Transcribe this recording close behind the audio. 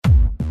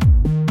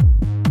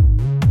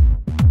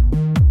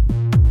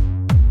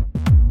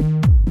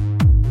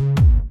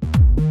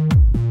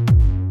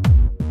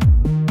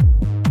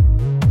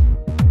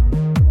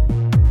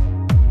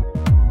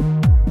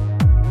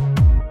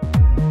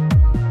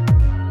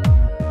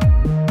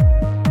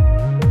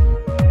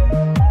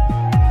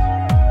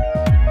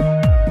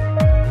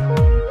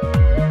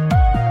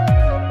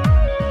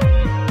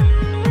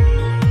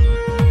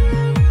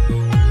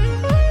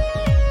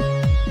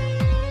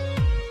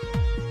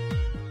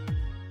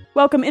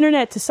Welcome,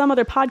 Internet, to Some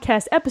Other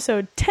Podcast,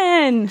 episode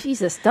 10.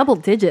 Jesus, double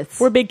digits.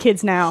 We're big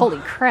kids now. Holy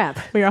crap.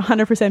 We are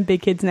 100%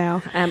 big kids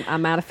now.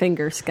 I'm out of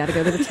fingers. Got to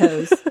go to the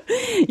toes.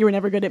 You were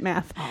never good at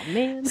math. Oh,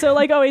 man. So,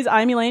 like always,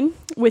 I'm Elaine.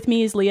 With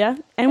me is Leah.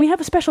 And we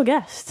have a special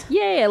guest.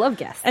 Yay, I love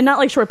guests. And not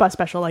like short bus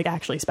special, like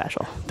actually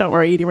special. Don't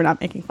worry, Edie, we're not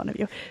making fun of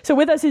you. So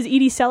with us is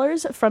Edie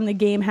Sellers from the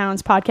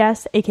GameHounds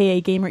podcast, a.k.a.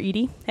 Gamer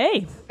Edie.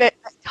 Hey.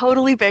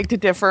 Totally beg to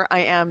differ. I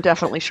am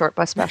definitely short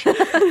bus special.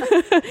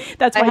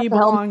 That's why you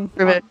belong.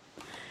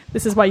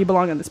 This is why you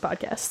belong on this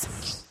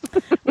podcast.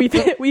 We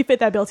fit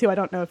that bill too. I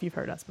don't know if you've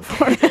heard us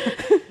before.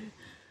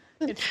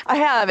 I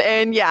have,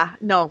 and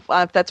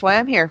that's why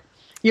I'm here.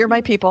 You're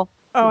my people.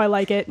 Oh, I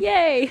like it.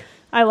 Yay.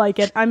 I like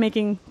it. I'm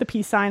making the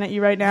peace sign at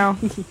you right now.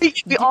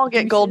 We all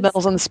get gold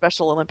medals in the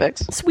Special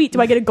Olympics. Sweet. Do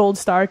I get a gold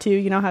star too?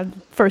 You know how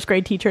first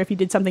grade teacher, if you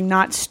did something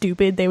not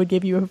stupid, they would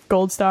give you a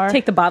gold star?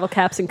 Take the bottle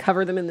caps and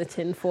cover them in the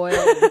tin foil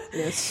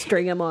and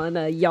string them on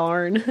a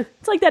yarn.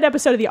 It's like that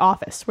episode of The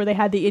Office where they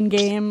had the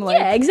in-game...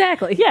 yeah,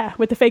 exactly. Yeah,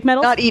 with the fake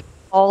medals. Not eat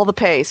all the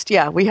paste.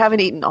 Yeah, we haven't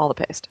eaten all the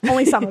paste.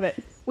 Only some of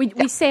it. We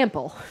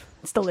sample.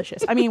 It's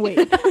delicious. I mean,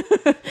 wait.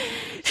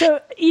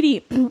 So,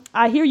 Edie,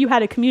 I hear you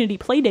had a community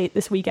play date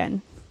this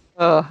weekend.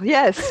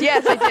 Yes,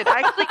 I did.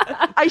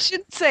 I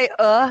shouldn't say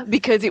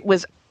because it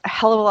was a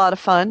hell of a lot of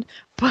fun,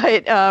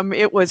 but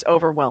it was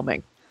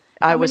overwhelming.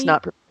 I was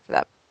not prepared for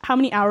that. How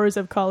many hours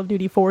of Call of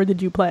Duty 4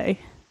 did you play?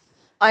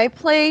 I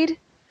played,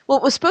 well,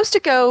 it was supposed to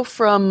go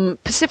from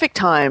Pacific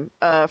time,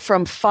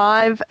 from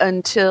 5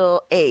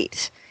 until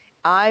 8.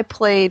 I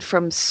played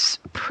from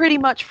pretty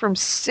much from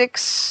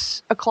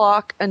 6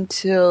 o'clock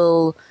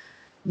until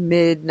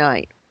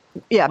midnight.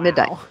 Yeah, wow.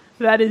 Midnight.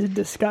 That is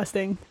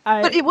disgusting.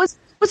 But it wasn't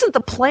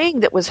the playing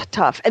that was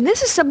tough. And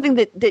this is something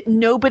that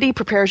nobody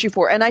prepares you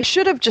for. And I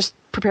should have just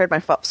prepared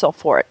myself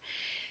for it.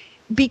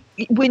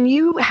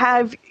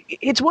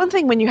 It's one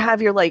thing when you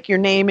have your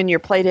name and your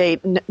play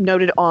date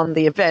noted on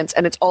the events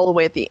and it's all the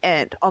way at the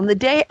end. On the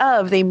day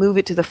of, they move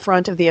it to the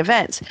front of the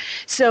events.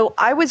 So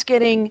I was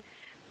getting,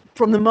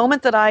 from the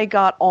moment that I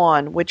got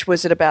on, which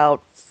was at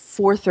about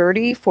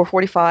 4:30,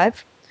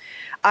 4:45,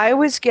 I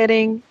was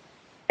getting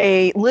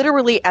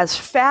literally as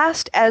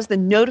fast as the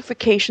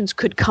notifications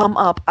could come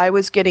up, I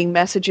was getting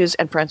messages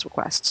and friends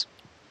requests.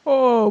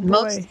 Oh, boy.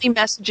 Mostly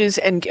messages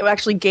and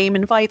actually game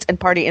invites and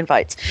party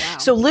invites. Wow.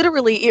 So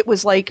literally it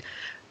was like,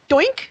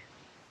 doink,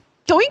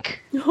 doink,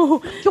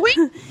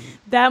 doink.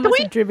 That must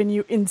have driven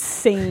you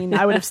insane.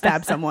 I would have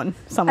stabbed someone.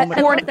 Someone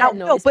would have.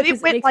 No, but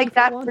it went like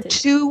that for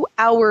 2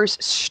 hours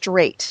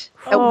straight.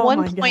 At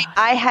one point,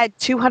 I had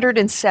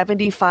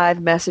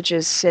 275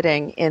 messages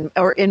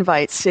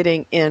invites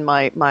sitting in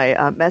my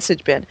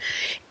message bin.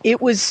 It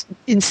was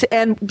insane.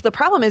 And the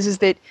problem is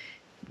that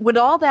with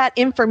all that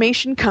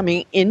information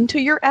coming into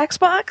your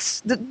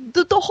Xbox,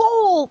 the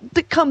hole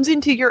that comes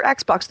into your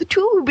Xbox, the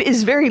tube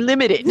is very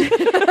limited.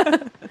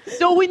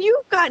 So when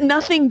you've got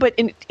nothing but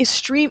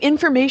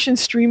information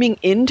streaming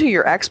into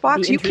your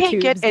Xbox, you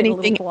can't get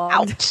anything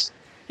out.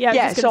 Yeah, I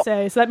was just going to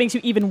say, so that makes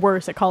you even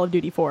worse at Call of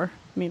Duty 4.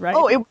 I mean, right?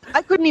 Oh,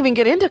 I couldn't even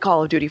get into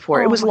Call of Duty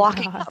 4. It was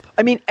locking up.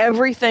 I mean,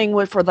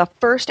 everything for the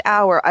first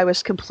hour, I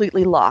was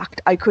completely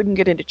locked. I couldn't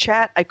get into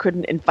chat. I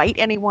couldn't invite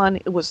anyone.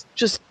 It was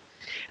just...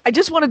 I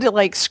just wanted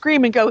to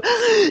scream and go,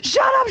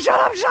 shut up, shut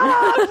up, shut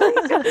up,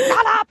 please,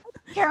 shut up.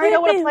 Gary, I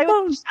don't want to play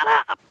with you. Shut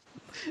up.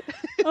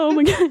 Oh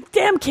my God.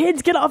 Damn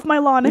kids, get off my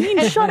lawn. I mean,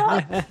 shut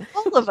up.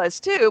 All of us,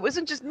 too. It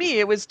wasn't just me.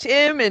 It was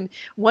Tim and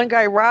one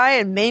guy, Rye,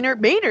 and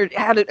Maynard. Maynard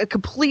had a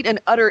complete and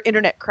utter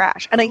internet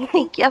crash. And I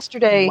think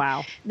yesterday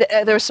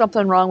there was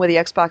something wrong with the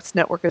Xbox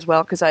network as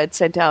well, because I had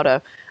sent out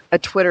a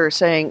Twitter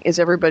saying, is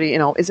everybody,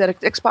 is that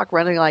Xbox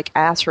running like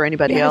ass for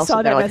anybody else? I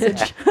saw that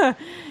message.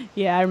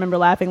 Yeah, I remember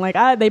laughing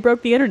they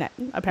broke the internet,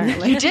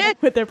 apparently. You did?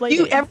 With their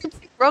PlayStation.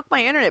 Everybody broke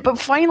my internet. But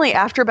finally,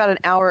 after about an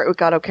hour, it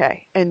got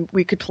okay. And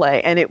we could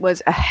play. And it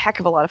was a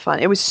heck of a lot of fun.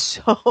 It was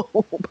so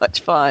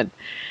much fun.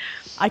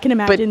 I can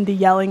imagine the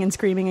yelling and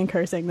screaming and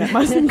cursing that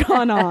must have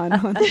gone on.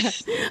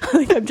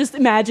 I'm just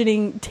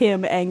imagining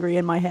Tim angry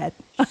in my head.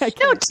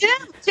 No,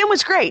 Tim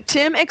was great.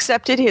 Tim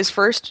accepted his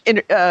first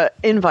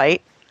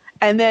invite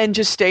and then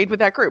just stayed with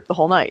that group the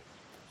whole night.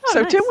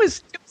 So nice. Tim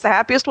was the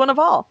happiest one of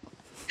all.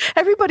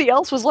 Everybody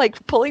else was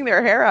pulling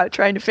their hair out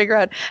trying to figure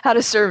out how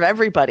to serve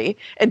everybody.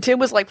 And Tim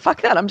was like,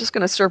 fuck that, I'm just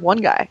going to serve one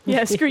guy.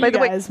 Yeah, screw you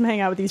guys. Hang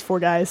out with these 4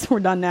 guys.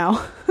 We're done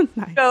now.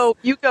 Nice. So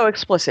you go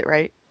explicit,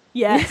 right?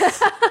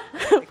 Yes.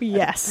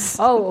 Yes.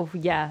 Oh,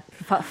 yeah.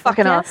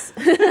 Fucking us.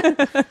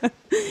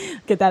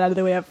 Get that out of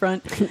the way up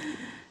front.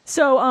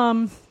 So,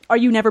 are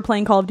you never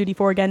playing Call of Duty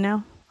 4 again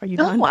now? Are you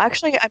done? No,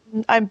 actually,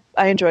 I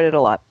enjoyed it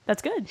a lot.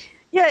 That's good.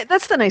 Yeah,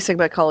 that's the nice thing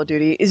about Call of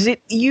Duty, is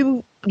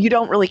you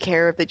don't really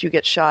care that you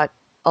get shot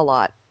a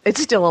lot.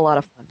 It's still a lot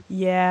of fun.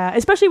 Yeah,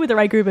 especially with the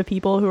right group of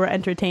people who are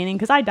entertaining,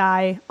 because I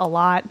die a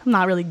lot. I'm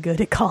not really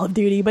good at Call of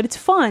Duty, but it's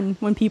fun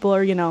when people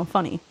are,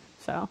 funny.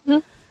 So,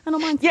 I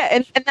don't mind. Yeah,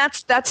 and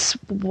that's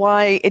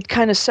why it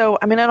kind of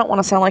I mean, I don't want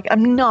to sound like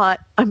I'm not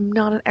an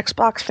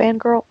Xbox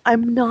fangirl.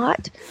 I'm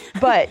not.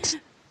 But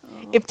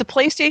if the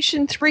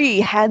PlayStation 3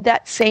 had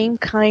that same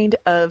kind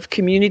of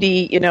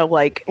community,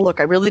 like, look,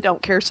 I really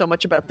don't care so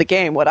much about the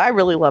game. What I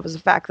really love is the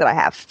fact that I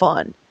have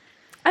fun.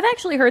 I've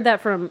actually heard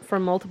that from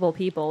multiple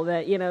people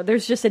that,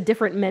 there's just a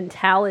different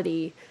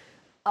mentality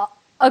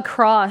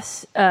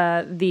across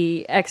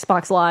the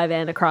Xbox Live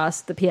and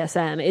across the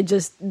PSN. It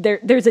just,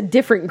 there's a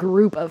different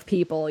group of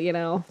people,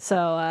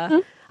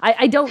 so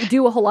I don't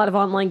do a whole lot of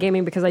online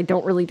gaming because I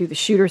don't really do the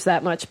shooters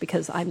that much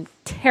because I'm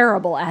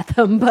terrible at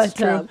them. But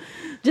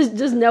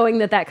just knowing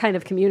that kind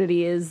of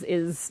community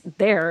is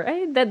there,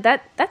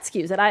 that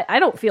skews it. I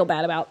don't feel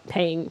bad about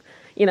paying,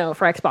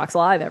 for Xbox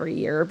Live every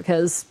year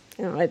because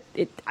I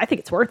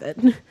think it's worth it.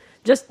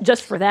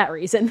 Just for that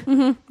reason.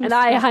 Mm-hmm. And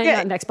I'm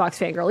not an Xbox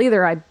fangirl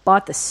either. I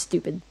bought the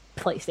stupid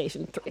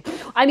PlayStation 3.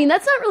 I mean,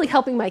 that's not really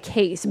helping my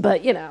case,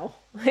 but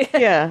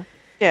Yeah.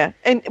 Yeah,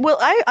 and well,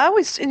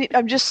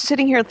 I'm just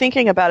sitting here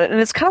thinking about it, and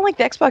it's kind of like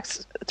the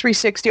Xbox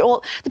 360.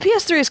 Well, the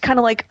PS3 is kind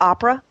of like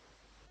Opera,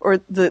 or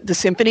the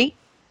Symphony,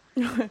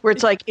 where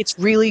it's like it's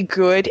really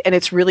good and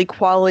it's really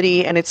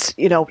quality and it's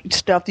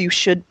stuff you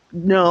should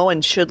know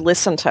and should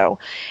listen to,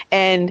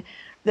 and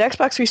the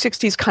Xbox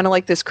 360 is kind of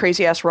like this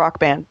crazy ass rock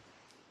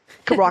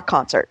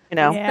concert.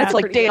 Yeah, it's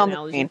like Day on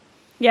the Train.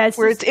 Yeah,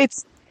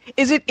 it's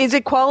Is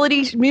it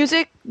quality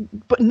music?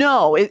 But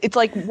no, it's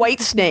like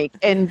Whitesnake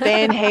and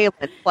Van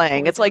Halen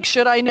playing. It's like,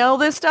 should I know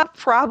this stuff?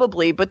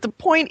 Probably. But the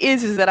point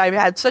is that I've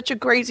had such a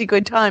crazy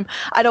good time.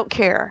 I don't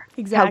care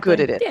how good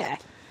it is. Yeah.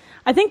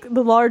 I think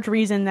the large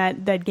reason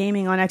that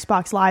gaming on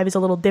Xbox Live is a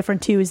little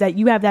different too is that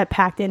you have that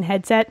packed-in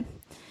headset.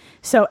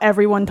 So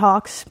everyone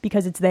talks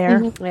because it's there.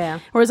 Mm-hmm. Yeah.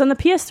 Whereas on the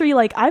PS3,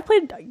 like I've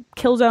played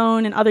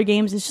Killzone and other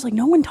games, it's just like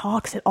no one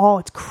talks at all.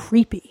 It's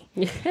creepy.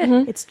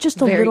 Mm-hmm. It's just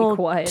a very little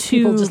quiet. too.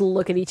 People just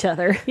look at each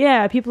other.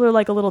 Yeah, people are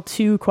like a little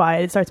too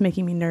quiet. It starts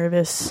making me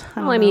nervous.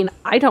 I mean,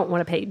 I don't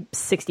want to pay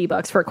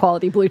 $60 for a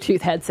quality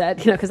Bluetooth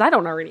headset, because I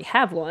don't already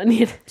have one.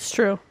 It's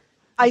true.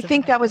 I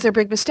think that was their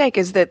big mistake,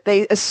 is that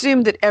they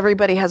assumed that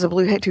everybody has a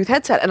Bluetooth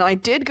headset. And I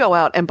did go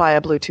out and buy a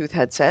Bluetooth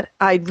headset.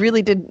 I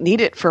really didn't need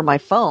it for my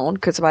phone,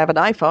 because if I have an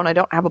iPhone, I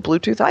don't have a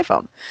Bluetooth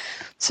iPhone.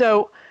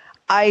 So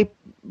I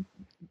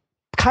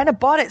kind of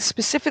bought it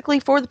specifically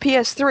for the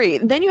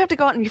PS3. And then you have to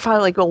go out and you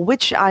find like, well,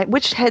 which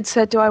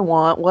headset do I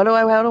want? How do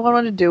I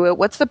want to do it?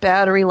 What's the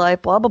battery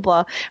life? Blah, blah,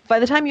 blah. By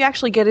the time you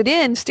actually get it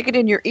in, stick it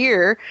in your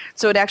ear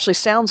so it actually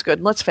sounds good.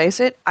 And let's face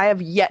it, I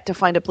have yet to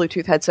find a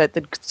Bluetooth headset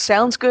that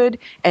sounds good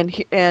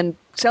and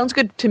sounds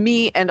good to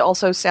me and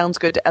also sounds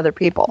good to other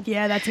people.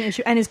 Yeah, that's an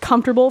issue. And is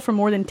comfortable for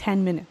more than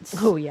 10 minutes.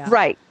 Oh, yeah.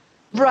 Right.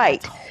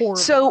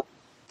 So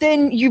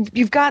then you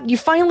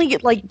finally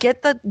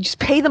just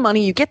pay the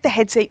money, you get the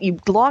headset, you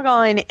log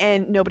on,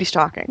 and nobody's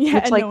talking. Yeah,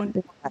 it's like,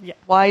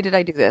 why did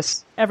I do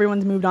this?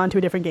 Everyone's moved on to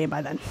a different game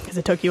by then because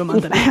it took you a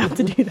month and a half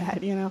to do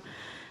that.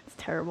 It's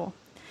terrible.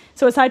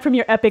 So aside from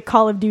your epic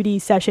Call of Duty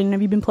session,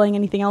 have you been playing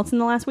anything else in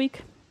the last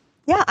week?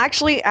 Yeah,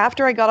 actually,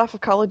 after I got off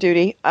of Call of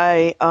Duty,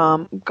 I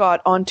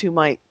got onto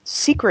my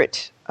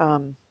secret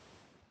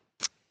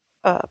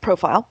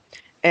profile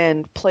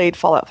and played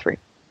Fallout 3.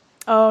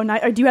 Oh,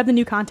 nice. Do you have the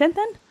new content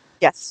then?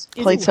 Yes,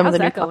 played some of the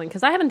new. How's that going?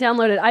 Because I haven't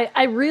downloaded.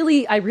 I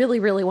really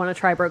want to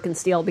try Broken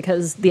Steel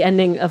because the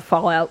ending of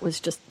Fallout was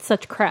just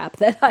such crap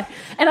that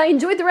I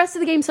enjoyed the rest of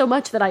the game so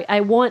much that I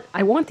want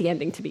the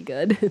ending to be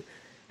good.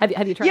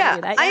 Have you tried to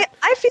do that yet?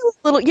 I feel a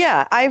little.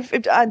 Yeah,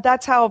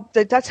 that's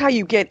how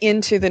you get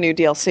into the new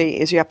DLC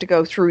is you have to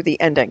go through the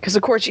ending because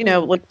of course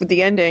with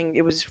the ending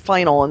it was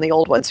final in the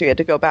old one, so you had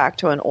to go back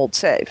to an old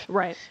save,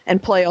 right,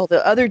 and play all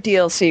the other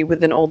DLC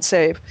with an old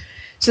save.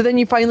 So then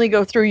you finally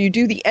go through, you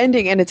do the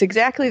ending, and it's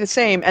exactly the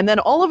same. And then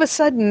all of a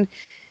sudden,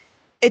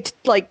 it's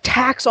like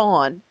tacks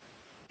on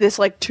this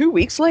 2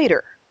 weeks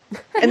later.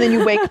 And then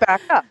you wake back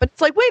up. But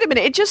it's like, wait a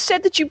minute, it just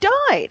said that you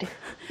died.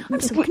 I'm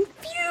so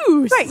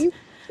confused. Right.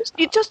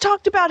 You just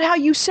talked about how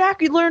you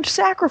learned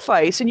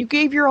sacrifice and you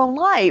gave your own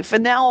life.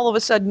 And now all of a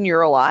sudden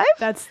you're alive?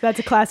 That's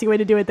a classy way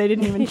to do it. They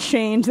didn't even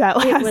change that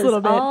last little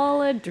bit. It was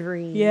all a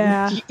dream.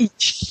 Yeah.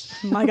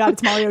 My God,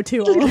 it's Mario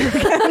 2 all over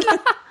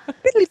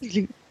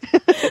again.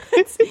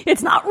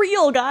 It's not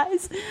real,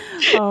 guys.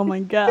 Oh my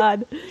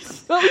God.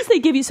 Well, at least they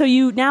give you, so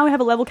you now have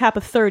a level cap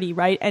of 30,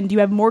 right? And do you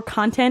have more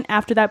content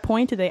after that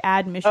point? Do they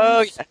add missions?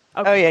 Oh yeah.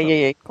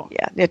 Okay, yeah. Cool.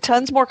 Yeah,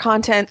 tons more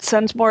content,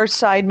 tons more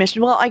side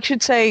missions. Well, I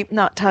should say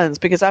not tons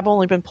because I've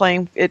only been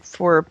playing it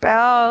for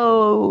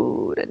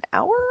about an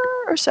hour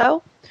or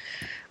so.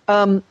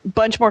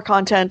 Bunch more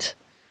content,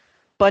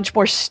 bunch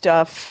more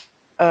stuff.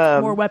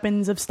 More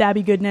weapons of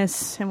stabby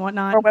goodness and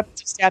whatnot. More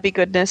weapons of stabby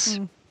goodness.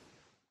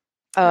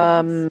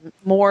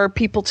 More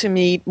people to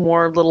meet,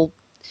 more little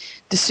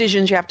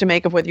decisions you have to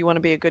make of whether you want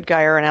to be a good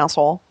guy or an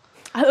asshole.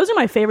 Those are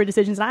my favorite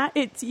decisions.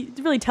 It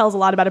really tells a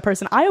lot about a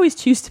person. I always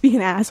choose to be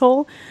an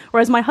asshole,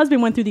 whereas my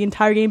husband went through the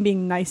entire game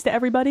being nice to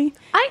everybody.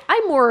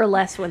 I more or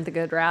less went the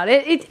good route.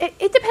 It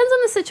depends on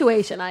the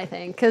situation, I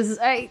think, because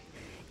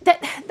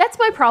that's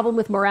my problem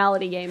with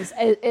morality games.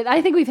 And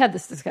I think we've had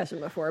this discussion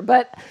before,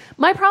 but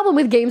my problem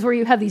with games where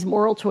you have these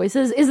moral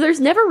choices is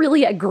there's never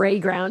really a gray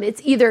ground.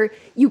 It's either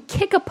you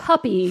kick a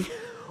puppy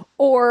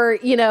or,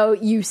 you know,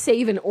 you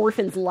save an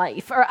orphan's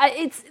life. Or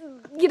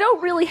you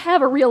don't really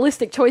have a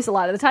realistic choice a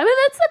lot of the time. And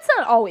that's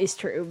not always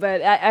true,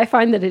 but I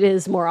find that it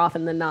is more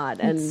often than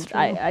not. And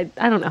I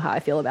don't know how I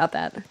feel about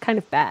that. Kind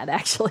of bad,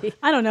 actually.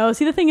 I don't know.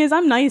 See, the thing is,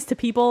 I'm nice to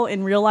people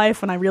in real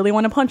life when I really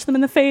want to punch them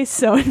in the face.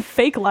 So in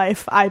fake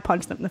life, I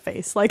punch them in the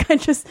face. Like,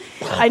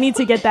 I need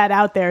to get that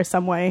out there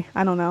some way.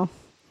 I don't know.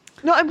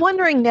 No, I'm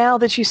wondering now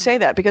that you say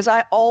that, because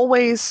I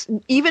always,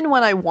 even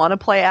when I want to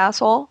play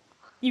asshole,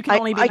 you can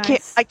only be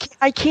nice.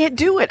 I can't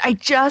do it. I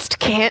just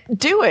can't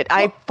do it.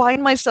 I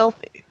find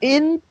myself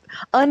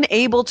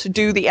unable to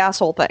do the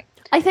asshole thing.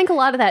 I think a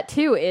lot of that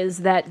too is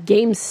that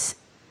games,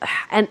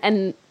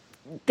 and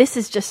this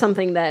is just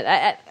something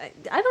that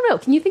I don't know.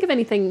 Can you think of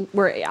anything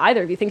where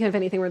either of you think of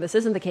anything where this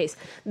isn't the case?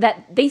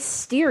 That they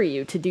steer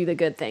you to do the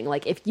good thing.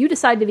 Like if you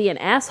decide to be an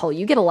asshole,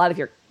 you get a lot of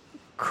your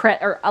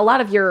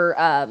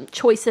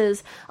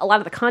choices. A lot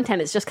of the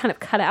content is just kind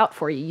of cut out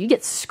for you. You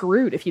get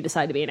screwed if you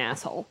decide to be an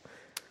asshole.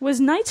 Was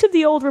Knights of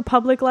the Old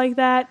Republic like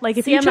that? Like,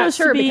 if you chose I'm not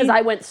sure to be... because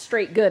I went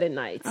straight good in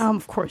Knights.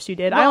 Of course you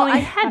did. Well, I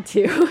had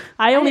to.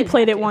 I only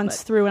played it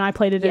once through, and I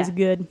played it as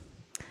good.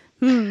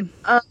 Yeah,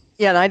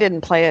 and I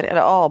didn't play it at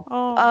all.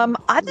 Oh.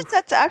 I think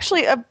that's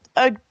actually a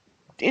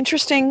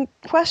interesting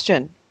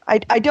question. I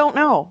don't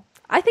know.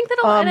 I think that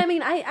a lot. I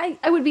mean, I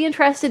would be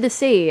interested to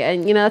see,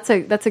 and you know,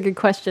 that's a good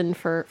question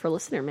for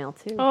listener mail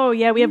too. Oh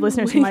yeah, we have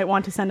listeners who might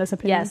want to send us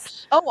opinions.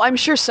 Yes. Oh, I'm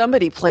sure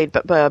somebody played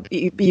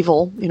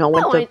Evil. You know,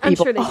 went the I'm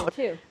Evil. sure they did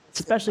too.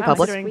 Especially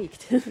Public.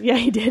 considering, yeah,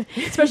 he did.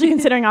 Especially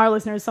considering our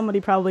listeners,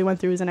 somebody probably went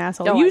through as an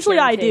asshole. Oh, Usually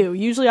I do.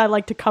 Usually I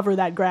like to cover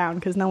that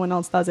ground because no one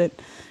else does it.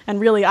 And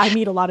really, I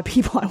meet a lot of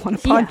people I want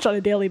to punch on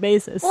a daily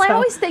basis. Well, I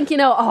always think, you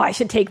know, I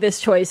should take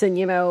this choice and,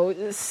 you know,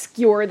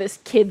 skewer this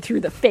kid through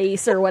the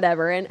face or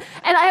whatever. And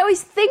I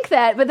always think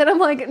that, but then I'm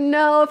like,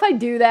 no, if I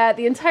do that,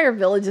 the entire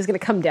village is going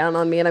to come down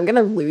on me and I'm going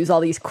to lose all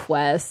these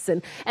quests.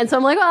 And so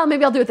I'm like, well,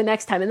 maybe I'll do it the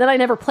next time. And then I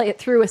never play it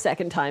through a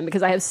second time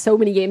because I have so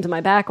many games in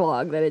my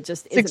backlog that it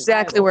just isn't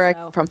exactly viable, where I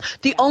come from.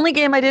 The only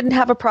game I didn't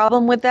have a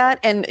problem with that,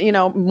 and, you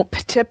know,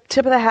 tip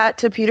of the hat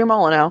to Peter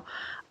Molyneux,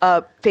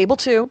 Fable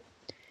 2.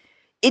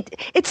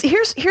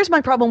 Here's my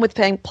problem with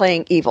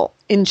playing Evil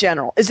in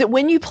general, is that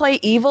when you play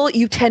Evil,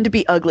 you tend to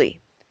be ugly.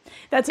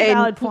 That's a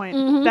valid point.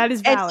 Mm-hmm. That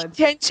is valid.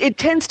 It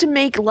tends to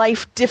make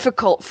life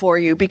difficult for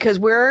you because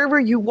wherever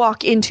you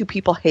walk into,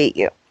 people hate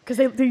you. Because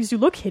you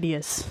look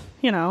hideous,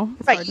 you know.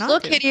 Right, you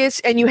look hideous,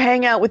 and you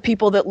hang out with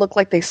people that look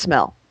like they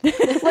smell.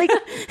 Like...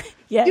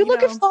 Yeah, you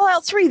look at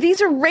Fallout 3,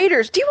 these are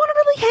raiders. Do you want to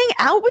really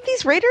hang out with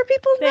these raider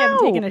people? They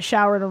haven't taken a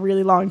shower in a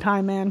really long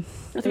time, man.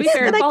 To be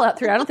fair, in Fallout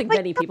 3, I don't think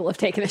many people have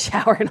taken a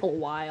shower in a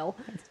while.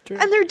 That's true.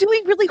 And they're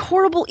doing really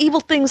horrible,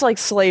 evil things like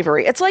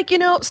slavery. It's like, you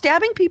know,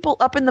 stabbing people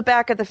up in the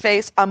back of the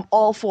face, I'm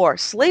all for.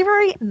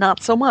 Slavery,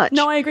 not so much.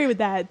 No, I agree with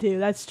that, too.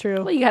 That's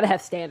true. Well, you got to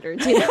have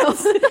standards, you know?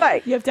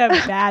 Right. You have to have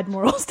bad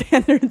moral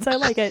standards. I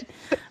like it.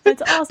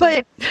 That's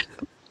awesome.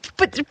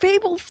 But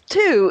Fable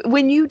 2,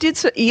 when you did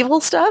some evil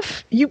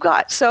stuff, you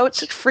got such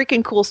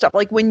freaking cool stuff.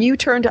 Like when you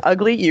turned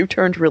ugly, you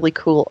turned really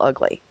cool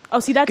ugly. Oh,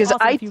 see, that's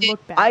awesome if you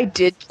look bad. I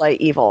did play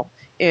evil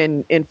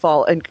in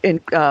Fall,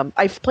 and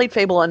I've played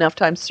Fable enough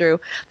times through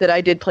that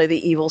I did play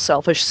the evil,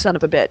 selfish son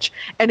of a bitch,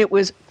 and it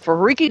was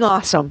freaking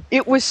awesome.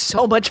 It was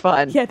so much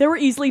fun. Yeah, there were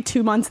easily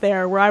 2 months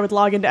there where I would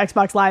log into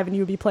Xbox Live and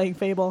you would be playing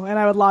Fable, and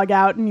I would log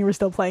out and you were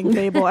still playing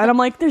Fable, and I'm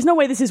like, there's no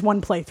way this is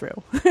one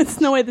playthrough.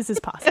 There's no way this is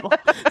possible.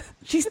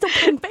 She's still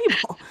playing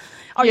Fable.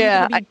 Are you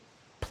going to be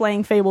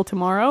playing Fable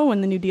tomorrow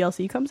when the new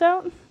DLC comes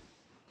out?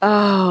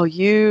 Oh,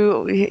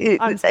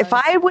 if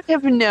I would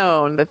have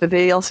known that the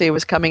DLC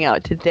was coming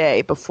out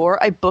today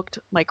before I booked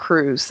my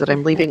cruise that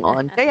I'm leaving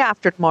on day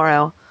after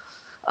tomorrow,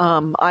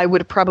 I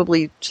would have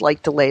probably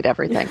delayed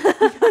everything.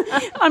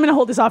 I'm going to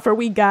hold this off for a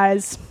week,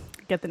 guys.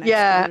 Get the next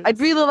cruise. I'd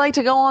really like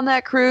to go on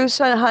that cruise,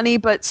 honey,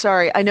 but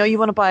sorry. I know you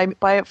want to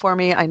buy it for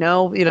me. I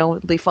know,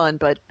 it'll be fun,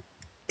 but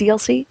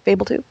DLC,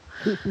 Fable 2?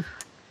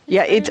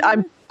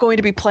 I'm going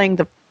to be playing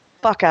the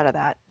fuck out of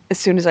that as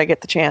soon as I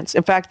get the chance.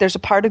 In fact, there's a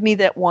part of me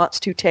that wants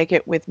to take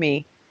it with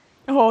me.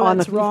 Oh,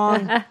 that's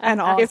wrong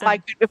and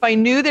awesome.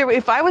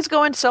 If I was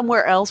going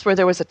somewhere else where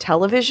there was a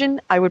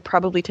television, I would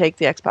probably take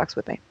the Xbox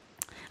with me.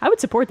 I would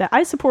support that.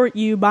 I support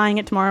you buying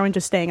it tomorrow and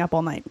just staying up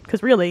all night.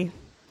 Because really,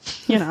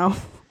 it's a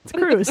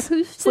cruise.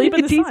 Sleep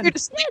in the sun. It's easier to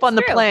sleep on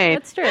the plane.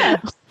 That's true.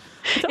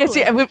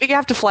 Totally. Yeah, see, we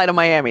have to fly to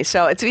Miami,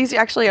 so it's easy.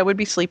 Actually, I would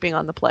be sleeping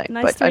on the plane.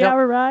 Nice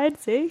 3-hour ride,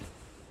 see?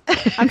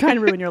 I'm trying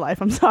to ruin your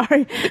life. I'm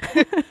sorry.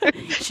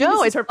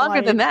 No, it's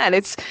longer than that.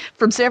 It's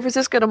from San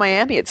Francisco to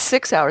Miami. It's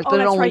 6 hours. Oh,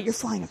 that's right. You're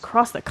flying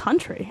across the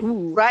country.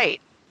 Ooh.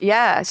 Right.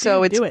 Yeah.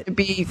 So it'd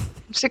be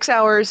 6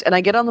 hours, and I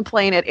get on the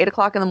plane at 8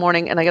 o'clock in the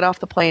morning, and I get off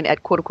the plane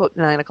at quote unquote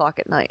 9 o'clock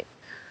at night.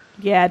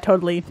 Yeah,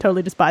 totally.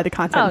 Just buy the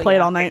content and play it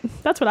all night.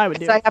 That's what I would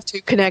do. I have to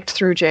connect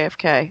through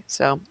JFK.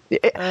 So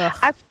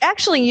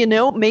actually,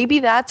 maybe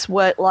that's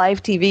what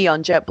live TV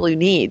on JetBlue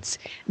needs.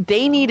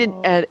 They needed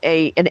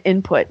an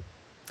input.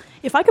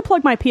 If I could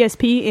plug my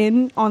PSP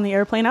in on the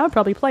airplane, I would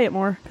probably play it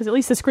more, because at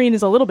least the screen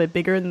is a little bit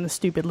bigger than the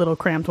stupid little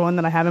cramped one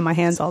that I have in my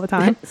hands all the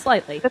time.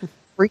 Slightly.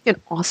 freaking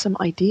awesome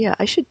idea.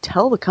 I should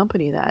tell the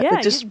company that. Yeah,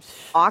 that just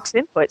aux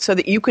input so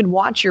that you can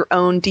watch your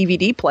own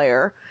DVD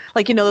player.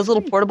 Like, those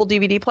little portable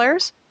DVD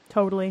players?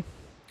 Totally.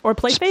 Or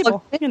play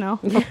Fable, I can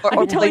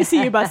totally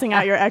see you busting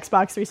out your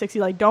Xbox 360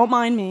 like, don't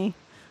mind me.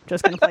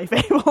 Just going to play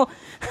Fable.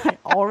 I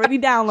already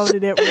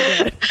downloaded it.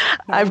 We're good.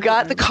 I've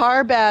got the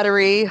car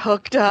battery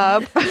hooked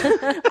up.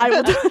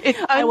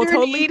 I will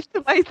totally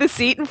the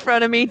seat in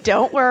front of me.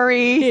 Don't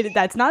worry.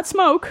 That's not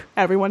smoke.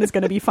 Everyone is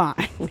going to be fine.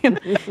 I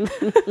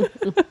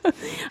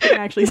can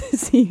actually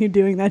see you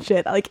doing that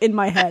shit, like in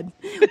my head,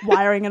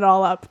 wiring it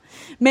all up.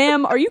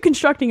 Ma'am, are you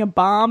constructing a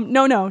bomb?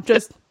 No,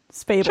 just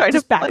Fable.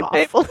 Just back off.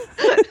 Fable.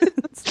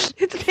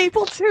 It's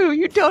Fable 2.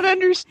 You don't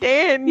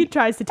understand. He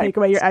tries to take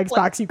away your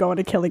Xbox. You go on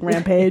a killing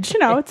rampage.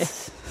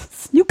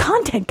 It's new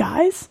content,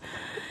 guys.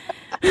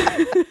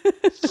 Clearly,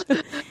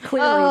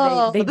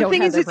 they don't. The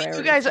thing is, if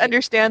you guys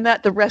understand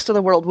that, the rest of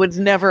the world would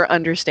never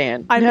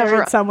understand. I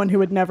married someone who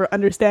would never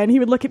understand. He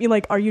would look at me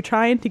like, "Are you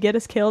trying to get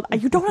us killed?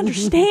 You don't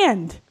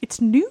understand. It's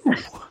new.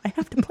 I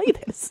have to play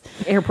this."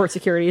 Airport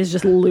security is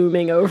just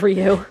looming over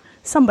you.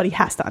 Somebody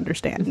has to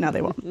understand. No,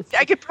 they won't.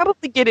 I could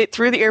probably get it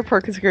through the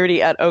airport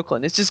security at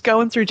Oakland. It's just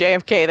going through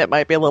JFK that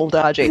might be a little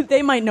dodgy.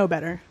 They might know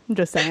better. I'm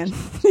just saying.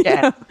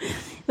 Yeah.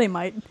 They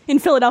might. In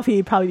Philadelphia,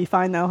 you'd probably be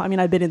fine, though. I mean,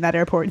 I've been in that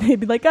airport. They'd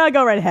be like,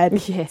 go right ahead.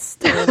 Yes.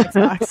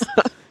 Xbox.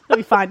 They'll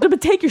be fine. But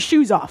take your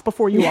shoes off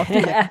before you walk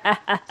through there.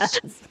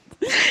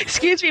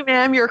 Excuse me,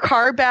 ma'am, your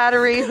car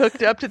battery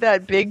hooked up to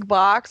that big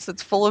box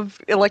that's full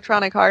of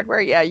electronic hardware?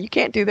 Yeah, you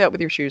can't do that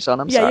with your shoes on.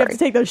 I'm sorry. Yeah, you have to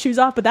take those shoes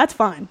off, but that's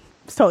fine.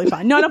 It's totally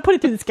fine. No, put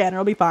it through the scanner.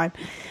 It'll be fine.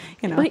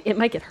 It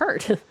might get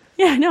hurt.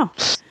 Yeah, I know.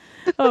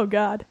 Oh,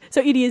 God.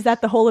 So, Edie, is that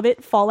the whole of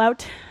it?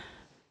 Fallout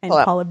and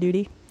Call of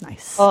Duty?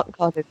 Nice. Call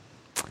of Duty.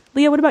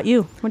 Leah, what about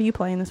you? What are you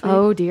playing this week?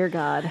 Oh, dear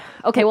God.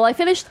 Okay, well, I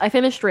finished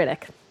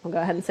Riddick. I'll go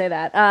ahead and say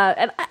that.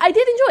 And I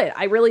did enjoy it.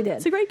 I really did.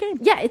 It's a great game.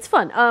 Yeah, it's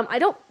fun. I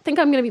don't think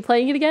I'm going to be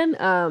playing it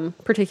again,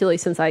 particularly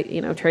since I,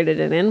 traded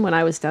it in when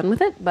I was done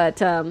with it.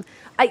 But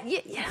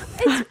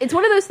it's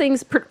one of those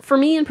things, for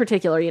me in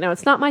particular,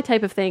 it's not my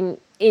type of thing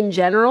in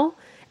general,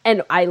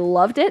 and I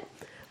loved it.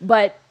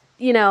 But,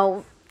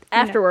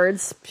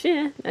 afterwards,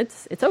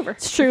 it's over.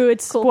 It's true.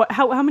 It's cool.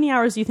 How many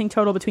hours do you think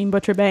total between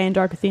Butcher Bay and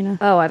Dark Athena?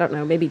 Oh, I don't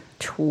know. Maybe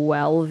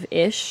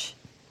 12-ish.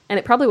 And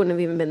it probably wouldn't have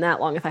even been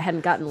that long if I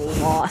hadn't gotten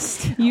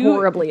lost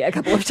horribly a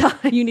couple of times.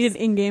 You need an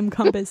in-game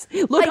compass.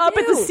 Look up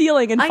at the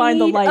ceiling and find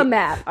the light. I need a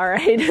map, all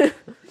right?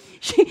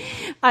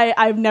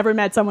 I've never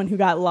met someone who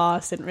got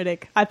lost in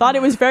Riddick. I thought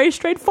it was very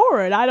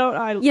straightforward.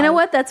 You know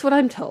what? That's what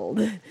I'm told.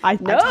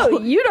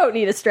 You don't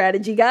need a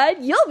strategy guide.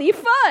 You'll be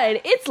fine.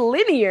 It's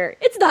linear.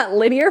 It's not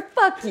linear.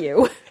 Fuck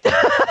you.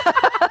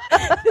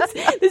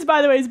 This,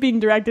 by the way, is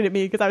being directed at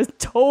me because I was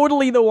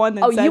totally the one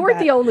that said that. Oh, you weren't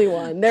the only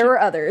one. There were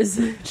others.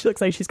 She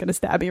looks like she's going to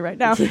stab me right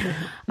now.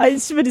 But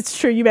it's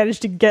true. You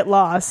managed to get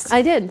lost.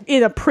 I did.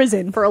 In a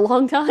prison. For a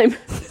long time.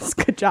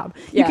 Good job.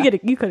 Yeah.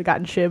 You could have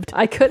gotten shivved.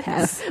 I could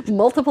have.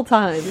 Multiple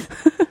times.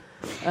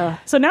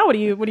 So now what are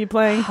you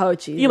playing? Oh,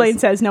 Jesus. Elaine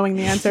says, knowing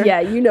the answer. Yeah,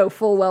 you know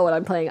full well what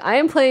I'm playing. I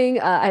am playing,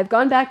 I've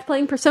gone back to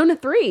playing Persona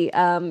 3,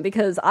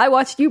 because I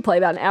watched you play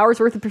about an hour's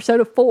worth of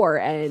Persona 4,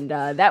 and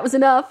that was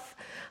enough.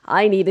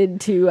 I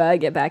needed to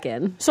get back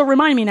in. So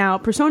remind me now,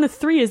 Persona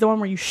 3 is the one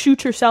where you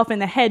shoot yourself in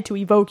the head to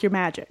evoke your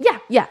magic.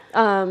 Yeah.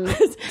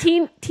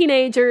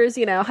 Teenagers,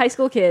 high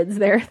school kids,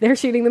 they're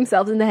shooting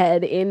themselves in the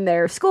head in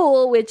their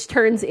school, which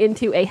turns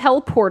into a hell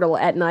portal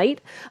at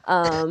night.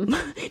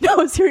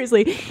 No,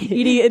 seriously,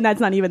 Edie, and that's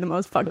not even the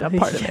most fucked up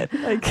part of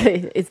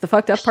it. It's the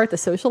fucked up part, the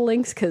social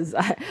links, because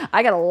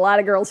I got a lot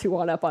of girls who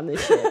want up on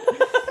this shit.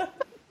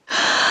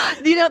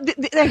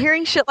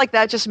 Hearing shit like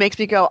that just makes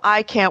me go,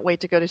 I can't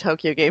wait to go to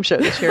Tokyo Game Show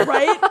this year.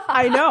 Right?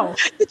 I know.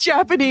 The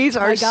Japanese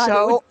are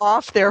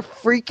off their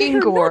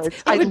freaking gourds.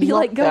 It would be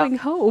like going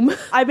home.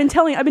 I've been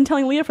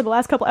telling Leah for the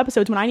last couple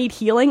episodes, when I need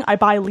healing, I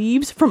buy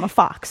leaves from a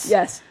fox.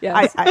 Yes.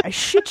 I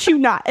shit you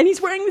not. And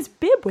he's wearing this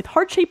bib with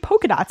heart-shaped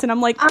polka dots, and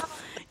I'm like,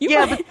 you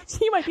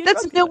might be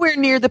that's nowhere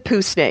near the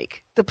poo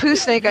snake. The poo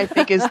snake, I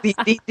think, is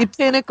the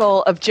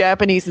pinnacle of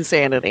Japanese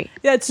insanity.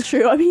 That's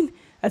true. I mean,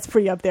 that's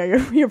pretty up there.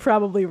 You're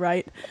probably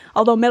right.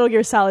 Although Metal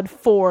Gear Solid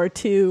 4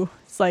 too,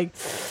 it's like,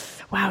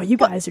 wow, you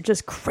guys are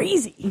just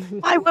crazy.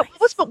 Why?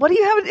 What do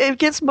you have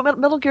against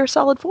Metal Gear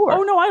Solid 4?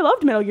 Oh no, I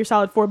loved Metal Gear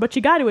Solid 4, but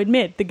you got to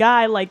admit, the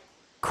guy like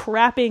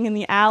crapping in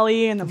the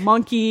alley and the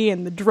monkey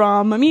and the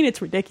drum. I mean,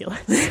 it's ridiculous.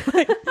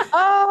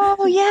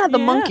 Oh yeah, the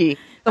monkey.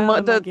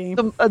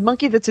 The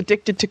monkey that's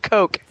addicted to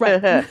coke.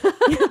 Right.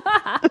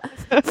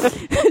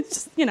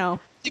 It's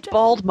just,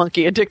 bald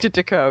monkey addicted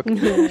to coke.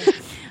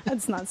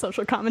 That's not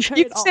social commentary.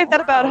 You can say that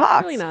about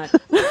Hawks. Really not.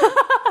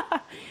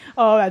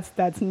 Oh,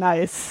 that's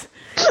nice.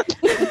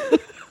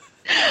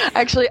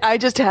 Actually, I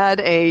just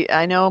had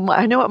I know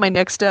what my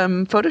next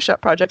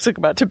Photoshop project's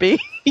about to be.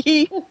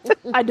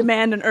 I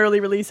demand an early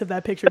release of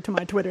that picture to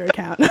my Twitter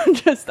account.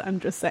 I'm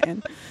just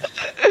saying.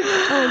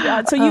 Oh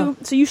God!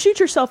 So you shoot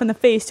yourself in the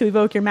face to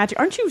evoke your magic.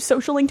 Aren't you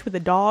social linked with a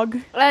dog?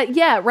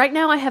 Yeah. Right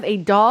now, I have a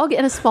dog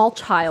and a small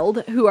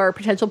child who are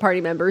potential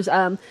party members.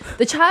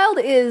 The child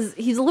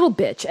he's a little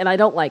bitch, and I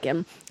don't like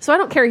him, so I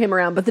don't carry him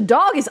around. But the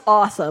dog is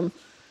awesome.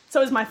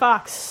 So is my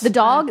fox. The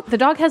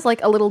dog has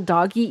like a little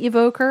doggy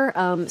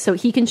evoker, so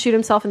he can shoot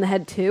himself in the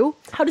head too.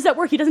 How does that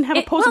work? He doesn't have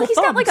opposable he's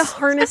thumbs. got like a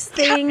harness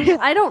thing.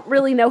 I don't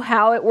really know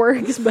how it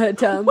works,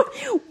 but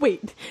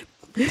wait.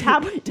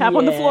 Tap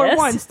on the floor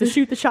once to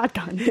shoot the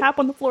shotgun. Tap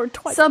on the floor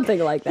twice. Something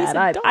like that.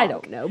 I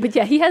don't know. But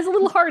yeah, he has a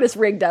little harness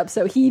rigged up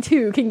so he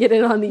too can get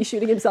in on the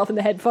shooting himself in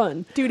the head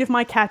fun. Dude, if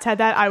my cats had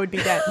that, I would be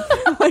dead.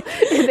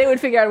 They would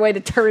figure out a way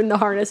to turn the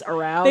harness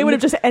around. They would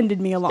have just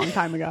ended me a long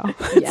time ago.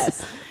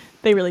 Yes.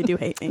 They really do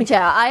hate me. But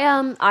yeah,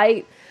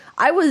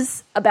 I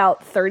was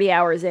about 30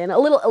 hours in, a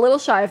little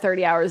shy of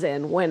 30 hours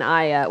in when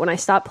I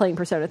stopped playing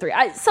Persona 3.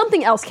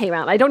 Something else came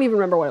out. I don't even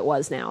remember what it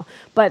was now.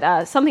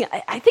 But something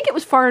I think it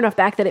was far enough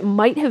back that it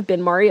might have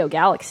been Mario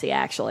Galaxy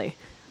actually.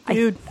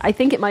 Dude, I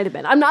think it might have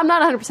been. I'm not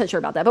 100% sure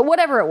about that, but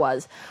whatever it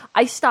was,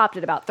 I stopped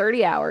at about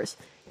 30 hours.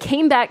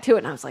 Came back to it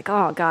and I was like,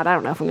 oh God, I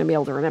don't know if I'm going to be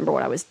able to remember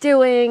what I was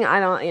doing.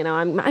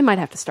 I might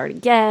have to start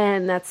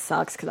again. That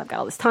sucks because I've got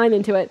all this time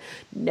into it.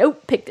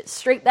 Nope, picked it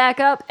straight back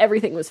up.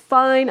 Everything was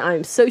fine.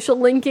 I'm social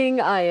linking.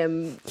 I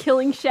am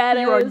killing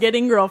shadows. You are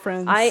getting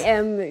girlfriends. I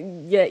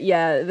am,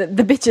 yeah,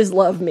 the bitches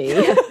love me.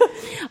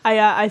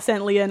 I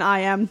sent Leah an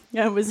IM.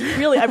 I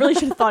really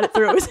should have thought it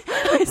through.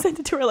 I sent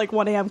it to her like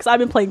 1 a.m. because I've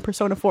been playing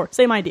Persona 4.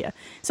 Same idea.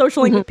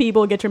 Social link with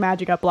people, get your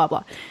magic up, blah,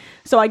 blah.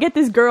 So I get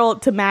this girl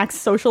to max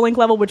social link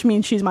level, which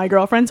means she's my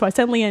girlfriend. So I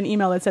sent Leah an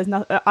email that says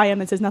IM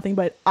that says nothing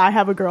but I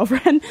have a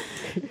girlfriend.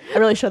 I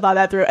really should have thought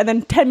that through. And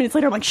then 10 minutes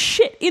later, I'm like,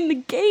 shit, in the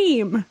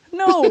game.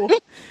 No,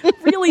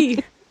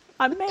 really,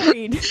 I'm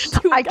married.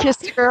 I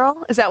kissed a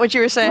girl. Is that what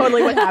you were saying?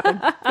 Totally what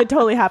happened. It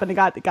totally happened.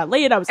 It got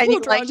laid. I was and you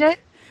drunk. liked it?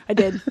 I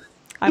did.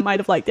 I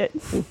might have liked it.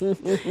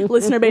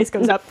 Listener base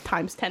goes up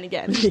times 10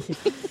 again.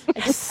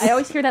 I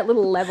always hear that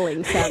little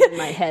leveling sound in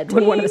my head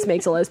when one of us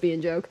makes a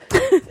lesbian joke.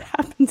 It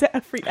happens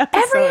every episode.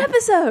 Every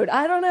episode.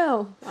 I don't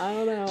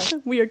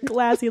know. We are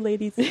classy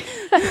ladies.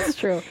 That's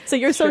true. So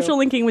you're social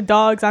linking with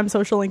dogs. I'm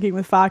social linking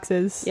with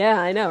foxes. Yeah,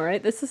 I know,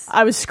 right?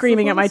 I was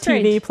screaming at my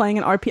strange. TV playing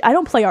an RPG. I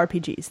don't play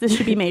RPGs. This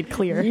should be made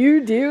clear.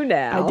 You do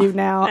now. I do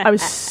now. I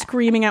was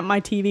screaming at my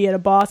TV at a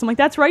boss. I'm like,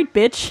 that's right,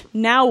 bitch.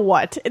 Now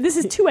what? This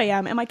is 2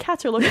 a.m. and my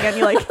cats are looking at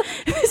me like,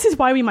 this is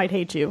why we might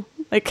hate you.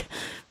 Like,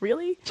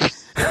 really?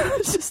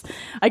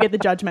 I get the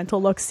judgmental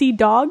look. See,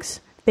 dogs,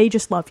 they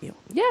just love you.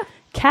 Yeah.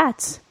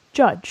 Cats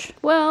judge.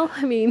 Well,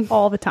 I mean,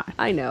 all the time.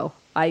 I know.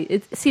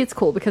 It's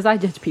cool because I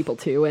judge people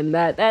too, and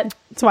that's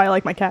why I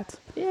like my cats.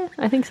 Yeah,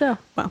 I think so.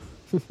 Well,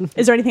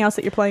 is there anything else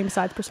that you're playing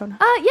besides Persona?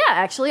 Yeah,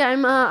 actually,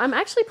 I'm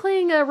actually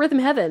playing Rhythm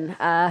Heaven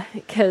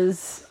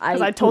because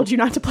I told you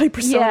not to play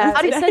Persona.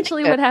 Yeah,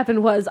 essentially what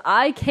happened was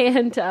I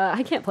can't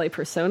play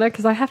Persona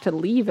because I have to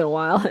leave in a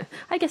while.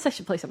 I guess I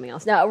should play something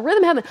else. Now,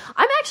 Rhythm Heaven,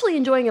 I'm actually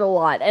enjoying it a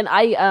lot, and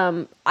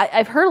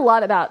I've heard a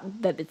lot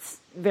about that it's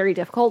very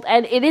difficult,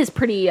 and it is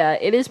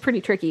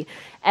pretty tricky.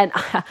 And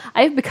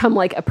I've become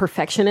like a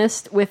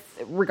perfectionist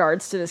with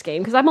regards to this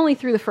game because I'm only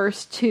through the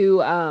first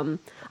two.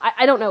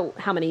 I don't know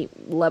how many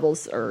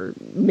levels or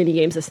mini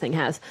games this thing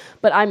has,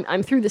 but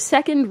I'm through the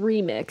second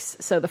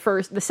remix. So the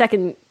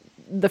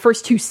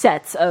first two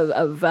sets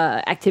of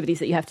activities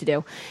that you have to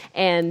do,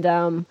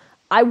 and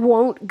I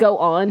won't go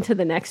on to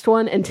the next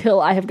one until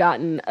I have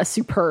gotten a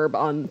superb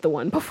on the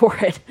one before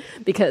it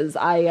because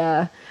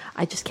I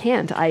just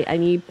can't. I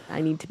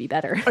need to be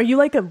better. Are you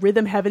like a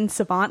Rhythm Heaven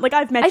savant? Like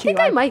I've met you. I think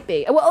I might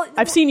be. Well,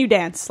 I've seen you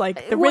dance.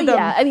 Like the rhythm.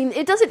 Yeah, I mean,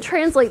 it doesn't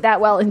translate that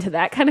well into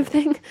that kind of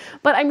thing.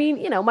 But I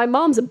mean, my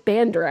mom's a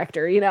band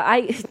director.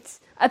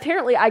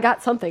 Apparently I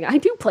got something. I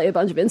do play a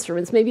bunch of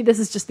instruments. Maybe this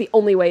is just the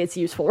only way it's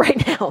useful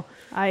right now.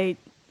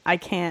 I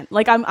can't.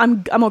 Like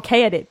I'm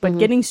okay at it, but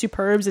getting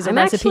superbs is a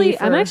recipe.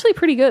 I'm actually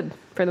pretty good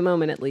for the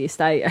moment, at least.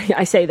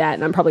 I say that,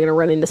 and I'm probably going to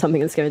run into something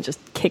that's going to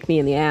just kick me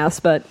in the ass.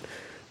 But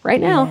right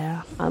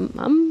now,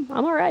 I'm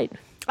all right.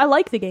 I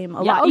like the game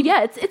a lot. Oh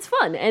yeah, it's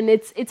fun, and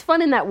it's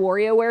fun in that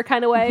WarioWare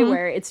kind of way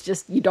where it's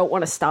just you don't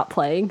want to stop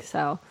playing.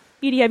 So,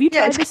 Edie, have you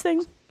tried this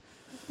thing?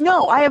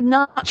 No, I have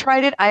not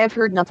tried it. I have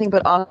heard nothing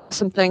but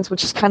awesome things,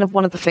 which is kind of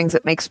one of the things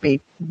that makes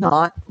me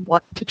not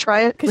want to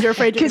try it. Because you're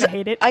afraid you're going to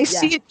hate it? I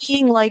see it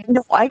being like,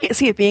 I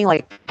see it being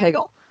like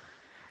Peggle.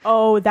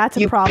 Oh, that's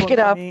a problem. You pick it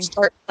up,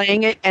 start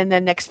playing it, and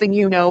then next thing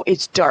you know,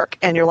 it's dark.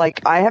 And you're like,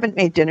 I haven't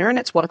made dinner, and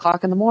it's 1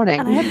 o'clock in the morning.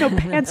 And I have no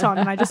pants on,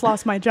 and I just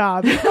lost my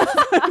job.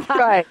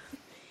 Right.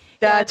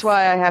 That's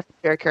why I have to be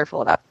very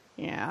careful about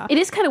it. Yeah. It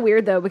is kind of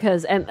weird, though,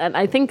 because, and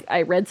I think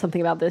I read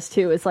something about this,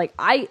 too. It's like,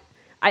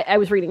 I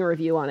was reading a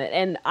review on it,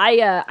 and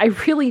I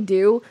really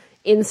do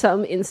in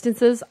some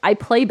instances, I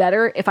play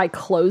better if I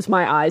close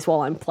my eyes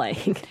while I'm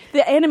playing.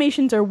 The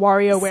animations are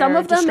WarioWare. Some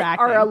of them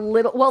distracting.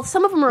 are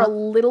some of them are a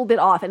little bit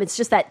off, and it's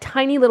just that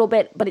tiny little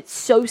bit, but it's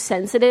so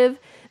sensitive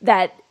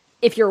that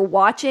if you're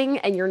watching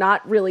and you're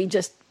not really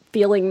just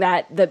feeling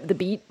that the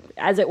beat,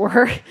 as it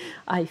were,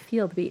 I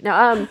feel the beat.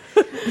 Now,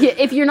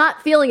 if you're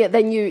not feeling it,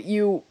 then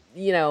you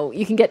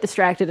can get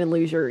distracted and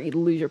lose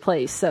your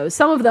place. So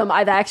some of them,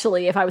 I've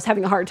actually, if I was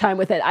having a hard time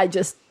with it, I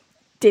just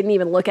didn't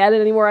even look at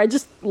it anymore. I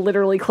just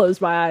literally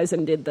closed my eyes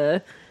and did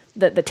the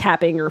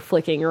tapping or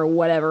flicking or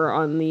whatever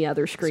on the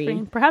other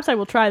screen. Perhaps I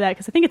will try that,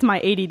 because I think it's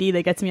my ADD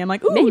that gets me. I'm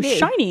like, ooh, maybe.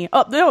 Shiny.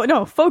 Oh,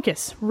 no,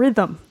 focus.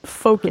 Rhythm.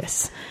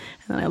 Focus.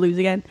 And then I lose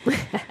again.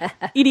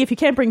 Edie, if you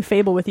can't bring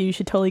Fable with you, you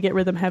should totally get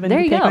Rhythm Heaven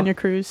and take on your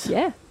cruise.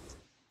 Yeah.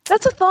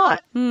 That's a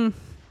thought. I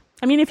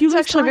mean, if you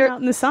live out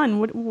in the sun,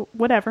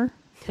 whatever.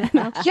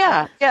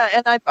 Yeah,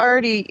 and I've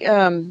already,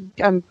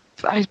 I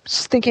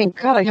was thinking,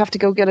 God, I have to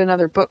go get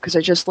another book, because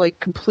I just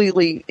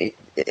completely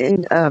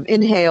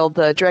inhaled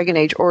the Dragon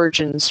Age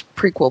Origins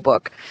prequel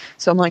book.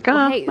 So I'm like,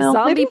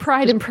 Zombie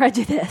Pride and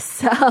Prejudice.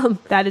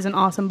 That is an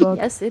awesome book.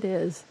 Yes, it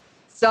is.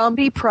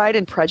 Zombie Pride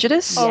and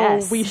Prejudice?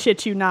 Oh, we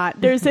shit you not.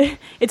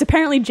 It's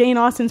apparently Jane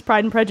Austen's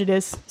Pride and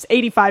Prejudice. It's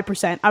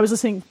 85%. I was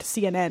listening to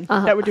CNN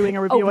that were doing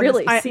a review on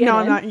really? this. No,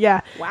 I'm not.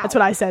 Yeah, wow. That's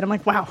what I said. I'm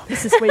like, wow,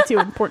 this is way too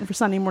important for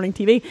Sunday morning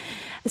TV.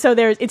 So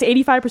it's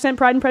 85%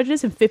 Pride and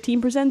Prejudice and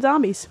 15%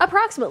 zombies.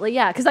 Approximately,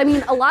 yeah. Because I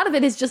mean, a lot of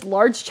it is just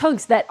large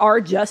chunks that are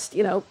just,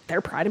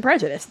 they're Pride and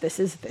Prejudice. This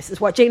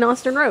is what Jane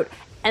Austen wrote.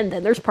 And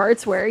then there's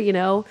parts where,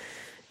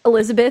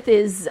 Elizabeth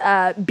is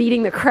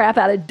beating the crap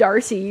out of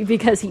Darcy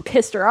because he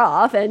pissed her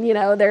off, and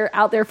they're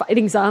out there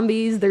fighting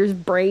zombies. There's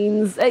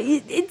brains.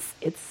 It's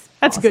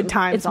that's awesome. Good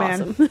times, it's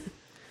man. Awesome.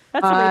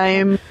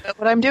 That's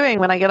what I'm doing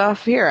when I get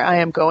off here. I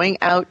am going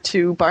out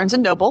to Barnes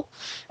and Noble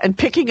and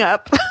picking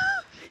up.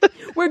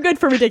 We're good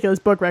for ridiculous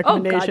book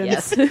recommendations.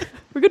 Oh, God, yes.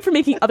 We're good for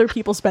making other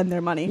people spend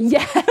their money.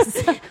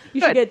 Yes,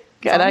 you should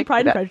get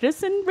Pride and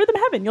Prejudice and Rhythm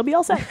Heaven. You'll be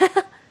all set.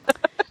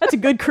 That's a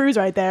good cruise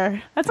right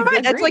there. That's a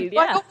good That's read.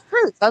 My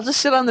cruise. I'll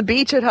just sit on the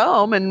beach at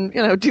home and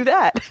do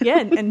that. Yeah,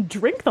 and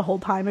drink the whole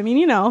time. I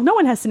mean, no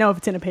one has to know if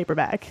it's in a paper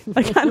bag.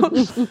 Like I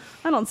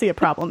don't see a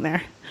problem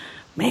there.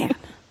 Man,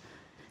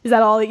 is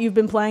that all that you've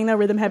been playing though?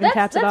 Rhythm Heaven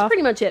caps it off. That's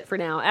pretty much it for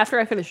now. After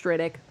I finished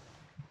Riddick.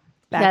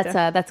 That's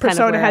kind of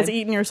Persona has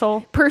eaten your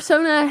soul.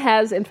 Persona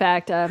has, in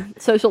fact,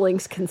 social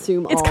links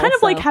consume all. It's kind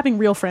of like having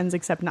real friends,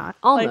 except not.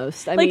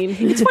 Almost. I mean,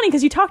 it's funny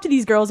because you talk to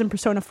these girls in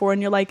Persona 4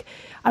 and you're like,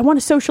 I want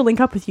to social link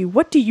up with you.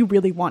 What do you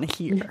really want to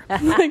hear?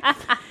 Like,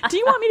 do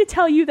you want me to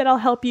tell you that I'll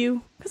help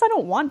you? Because I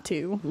don't want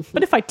to.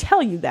 But if I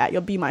tell you that,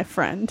 you'll be my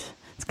friend.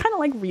 It's kind of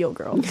like real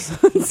girls.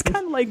 It's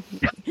kind of like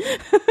me.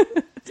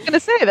 I was going to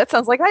say, that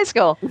sounds like high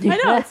school. I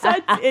know.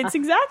 It's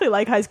exactly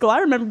like high school. I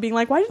remember being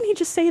like, why didn't he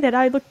just say that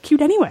I look cute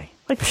anyway?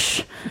 Like,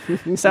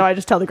 psh. So I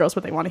just tell the girls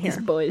what they want to hear.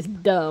 This boy's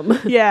dumb.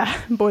 Yeah,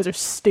 boys are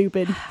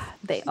stupid.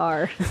 They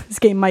are. This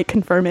game might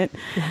confirm it.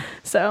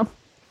 So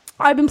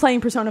I've been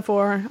playing Persona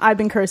 4. I've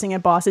been cursing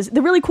at bosses.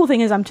 The really cool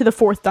thing is I'm to the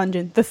 4th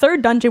dungeon. The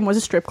 3rd dungeon was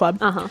a strip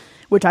club,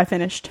 which I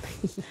finished.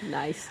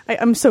 Nice.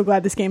 I'm so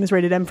glad this game is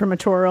rated M for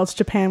mature, or else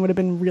Japan would have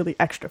been really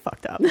extra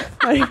fucked up.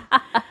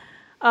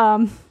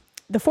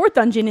 The 4th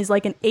dungeon is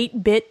like an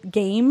 8-bit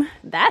game.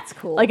 That's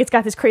cool. Like it's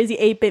got this crazy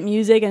 8-bit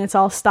music and it's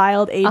all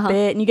styled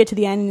 8-bit. And you get to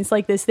the end and it's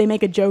like this. They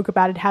make a joke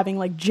about it having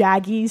like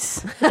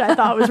jaggies, which I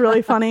thought was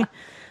really funny.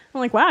 I'm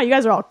like, wow, you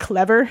guys are all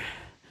clever.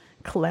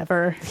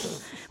 Clever.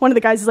 One of the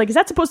guys is like, is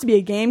that supposed to be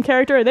a game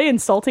character? Are they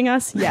insulting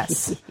us?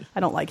 Yes. I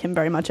don't like him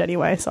very much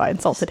anyway, so I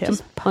insulted him.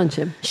 Just punch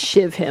him.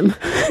 Shiv him.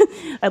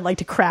 I'd like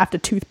to craft a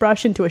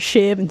toothbrush into a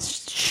shiv and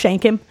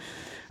shank him.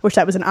 Wish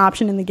that was an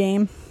option in the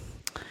game.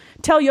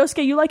 Tell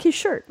Yosuke you like his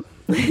shirt.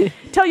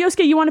 Tell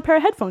Yosuke you want a pair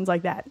of headphones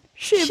like that.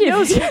 Shiv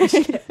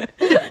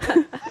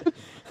Yosuke.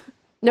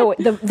 No,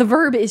 the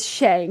verb is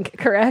shank,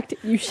 correct?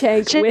 You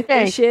shank with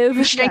a shiv?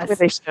 You shank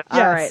with a shiv.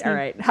 Yes. All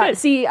right.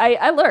 See,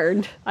 I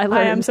learned.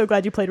 I am so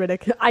glad you played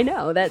Riddick. I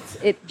know. That's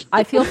it.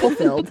 I feel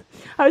fulfilled.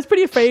 I was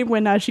pretty afraid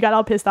when she got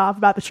all pissed off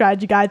about the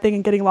strategy guide thing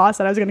and getting lost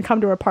that I was going to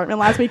come to her apartment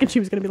last week and she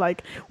was going to be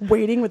like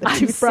waiting with a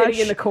toothbrush.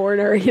 Sitting in the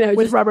corner, with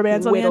just rubber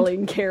bands on the end.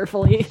 Whittling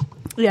carefully.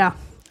 Yeah.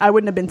 I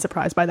wouldn't have been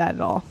surprised by that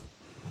at all.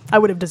 I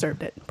would have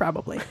deserved it,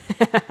 probably.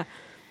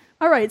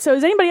 All right, so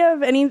does anybody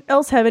have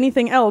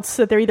anything else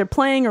that they're either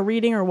playing or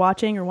reading or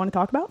watching or want to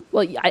talk about?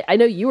 Well, I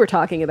know you were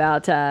talking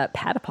about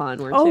Patapon,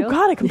 weren't you? Oh,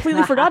 God, I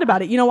completely forgot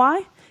about it. You know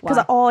why?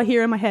 Because all I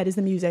hear in my head is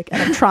the music,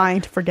 and I'm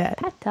trying to forget.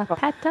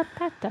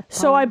 Patapon.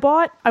 So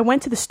I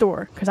went to the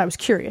store because I was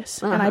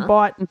curious, and I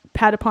bought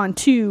Patapon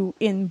 2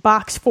 in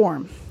box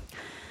form,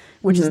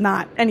 which is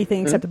not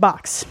anything except a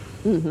box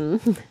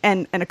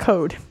and a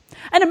code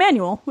and a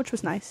manual, which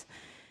was nice.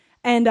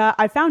 And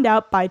I found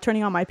out by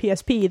turning on my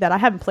PSP that I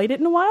haven't played it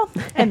in a while,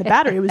 and the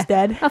battery was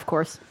dead. Of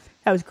course.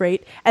 That was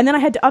great. And then I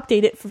had to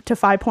update it to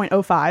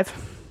 5.05,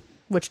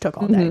 which took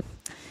all day.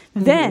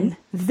 Then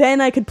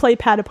I could play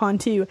Patapon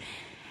 2.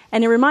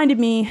 And it reminded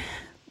me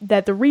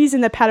that the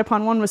reason that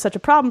Patapon 1 was such a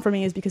problem for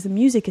me is because the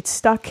music gets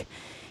stuck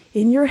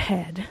in your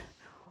head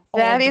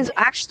That is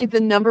actually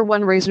the number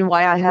one reason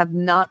why I have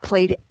not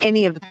played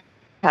any of the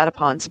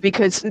Patapons,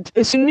 because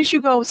as soon as you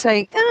go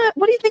saying,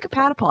 what do you think of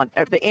Patapon?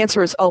 The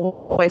answer is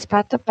always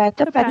Patapon.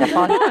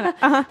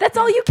 That's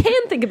all you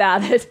can think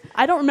about it.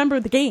 I don't remember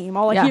the game.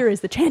 All I hear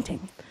is the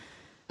chanting.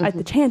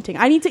 The chanting.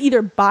 I need to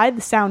either buy the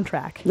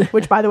soundtrack,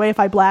 which, by the way, if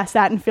I blast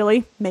that in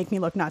Philly, make me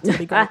look nuts. It'll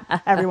be great.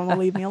 Everyone will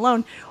leave me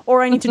alone.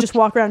 Or I need to just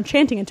walk around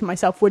chanting it to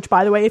myself, which,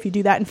 by the way, if you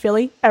do that in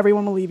Philly,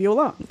 everyone will leave you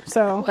alone.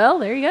 So, well,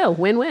 there you go.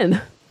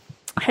 Win-win.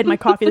 I had my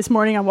coffee this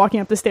morning. I'm walking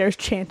up the stairs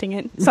chanting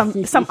it.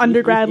 Some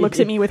undergrad looks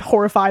at me with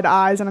horrified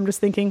eyes, and I'm just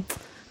thinking,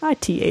 I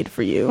TA'd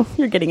for you.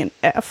 You're getting an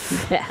F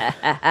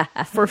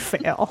for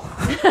fail.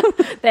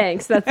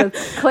 Thanks. That's a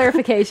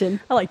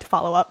clarification. I like to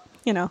follow up.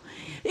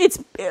 It's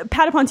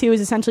Patapon 2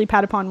 is essentially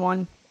Patapon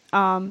 1.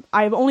 I'm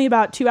only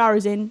about 2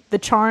 hours in. The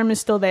charm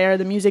is still there.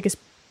 The music is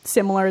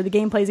similar. The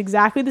gameplay is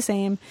exactly the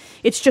same.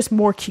 It's just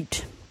more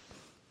cute.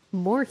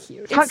 More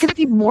cute. How can it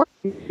be more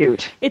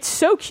cute? It's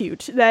so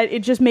cute that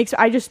it just makes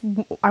I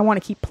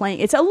want to keep playing.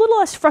 It's a little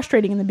less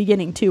frustrating in the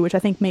beginning too, which I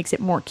think makes it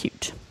more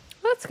cute.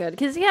 That's good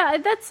because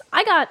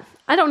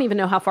I don't even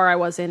know how far I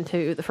was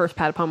into the first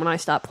Patapon when I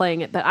stopped playing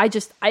it, but I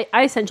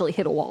essentially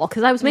hit a wall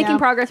because I was making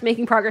progress,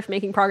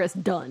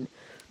 done.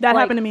 That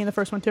happened to me in the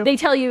first one too. They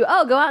tell you,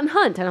 oh, go out and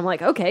hunt. And I'm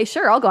like, okay,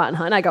 sure, I'll go out and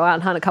hunt. I go out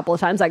and hunt a couple of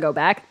times. I go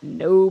back,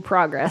 no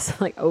progress. I'm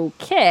like,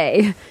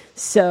 okay,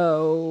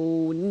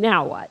 so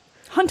now what?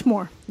 Hunt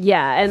more.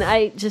 Yeah, and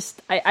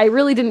I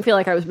really didn't feel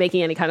like I was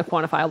making any kind of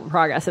quantifiable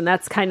progress, and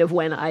that's kind of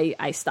when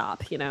I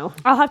stop,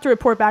 I'll have to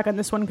report back on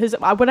this one, because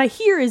what I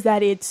hear is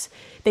that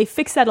they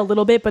fixed that a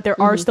little bit, but there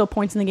are still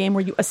points in the game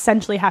where you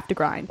essentially have to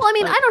grind. Well, I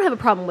mean, I don't have a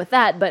problem with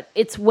that, but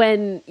it's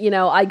when,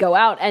 I go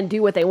out and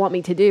do what they want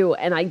me to do,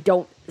 and I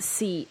don't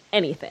see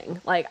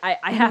anything. Like,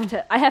 I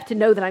have to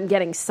know that I'm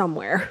getting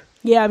somewhere.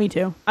 Yeah, me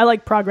too. I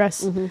like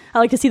progress. I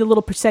like to see the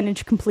little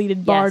percentage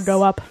completed bar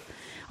go up.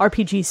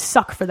 RPGs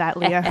suck for that,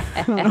 Leah.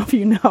 I don't know if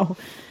you know.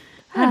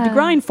 I had to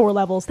grind 4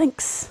 levels.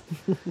 Thanks.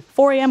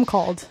 4 a.m.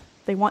 called.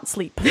 They want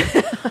sleep.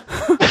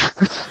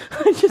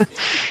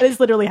 This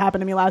literally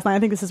happened to me last night. I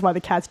think this is why the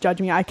cats judge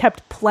me. I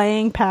kept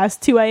playing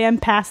past 2 a.m.,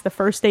 past the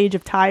first stage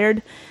of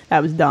tired.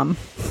 That was dumb.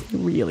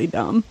 Really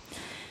dumb.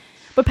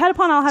 But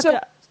Patapon, I'll have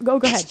to... Go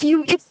ahead.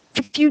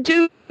 If you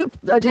do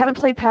haven't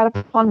played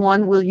Patapon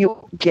 1, will you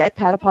get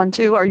Patapon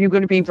 2? Are you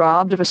going to be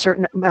robbed of a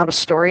certain amount of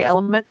story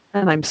element?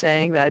 And I'm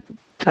saying that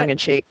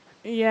tongue-in-cheek.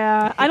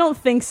 Yeah, I don't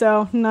think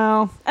so.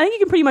 No. I think you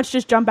can pretty much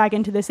just jump back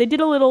into this. They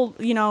did a little,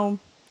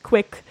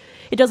 quick...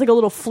 It does like a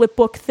little flip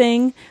book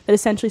thing that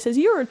essentially says,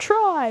 you're a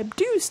tribe,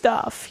 do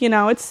stuff. It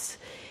was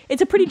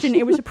a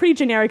pretty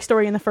generic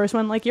story in the first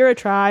one. Like, you're a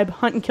tribe,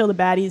 hunt and kill the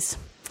baddies.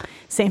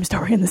 Same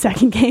story in the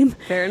second game.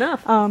 Fair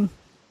enough.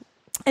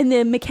 And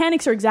the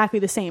mechanics are exactly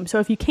the same. So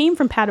if you came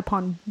from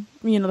Patapon,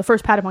 the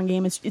first Patapon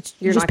game, it's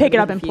you just pick it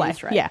up and play.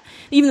 Right? Yeah.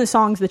 Even the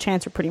songs, the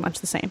chants are pretty much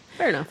the same.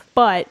 Fair enough.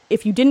 But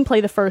if you didn't play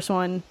the first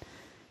one,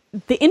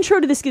 the intro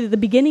to this, the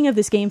beginning of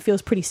this game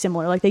feels pretty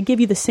similar. Like, they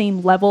give you the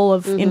same level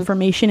of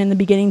information in the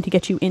beginning to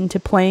get you into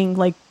playing,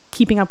 like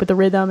keeping up with the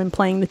rhythm and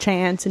playing the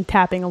chants and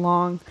tapping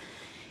along.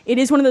 It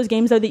is one of those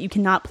games, though, that you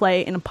cannot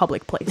play in a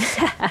public place.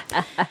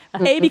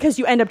 A, because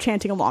you end up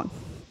chanting along,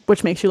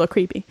 which makes you look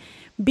creepy.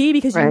 B,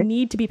 because you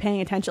need to be paying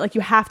attention. Like,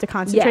 you have to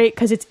concentrate,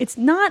 because it's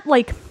not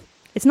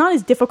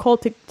as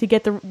difficult to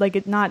get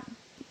it's not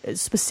as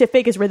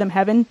specific as Rhythm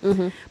Heaven,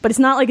 but it's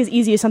not like as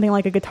easy as something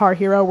like a Guitar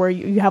Hero where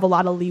you have a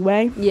lot of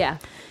leeway. Yeah.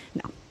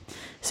 No.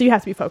 So you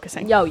have to be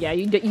focusing. Oh yeah,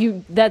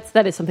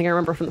 that is something I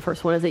remember from the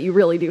first one, is that you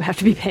really do have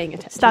to be paying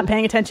attention. Stop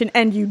paying attention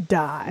and you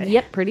die.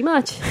 Yep, pretty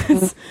much.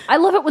 I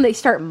love it when they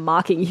start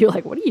mocking you,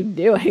 like, what are you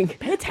doing?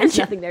 Pay attention. There's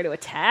nothing there to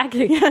attack.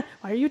 Yeah.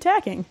 Why are you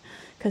attacking?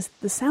 Because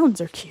the sounds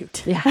are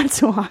cute. Yeah.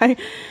 That's why.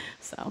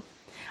 So,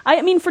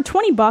 I mean, for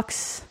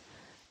 $20,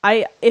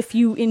 if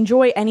you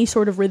enjoy any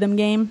sort of rhythm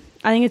game,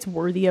 I think it's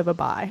worthy of a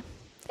buy.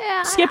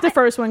 Yeah. Skip the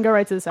first one, go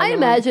right to the second one. I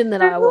imagine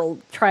that I will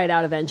try it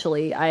out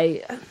eventually.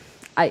 I'm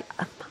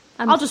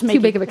just too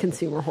big of a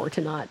consumer whore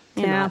to not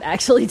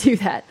actually do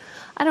that.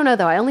 I don't know,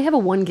 though. I only have a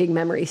 1 gig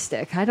memory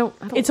stick. I don't.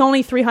 It's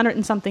only 300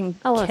 and something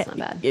that's not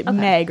bad.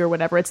 Meg or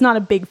whatever. It's not a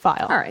big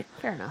file. All right,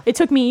 fair enough. It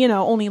took me,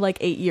 only like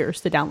 8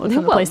 years to download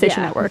from the PlayStation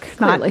Network.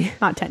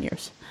 Not 10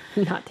 years.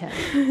 Not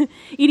 10.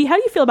 Edie, how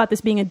do you feel about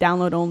this being a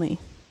download only?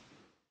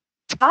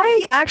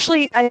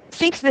 I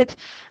think that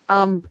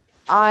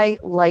I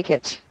like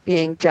it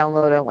being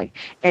download only,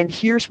 and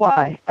here's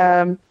why.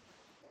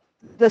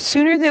 The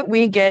sooner that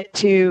we get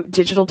to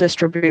digital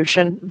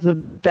distribution, the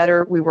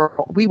better we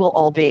will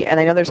all be. And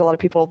I know there's a lot of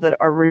people that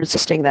are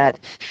resisting that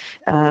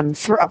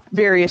for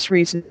various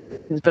reasons.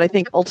 But I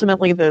think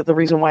ultimately the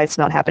reason why it's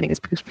not happening is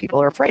because people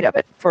are afraid of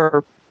it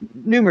for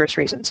numerous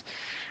reasons.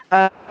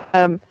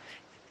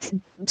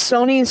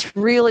 Sony's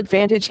real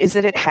advantage is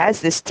that it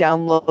has this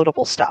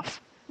downloadable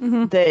stuff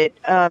that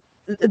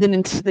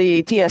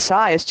the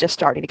DSi is just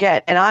starting to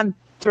get. And I'm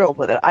thrilled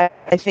with it. I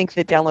think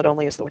that download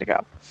only is the way to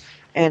go.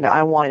 And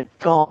I want it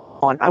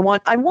gone. I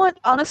want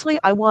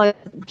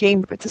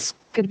game, it's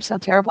going to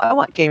sound terrible, I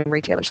want game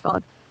retailers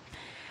gone.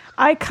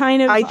 I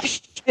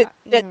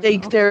that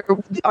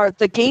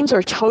the games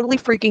are totally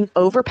freaking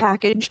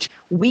overpackaged.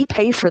 We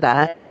pay for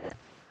that.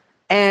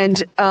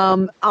 And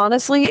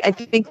honestly, I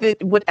think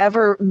that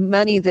whatever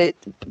money that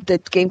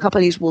game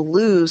companies will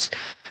lose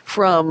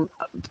from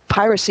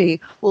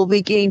piracy will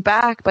be gained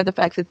back by the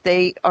fact that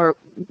they are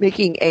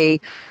making a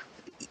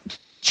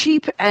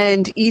cheap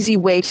and easy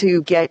way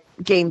to get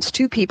games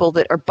to people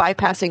that are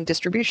bypassing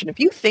distribution. If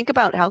you think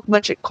about how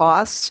much it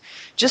costs,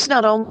 just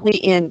not only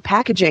in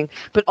packaging,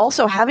 but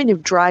also having to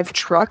drive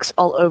trucks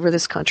all over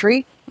this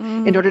country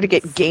in order to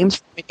get games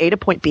from point A to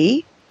point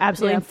B.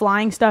 Absolutely. And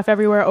flying stuff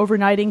everywhere,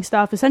 overnighting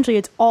stuff. Essentially,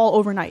 it's all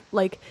overnight.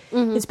 Like,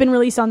 it's been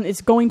released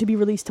it's going to be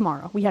released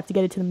tomorrow. We have to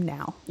get it to them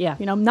now. Yeah.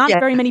 Not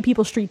very many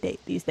people street date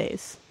these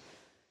days.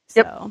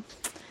 So. Yep.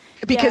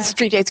 Because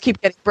street dates keep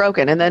getting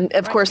broken. And then,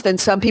 of course, then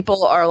some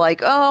people are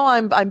like, oh,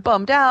 I'm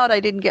bummed out. I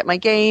didn't get my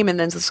game. And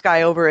then there's this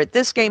guy over at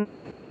this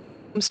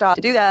GameStop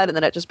to do that. And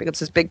then it just becomes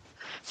this big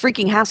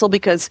freaking hassle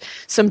because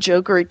some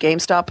joker at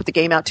GameStop put the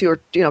game out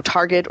or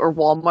Target or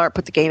Walmart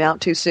put the game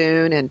out too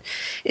soon. And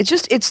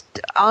it's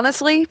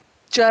honestly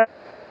just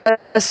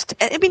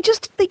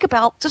think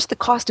about just the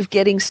cost of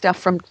getting stuff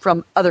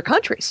from other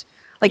countries.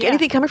 Like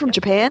anything coming from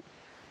Japan,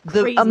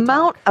 the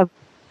amount of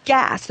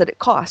gas that it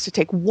costs to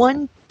take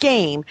one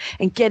game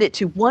and get it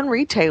to one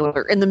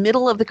retailer in the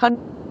middle of the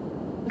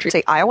country,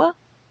 say Iowa.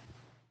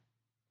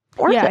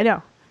 I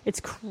know. It's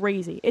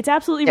crazy. It's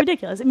absolutely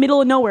ridiculous.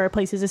 Middle of nowhere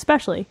places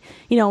especially,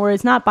 where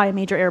it's not by a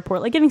major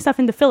airport. Like getting stuff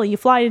into Philly, you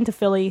fly into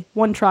Philly,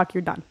 one truck,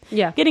 you're done.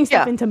 Yeah. Getting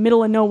stuff into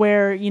middle of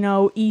nowhere,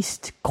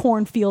 East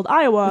Cornfield,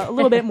 Iowa, a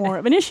little bit more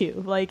of an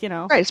issue. Like,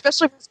 Right,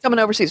 especially if it's coming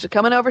overseas. If it's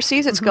coming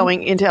overseas, it's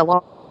going into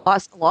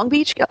Long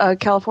Beach,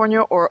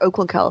 California, or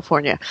Oakland,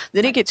 California.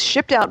 Then it gets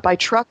shipped out by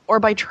truck or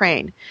by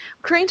train.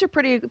 Trains are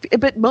pretty,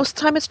 but most of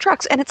the time it's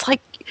trucks. And it's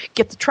like,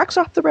 get the trucks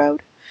off the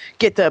road,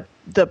 get the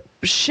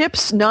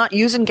ships not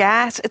using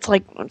gas. It's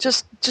like,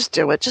 just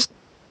do it. Just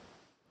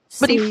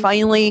somebody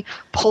finally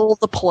pull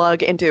the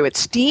plug and do it.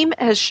 Steam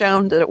has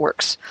shown that it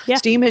works. Yeah.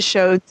 Steam has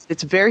showed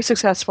it's very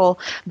successful,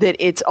 that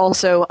it's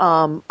also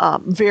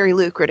very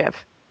lucrative.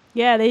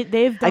 Yeah, they've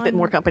done. I bet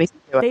more companies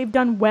do it. They've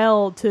done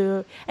well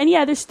to, and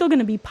there's still going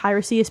to be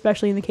piracy,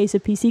 especially in the case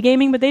of PC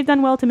gaming. But they've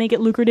done well to make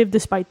it lucrative,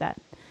 despite that.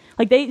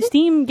 Like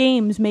Steam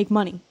games make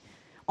money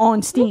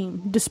on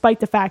Steam, despite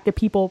the fact that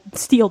people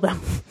steal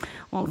them.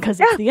 Well, because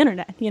it's the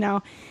internet,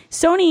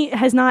 Sony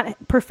has not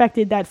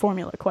perfected that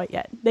formula quite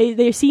yet.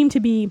 They seem to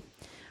be.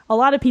 A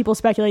lot of people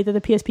speculate that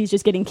the PSP is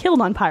just getting killed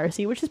on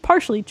piracy, which is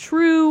partially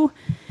true.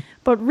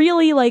 But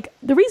really,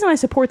 the reason I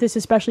support this,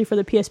 especially for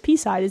the PSP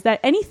side, is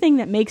that anything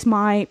that makes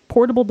my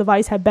portable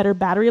device have better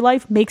battery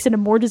life makes it a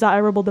more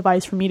desirable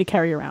device for me to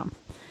carry around.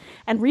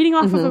 And reading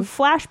off of a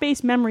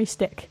flash-based memory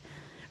stick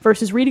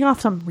versus reading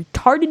off some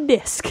retarded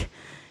disc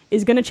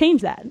is going to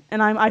change that.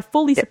 And I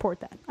fully support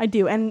that. I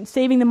do. And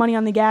saving the money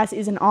on the gas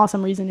is an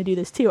awesome reason to do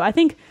this, too. I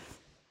think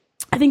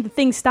the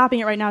thing stopping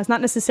it right now is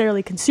not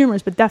necessarily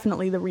consumers, but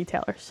definitely the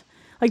retailers.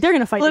 Like, they're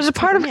going to fight. Well, there's a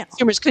part of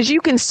consumers because you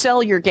can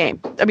sell your game.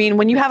 I mean,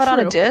 when you have it on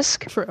a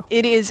disc,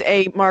 it is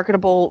a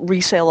marketable,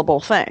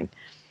 resaleable thing.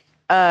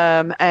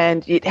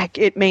 And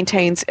it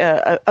maintains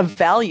a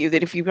value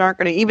that if you aren't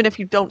going to, even if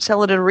you don't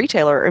sell it at a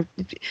retailer,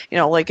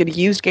 like at a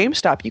used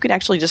GameStop, you can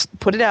actually just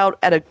put it out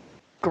at a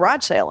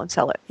garage sale and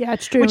sell it. Yeah,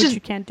 it's true, which you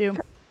can't do.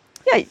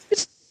 Yeah,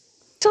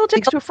 sell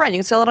it to a friend. You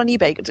can sell it on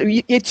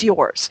eBay. It's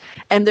yours.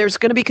 And there's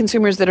going to be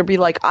consumers that will be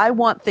like, I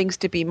want things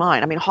to be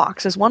mine. I mean,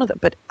 Hawks is one of them.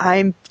 But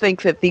I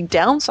think that the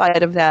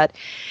downside of that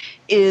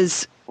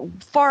is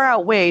far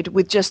outweighed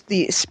with just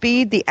the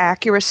speed, the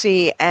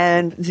accuracy,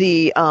 and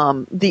the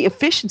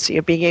efficiency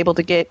of being able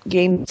to get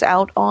games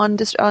out on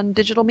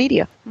digital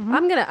media. Mm-hmm.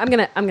 I'm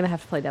gonna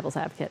have to play devil's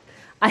advocate.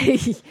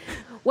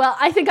 Well,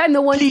 I think I'm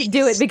the one to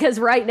do it because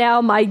right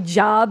now my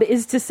job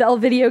is to sell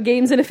video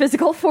games in a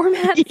physical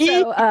format.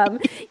 So,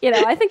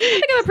 I think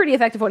I'm a pretty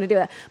effective one to do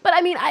that. But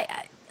I mean,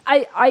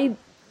 I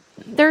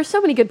there are so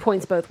many good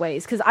points both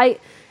ways because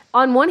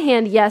on one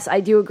hand, yes,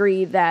 I do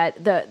agree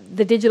that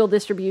the digital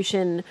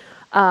distribution,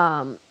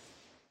 the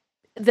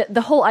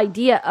whole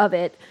idea of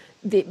it,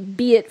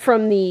 be it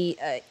from the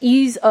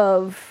ease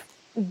of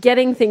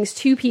getting things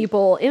to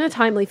people in a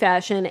timely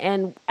fashion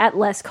and at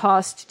less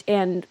cost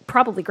and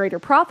probably greater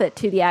profit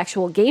to the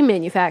actual game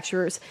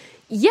manufacturers,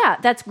 yeah,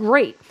 that's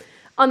great.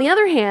 On the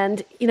other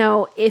hand,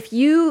 if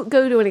you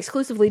go to an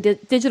exclusively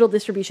digital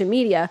distribution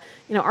media,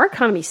 our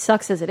economy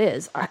sucks as it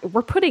is.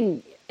 We're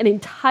putting an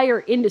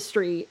entire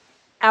industry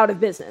out of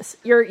business.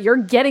 You're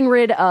getting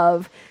rid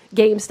of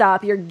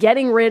GameStop, you're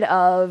getting rid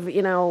of,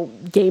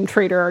 Game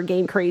Trader or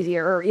Game Crazy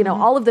or,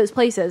 all of those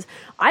places.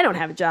 I don't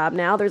have a job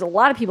now. There's a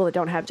lot of people that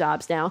don't have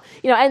jobs now,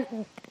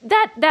 and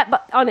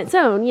that on its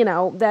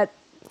own, that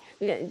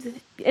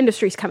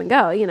industries come and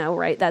go,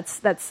 right?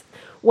 That's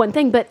one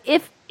thing. But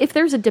if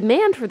there's a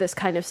demand for this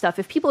kind of stuff,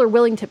 if people are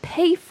willing to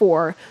pay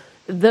for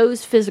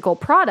those physical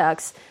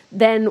products,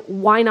 then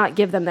why not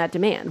give them that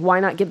demand? Why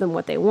not give them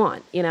what they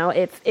want?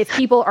 If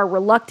people are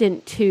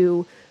reluctant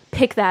to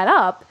pick that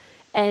up,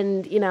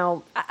 and,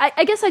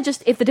 I guess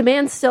if the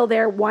demand's still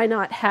there, why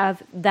not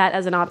have that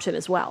as an option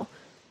as well?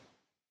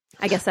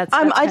 I guess that's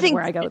I think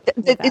where I go.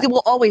 It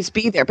will always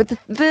be there, but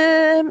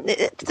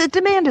the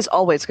demand is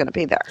always going to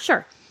be there.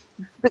 Sure.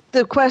 But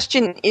the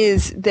question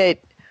is that,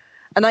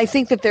 and I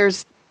think that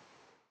there's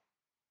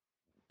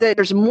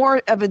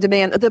more of a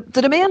demand. The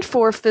demand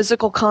for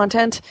physical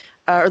content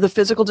or the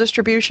physical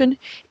distribution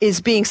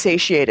is being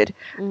satiated.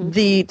 Mm-hmm.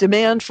 The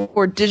demand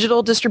for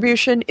digital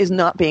distribution is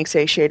not being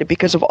satiated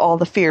because of all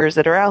the fears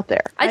that are out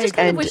there. I just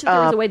kind of wish that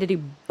there was a way to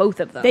do both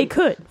of them. They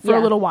could for a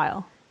little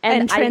while.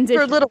 And transition.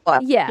 For a little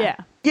while. Yeah.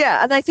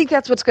 Yeah, and I think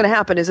that's what's going to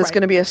happen. Is it's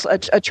going to be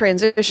a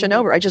transition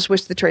over. I just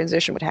wish the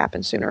transition would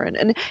happen sooner.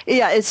 And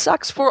yeah, it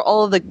sucks for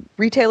all of the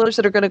retailers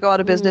that are going to go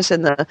out of business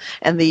and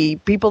the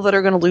people that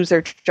are going to lose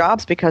their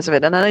jobs because of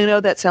it. And I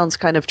know that sounds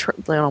kind of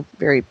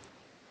very.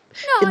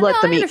 No, I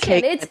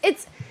understand.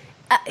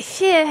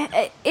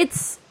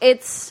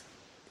 It's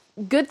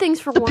good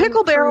things for the one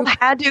pickle barrel group.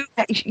 had to.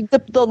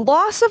 The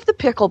loss of the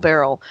pickle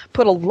barrel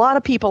put a lot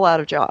of people out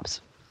of jobs.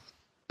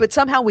 But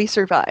somehow we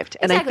survived,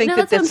 and exactly. I think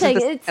that's what I'm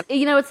saying.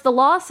 It's the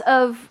loss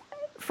of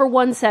for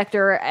one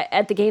sector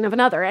at the gain of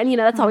another, and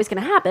that's always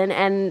going to happen.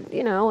 And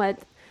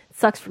it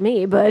sucks for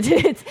me, but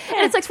it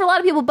sucks for a lot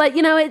of people. But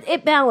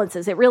it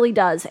balances. It really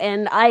does.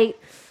 And I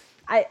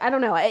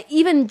don't know.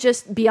 Even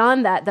just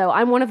beyond that, though,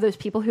 I'm one of those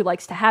people who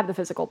likes to have the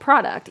physical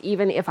product,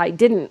 even if I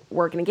didn't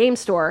work in a game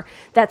store.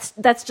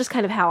 That's just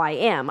kind of how I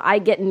am. I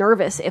get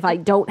nervous if I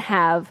don't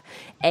have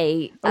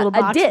a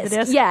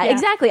disc. Yeah,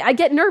 exactly. I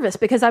get nervous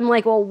because I'm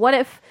like, well, what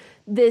if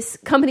this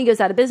company goes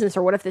out of business,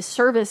 or what if this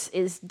service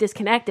is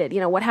disconnected?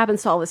 What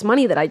happens to all this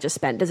money that I just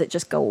spent? Does it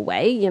just go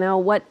away?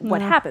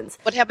 What happens?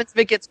 What happens if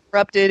it gets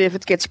corrupted? If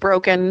it gets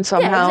broken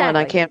somehow, and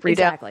I can't read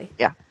it?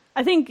 Yeah,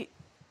 I think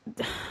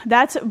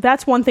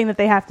that's one thing that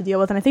they have to deal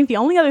with, and I think the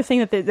only other thing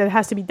that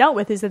has to be dealt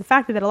with is the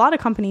fact that a lot of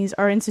companies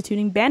are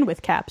instituting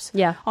bandwidth caps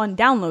on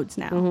downloads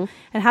now.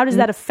 And how does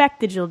that affect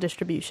digital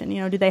distribution?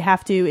 Do they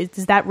have to?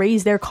 Does that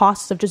raise their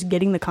costs of just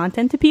getting the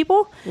content to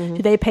people?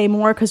 Do they pay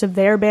more because of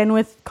their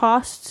bandwidth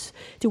costs?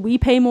 Do we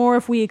pay more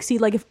if we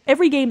exceed? Like if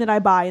every game that I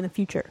buy in the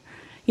future,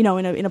 in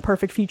a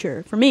perfect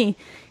future for me,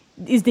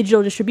 is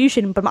digital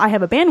distribution, but I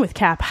have a bandwidth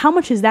cap, how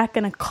much is that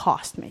going to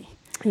cost me?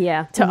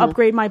 To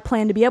upgrade my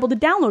plan to be able to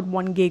download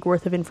 1 gig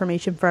worth of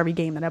information for every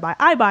game that I buy.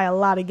 I buy a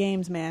lot of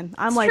games, man.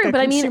 I'm like a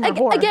consumer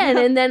whore. Again,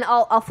 and then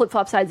I'll flip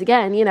flop sides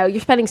again. You're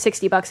spending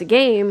 $60 a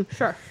game.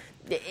 Sure.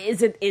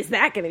 Is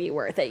that going to be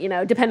worth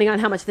it? Depending on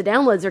how much the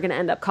downloads are going to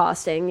end up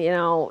costing.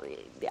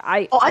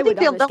 I think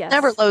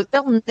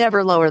they'll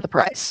never lower the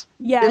price.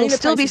 Yeah, it'll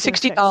still be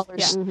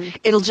 $60. Yeah.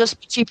 It'll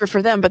just be cheaper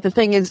for them. But the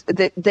thing is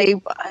that they,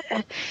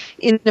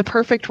 in a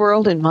perfect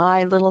world, in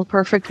my little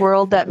perfect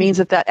world, that means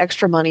that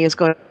extra money is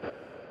going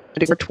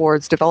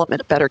towards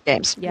development of better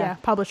games. Yeah,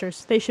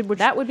 publishers.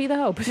 That would be the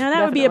hope. No,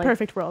 that would be a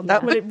perfect world.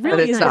 What it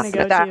really is going to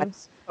go to.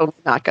 That's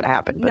not going to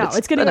happen. No,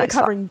 it's going to be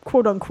covering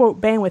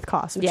quote-unquote bandwidth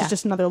costs, which is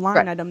just another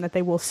line item that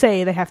they will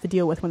say they have to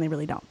deal with when they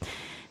really don't.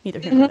 Neither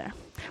here nor there.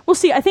 We'll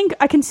see.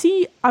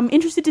 I'm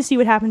interested to see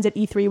what happens at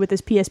E3 with this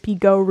PSP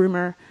Go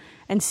rumor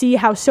and see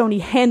how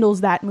Sony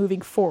handles that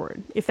moving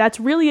forward. If that's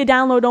really a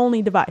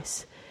download-only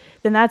device,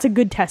 then that's a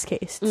good test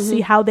case to see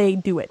how they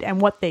do it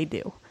and what they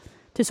do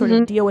to sort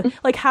of deal with,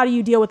 like, how do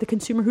you deal with the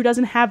consumer who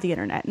doesn't have the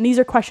internet? And these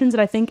are questions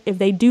that I think if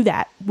they do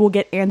that, will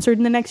get answered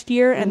in the next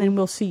year, and then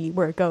we'll see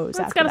where it goes.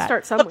 It's got to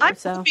start somewhere. I'm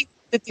hoping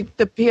that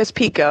the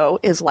PSP Go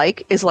is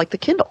like the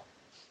Kindle.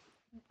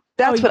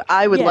 That's what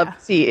I would love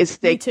to see, is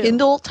the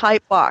Kindle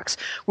type box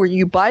where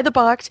you buy the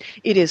box,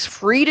 it is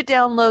free to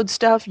download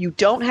stuff, you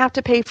don't have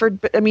to pay for.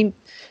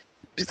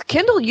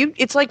 Kindle,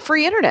 it's like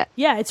free internet.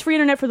 Yeah, it's free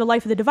internet for the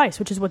life of the device,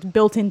 which is what's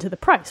built into the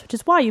price, which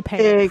is why you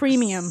pay a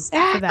premium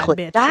for that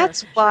bitch.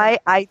 That's why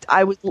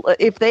I would,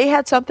 if they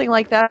had something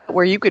like that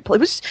where you could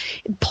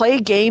play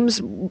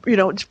games,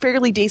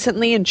 fairly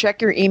decently and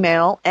check your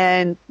email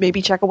and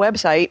maybe check a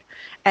website,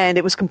 and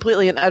it was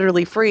completely and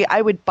utterly free,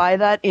 I would buy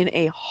that in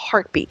a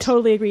heartbeat.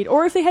 Totally agreed.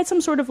 Or if they had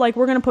some sort of we're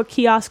going to put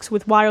kiosks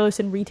with wireless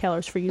and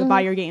retailers for you to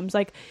buy your games.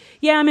 Like,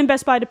 yeah, I'm in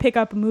Best Buy to pick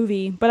up a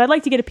movie, but I'd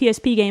like to get a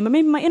PSP game, but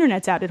maybe my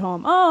internet's out at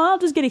home. Oh, I'll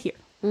just get it here.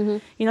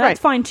 That's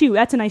fine too.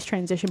 That's a nice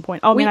transition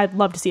point. I'd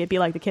love to see it be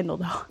like the Kindle,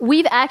 though.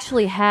 We've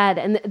actually had,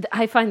 and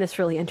I find this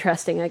really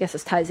interesting, I guess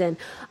this ties in,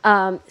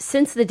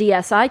 since the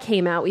DSi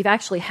came out, we've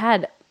actually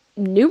had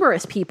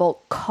numerous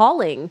people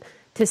calling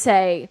to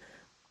say,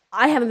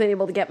 I haven't been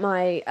able to get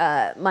my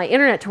my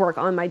internet to work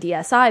on my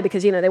DSi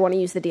because, they want to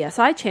use the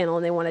DSi channel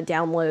and they want to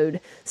download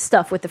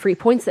stuff with the free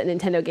points that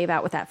Nintendo gave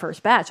out with that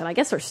first batch. And I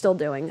guess they're still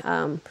doing.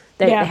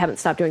 They haven't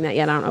stopped doing that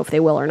yet. I don't know if they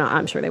will or not.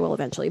 I'm sure they will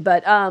eventually.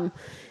 But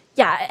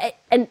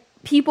and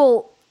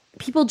people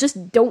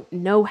just don't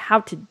know how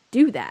to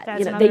do that.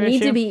 That's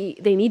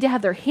they need to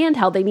have their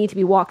handheld. They need to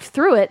be walked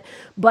through it.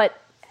 But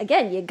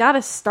again, you got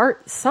to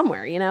start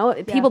somewhere,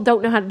 People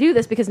don't know how to do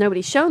this because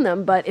nobody's shown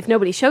them, but if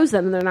nobody shows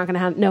them, they're not going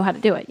to know how to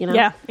do it,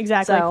 Yeah,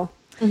 exactly. So,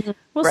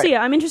 we'll see.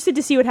 I'm interested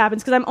to see what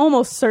happens because I'm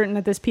almost certain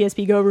that this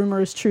PSP Go rumor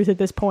is truth at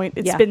this point.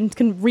 It's been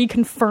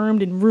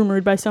reconfirmed and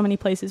rumored by so many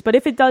places. But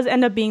if it does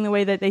end up being the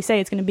way that they say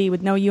it's going to be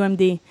with no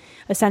UMD,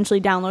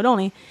 essentially download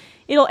only,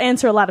 it'll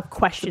answer a lot of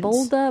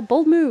questions.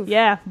 Bold move.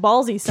 Yeah,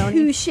 ballsy, Sony.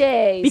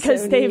 Touché,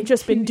 because Sony. they've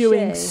just been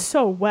doing Touché.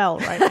 so well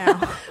right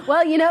now.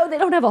 Well, they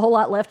don't have a whole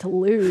lot left to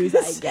lose,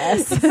 I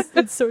guess.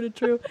 It's sort of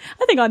true.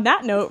 I think on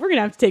that note, we're going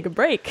to have to take a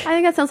break. I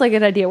think that sounds like a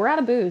good idea. We're out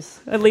of booze.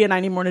 Leah and I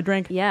need more to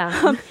drink.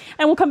 Yeah.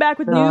 And we'll come back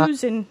with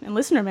news and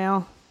listener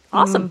mail.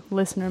 Awesome.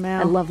 Listener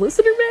mail. I love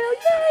listener mail.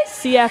 Yay!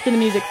 See you after the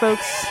music,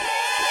 folks.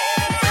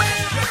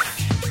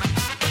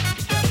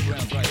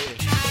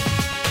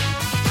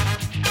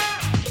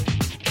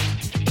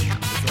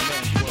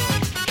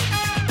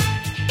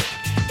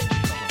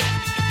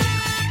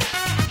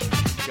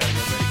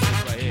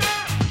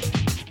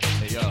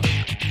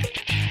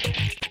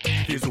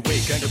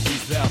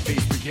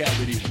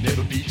 Reality,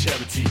 never be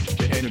charity.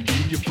 The enemy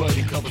you're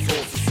fighting covers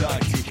all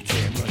society.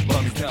 Damn right,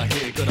 mommy's not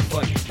here, gonna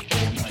fight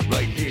all night.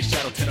 Right here,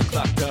 shadow 10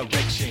 o'clock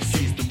direction.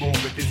 Seize the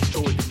moment,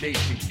 destroy the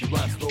nation.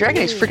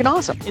 Dragon Age is freaking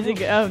awesome. Is it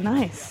good? Oh,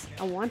 nice.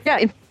 I want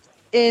Yeah,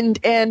 and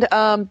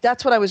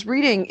that's what I was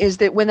reading, is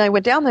that when I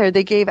went down there,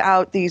 they gave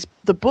out the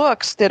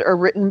books that are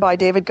written by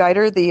David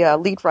Geider, the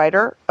lead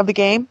writer of the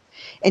game,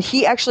 and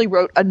he actually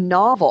wrote a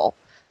novel,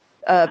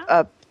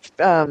 that's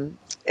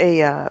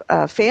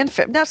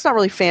not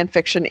really fan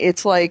fiction.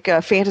 It's like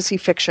a fantasy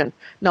fiction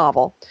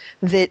novel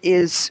that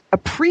is a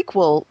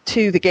prequel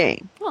to the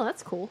game. Oh,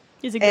 that's cool.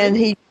 Is it good? And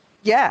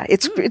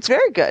it's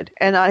very good.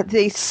 And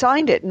they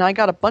signed it, and I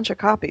got a bunch of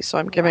copies, so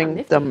I'm giving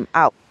nifty. them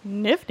out.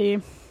 Nifty.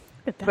 Look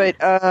at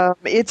that.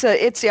 But it's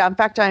in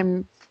fact,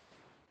 I'm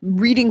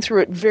reading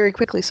through it very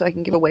quickly so I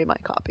can give away my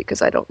copy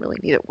because I don't really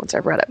need it once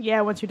I've read it.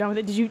 Yeah, once you're done with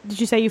it. Did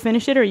you say you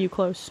finished it, or are you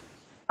close?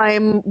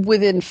 I'm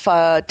within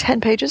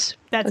 10 pages.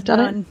 That's I've done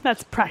done. it.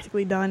 That's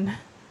practically done.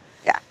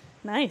 Yeah.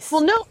 Nice.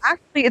 Well, no,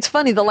 actually, it's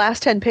funny. The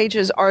last 10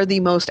 pages are the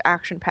most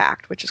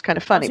action-packed, which is kind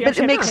of funny. So you But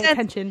it actually makes have to pay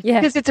sense attention. Yeah.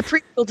 because it's a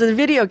prequel to the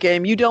video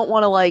game. You don't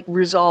want to,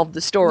 resolve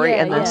the story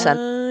Yeah, and then yeah. send...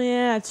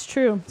 Yeah, it's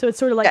true. So it's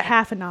sort of like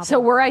half a novel. So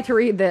were I to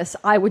read this,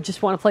 I would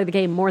just want to play the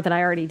game more than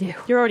I already do.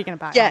 You're already going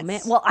to buy it. Yes. Oh, Man,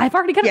 well, I've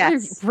already got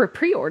Yes. it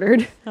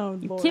pre-ordered. Oh,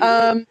 You Lord.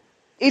 kidding me?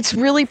 It's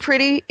really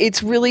pretty.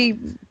 It's really...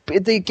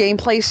 The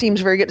gameplay seems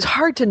very good. It's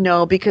hard to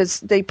know because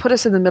they put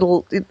us in the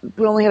middle.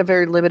 We only had a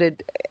very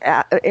limited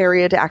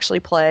area to actually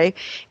play,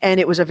 and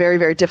it was a very,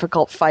 very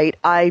difficult fight.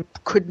 I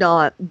could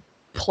not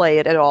play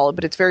it at all,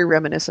 but it's very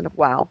reminiscent of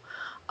WoW.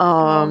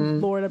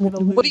 Lord, I'm gonna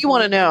lose. What do you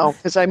want to know?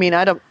 Because, I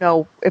don't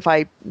know if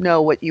I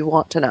know what you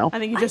want to know. I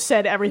think you just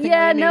said everything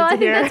Yeah, we no, needed I to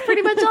think hear. that's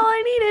pretty much all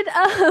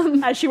I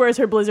needed. As she wears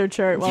her Blizzard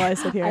shirt while I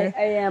sit here.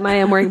 I am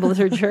wearing a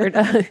Blizzard shirt.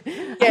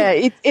 Yeah,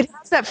 it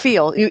has that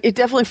feel. It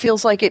definitely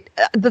feels like it.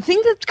 The thing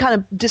that's kind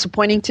of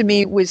disappointing to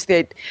me was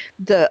that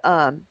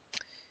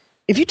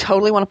if you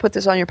totally want to put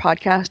this on your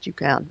podcast, you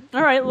can.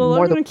 All right, well, More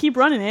we're than- going to keep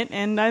running it,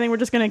 and I think we're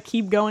just going to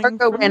keep going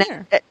Embargo from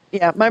ran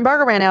there. my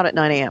embargo ran out at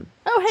 9 a.m.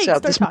 Oh, hey, So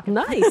start this- talking.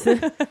 Nice.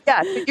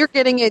 Yeah, you're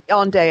getting it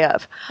on day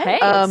of. Hey,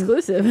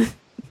 exclusive.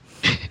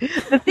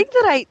 The thing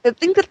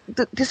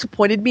that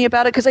disappointed me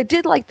about it, because I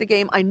did like the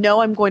game, I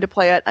know I'm going to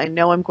play it, I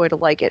know I'm going to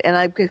like it,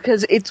 and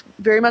because it's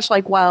very much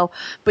like WoW,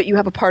 but you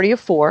have a party of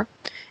 4,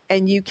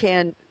 and you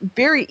can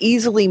very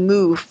easily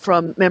move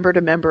from member to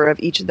member of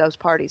each of those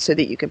parties so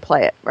that you can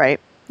play it, right?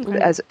 Okay.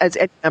 As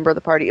a member of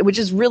the party, which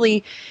is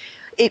really,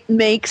 it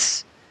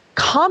makes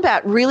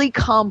combat really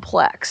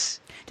complex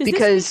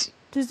because.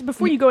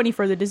 Before you go any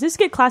further, does this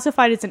get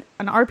classified as an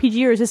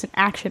RPG, or is this an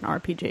action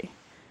RPG?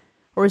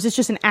 Or is this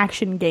just an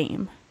action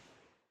game?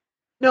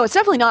 No, it's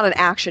definitely not an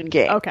action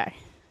game. Okay.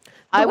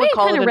 I The way would it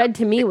call kind it of read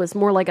to me was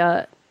more like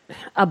a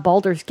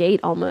Baldur's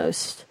Gate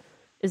almost.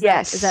 Is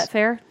that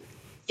fair?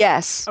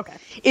 Yes. Okay.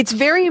 It's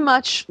very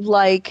much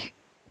like,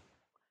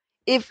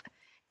 if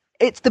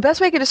it's the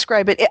best way I could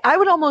describe it, I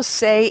would almost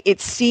say it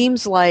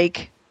seems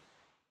like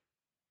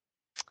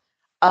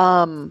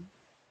a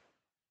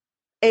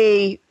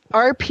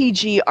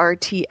RPG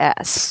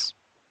RTS.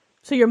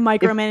 So you're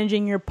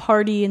micromanaging your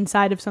party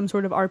inside of some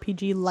sort of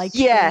RPG-like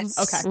Yes.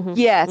 game? Okay. Mm-hmm.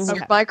 Yes. Okay.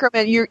 You're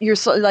microman. You're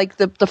so, like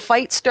the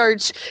fight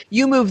starts.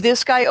 You move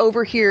this guy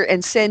over here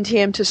and send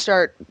him to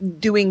start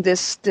doing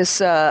this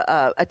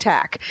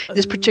attack,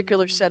 this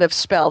particular set of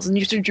spells, and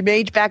you send your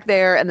mage back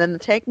there, and then the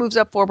tank moves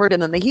up forward,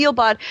 and then the heal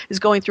bot is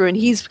going through, and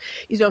he's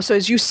so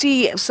as you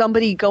see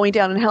somebody going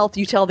down in health,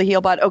 you tell the heal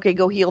bot, okay,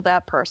 go heal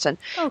that person.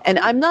 Oh, And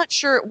cool. I'm not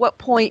sure at what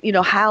point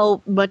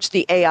how much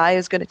the AI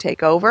is going to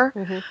take over.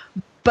 Mm-hmm.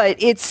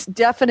 But it's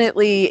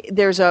definitely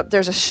there's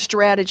a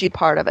strategy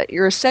part of it.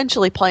 You're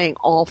essentially playing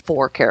all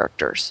 4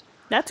 characters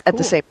That's cool. at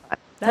the same time.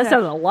 That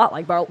sounds a lot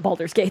like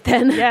Baldur's Gate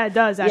then. Yeah, it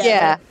does, actually.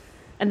 Yeah.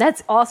 And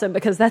that's awesome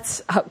because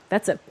that's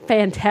a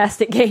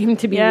fantastic game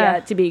to be Yeah.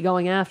 to be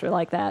going after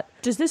like that.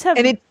 Does this have...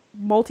 And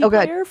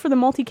multiplayer for the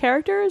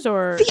multi-characters,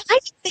 or See,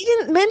 they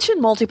didn't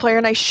mention multiplayer,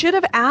 and I should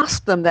have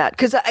asked them that,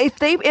 because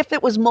if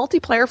it was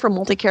multiplayer for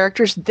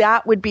multi-characters,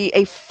 that would be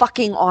a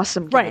fucking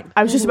awesome game. Right.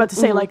 I was just about to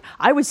say, like,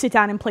 I would sit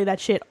down and play that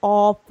shit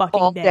all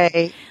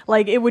day.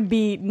 Like, it would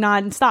be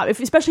non-stop,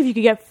 especially if you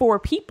could get 4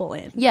 people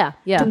in. Yeah.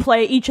 To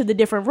play each of the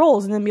different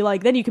roles, and then be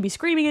like, then you could be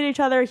screaming at each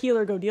other,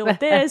 healer, go deal with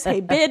this,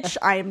 hey, bitch,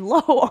 I am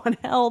low on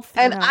health.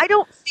 And I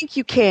don't think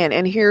you can,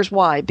 and here's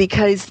why.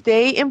 Because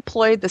they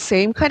employed the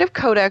same kind of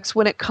codex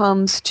when it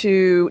comes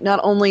to not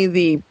only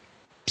the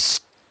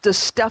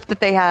stuff that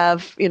they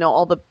have,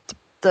 all the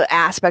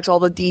aspects, all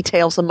the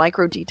details, the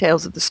micro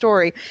details of the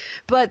story,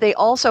 but they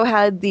also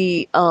had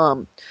the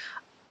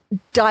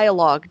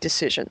dialogue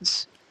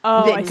decisions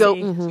that go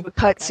into a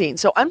cutscene.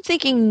 So I'm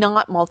thinking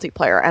not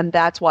multiplayer, and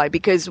that's why.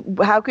 Because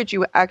how could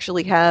you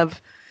actually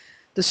have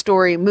the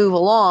story move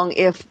along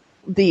if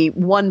the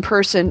one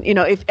person,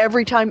 if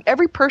every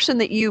person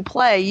that you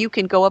play, you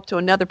can go up to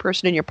another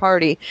person in your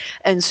party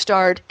and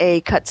start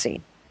a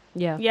cutscene.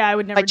 Yeah, I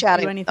would never do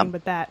anything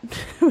but that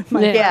with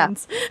my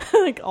friends,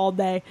 like all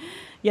day.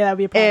 Yeah, that would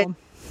be a problem.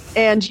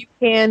 And you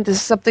can. This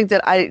is something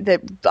that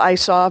I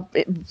saw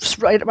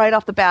right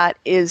off the bat,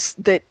 is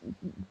that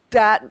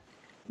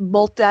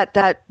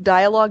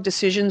dialogue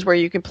decisions where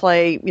you can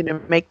play,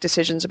 make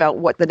decisions about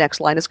what the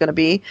next line is going to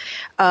be.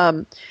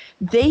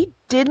 They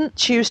didn't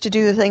choose to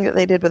do the thing that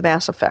they did with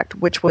Mass Effect,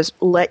 which was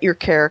let your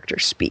character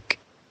speak.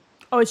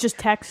 Oh, it's just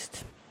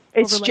text.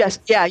 It's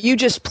just, you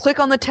just click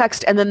on the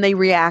text and then they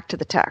react to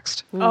the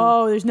text.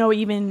 Oh, there's no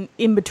even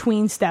in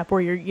between step where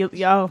you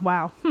oh,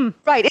 wow.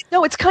 Right.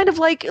 It's kind of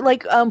like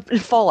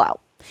Fallout.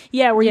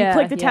 Yeah, where you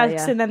click the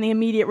text and then the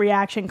immediate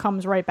reaction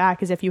comes right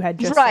back as if you had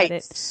just said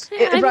it.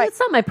 Yeah, I mean, it's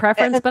not my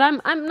preference, but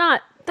I'm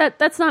not.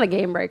 That's not a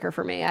game breaker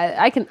for me.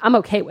 I'm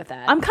okay with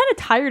that. I'm kind of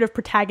tired of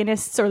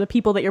protagonists or the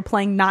people that you're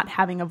playing not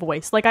having a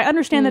voice. Like, I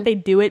understand that they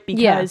do it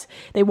because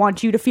they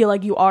want you to feel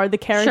like you are the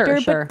character,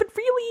 Sure. But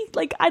really,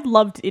 like, I'd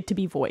loved it to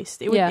be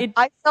voiced.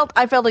 I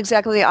felt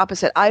exactly the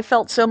opposite. I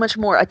felt so much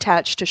more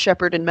attached to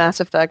Shepard in Mass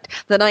Effect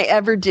than I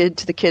ever did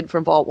to the kid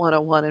from Vault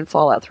 101 and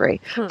Fallout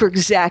 3 for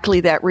exactly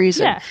that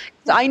reason. Yeah.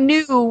 I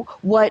knew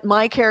what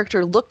my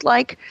character looked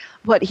like,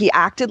 what he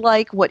acted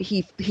like, what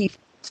he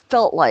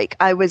felt like.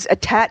 I was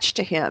attached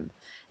to him,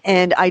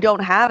 and I don't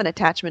have an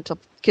attachment to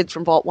kids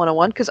from Vault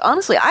 101 because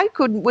honestly I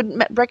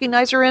wouldn't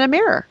recognize her in a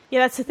mirror.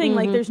 Yeah, that's the thing.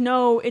 Like, there's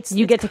no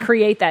you get to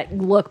create that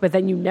look, but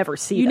then you never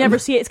see you never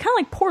see it. It's kind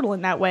of like Portal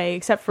in that way,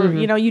 except for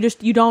you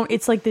don't,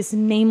 it's like this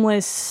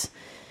nameless,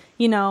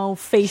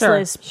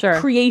 faceless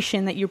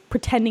creation that you're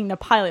pretending to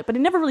pilot, but it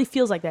never really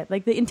feels like that.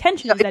 Like, the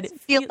intention is that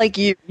it feels like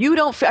you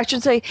don't. I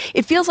should say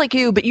it feels like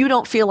you, but you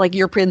don't feel like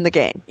you're in the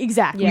game.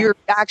 Exactly. You're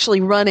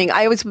actually running.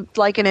 I always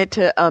liken it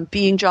to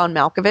being John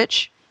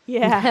Malkovich.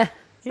 Yeah.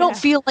 You don't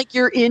feel like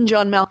you're in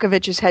John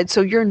Malkovich's head,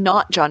 so you're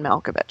not John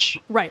Malkovich.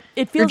 Right.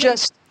 It feels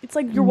it's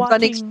like you're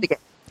watching the game.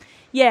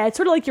 Yeah, it's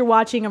sort of like you're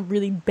watching a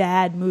really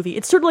bad movie.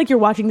 It's sort of like you're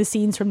watching the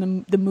scenes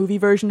from the movie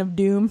version of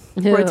Doom,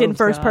 where it's in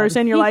first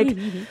person. You're like,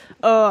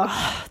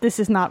 this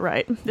is not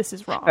right. This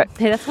is wrong.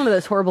 Hey, that's one of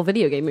those horrible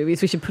video game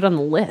movies we should put on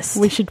the list.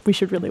 We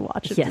should really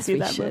watch it. Yes, to do we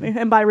that should. movie.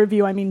 And by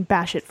review, I mean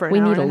bash it for an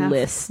hour We need and a half.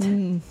 list.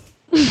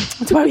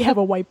 That's why we have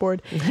a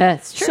whiteboard.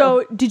 That's true.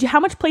 So, how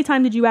much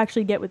playtime did you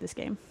actually get with this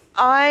game?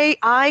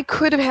 I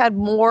could have had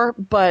more,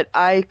 but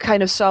I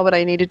kind of saw what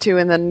I needed to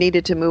and then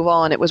needed to move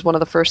on. It was one of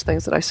the first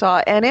things that I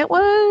saw, and it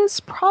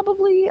was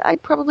I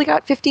probably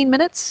got 15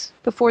 minutes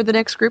before the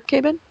next group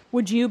came in.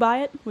 Would you buy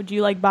it? Would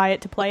you buy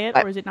it to play it,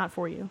 or is it not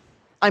for you?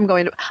 I'm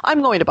going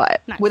to buy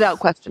it. Nice. Without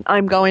question.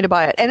 I'm going to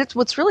buy it. And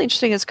what's really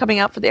interesting is coming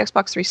out for the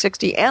Xbox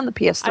 360 and the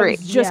PS3. I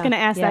was just going to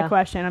ask that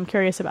question. I'm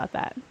curious about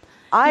that.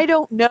 I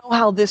don't know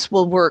how this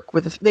will work.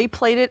 They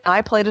played it.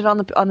 I played it on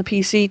the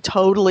PC.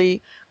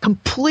 Totally,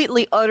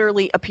 completely,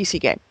 utterly a PC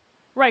game.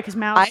 Right, because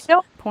mouse,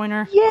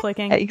 pointer,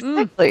 clicking.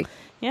 Exactly.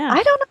 Yeah.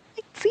 I don't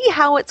see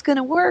how it's going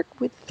to work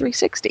with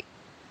 360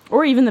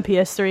 or even the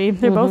PS3.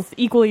 They're both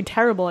equally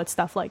terrible at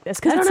stuff like this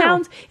because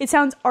it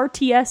sounds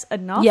RTS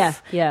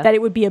enough that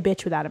it would be a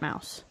bitch without a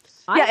mouse.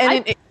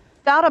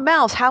 Without a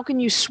mouse, how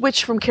can you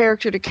switch from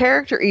character to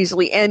character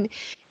easily? And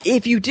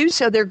if you do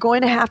so, they're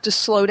going to have to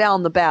slow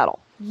down the battle.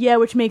 Yeah,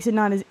 which makes it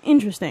not as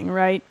interesting,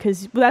 right?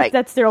 Because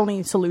that's their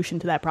only solution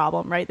to that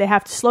problem, right? They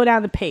have to slow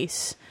down the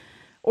pace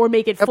or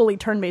make it fully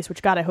turn-based,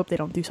 which, God, I hope they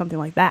don't do something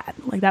like that.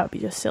 Like, that would be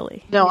just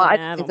silly. No, I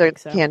don't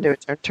think they can do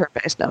it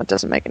turn-based. No, it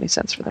doesn't make any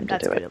sense for them to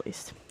do it. At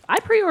least. I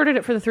pre-ordered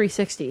it for the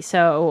 360,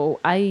 so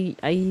I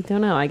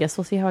don't know. I guess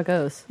we'll see how it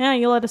goes. Yeah,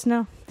 you'll let us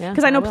know.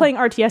 Because I know playing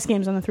RTS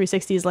games on the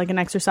 360 is like an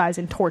exercise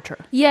in torture.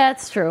 Yeah,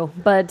 it's true.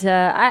 But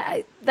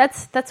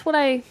that's what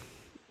I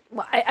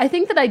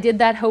think that I did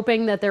that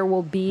hoping that there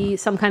will be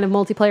some kind of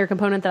multiplayer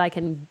component that I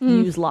can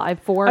use live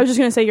for. I was just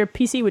going to say your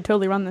PC would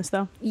totally run this,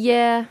 though.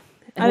 Yeah.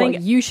 I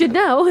think you should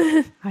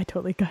know. I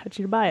totally got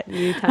you to buy it.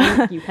 You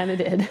kind of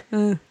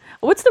did.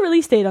 What's the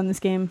release date on this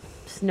game?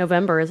 It's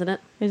November, isn't it?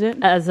 Is it?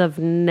 As of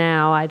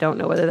now, I don't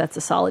know whether that's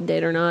a solid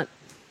date or not.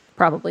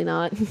 Probably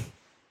not.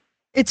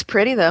 It's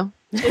pretty, though.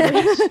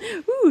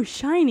 Ooh,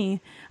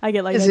 shiny. I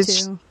get like that,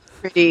 too.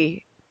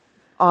 pretty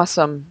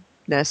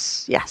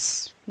awesomeness.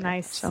 Yes.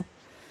 Nice. So,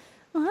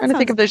 well, trying to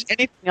think if there's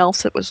anything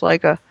else that was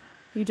like a.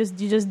 You just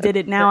did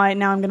it. Now I'm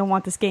gonna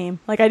want this game.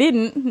 Like I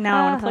didn't. Now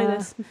I want to play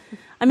this.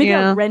 I maybe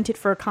I'll rent it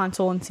for a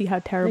console and see how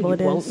terrible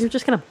it is. You're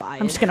just gonna buy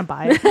it. I'm just gonna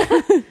buy it.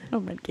 I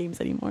don't rent games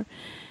anymore.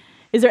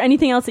 Is there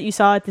anything else that you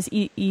saw at this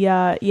EA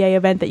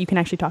event that you can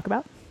actually talk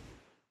about?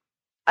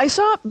 I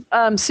saw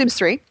Sims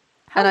 3,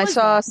 and I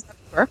saw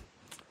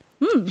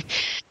Sims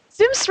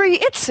 3.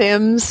 It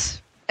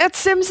Sims. It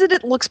Sims and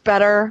it looks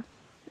better.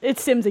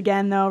 It's Sims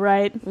again, though,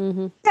 right?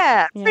 Mm-hmm.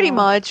 Yeah, pretty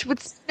much.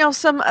 With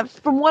some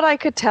from what I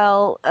could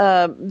tell,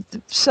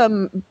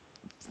 some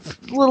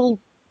little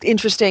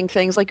interesting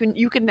things like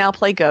you can now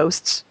play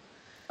ghosts.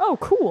 Oh,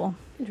 cool.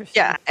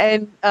 Interesting. Yeah,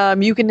 and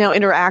you can now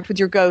interact with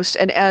your ghost,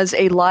 and as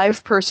a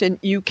live person,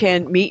 you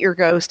can meet your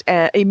ghost,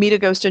 meet a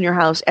ghost in your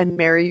house, and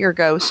marry your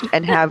ghost,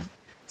 and have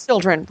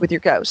children with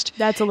your ghost.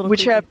 That's a little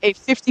which creepy. have a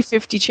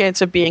 50-50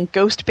 chance of being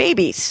ghost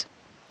babies.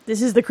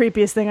 This is the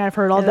creepiest thing I've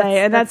heard all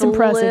day, and that's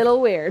impressive. A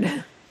little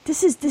weird.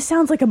 This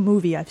sounds like a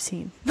movie I've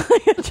seen,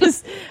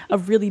 just a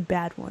really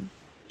bad one.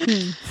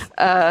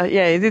 Yeah,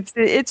 it's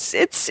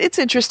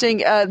interesting.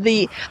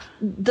 The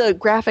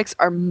graphics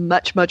are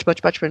much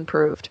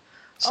improved.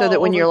 So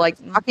that when you're like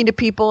talking to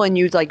people and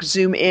you like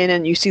zoom in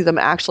and you see them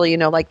actually,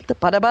 like the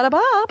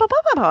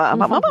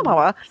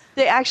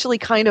they actually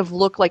kind of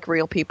look like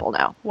real people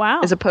now. Wow.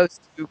 As opposed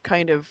to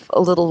kind of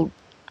a little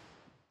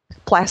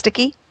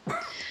plasticky.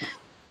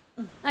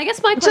 I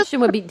guess my question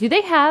would be, do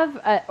they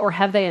have or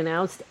have they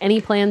announced any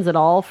plans at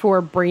all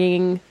for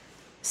bringing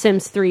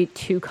Sims 3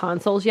 to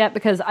consoles yet?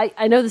 Because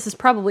I know this is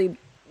probably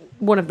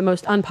one of the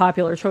most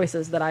unpopular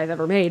choices that I've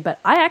ever made, but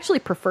I actually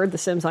preferred The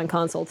Sims on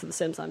console to The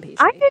Sims on PC.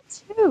 I did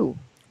too.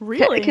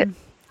 Really?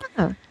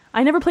 Yeah.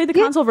 I never played the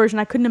console version.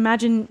 I couldn't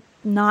imagine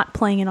not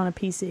playing it on a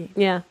PC.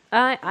 Yeah,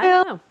 I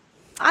don't know.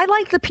 I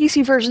like the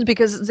PC versions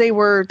because there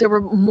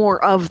were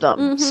more of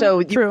them, so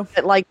you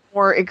get like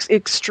more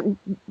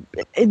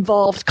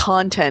involved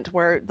content.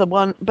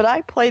 But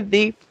I played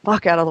the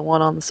fuck out of the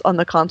one on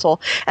the console,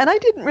 and I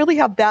didn't really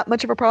have that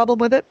much of a problem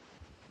with it.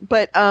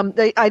 But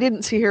I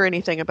didn't hear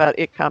anything about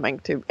it coming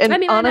to. And I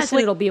mean, honestly, I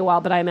imagine it'll be a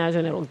while, but I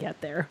imagine it'll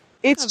get there.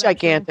 It's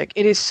gigantic.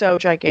 It is so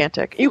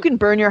gigantic. You can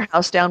burn your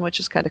house down,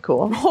 which is kind of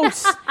cool. Oh,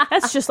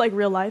 that's just like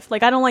real life.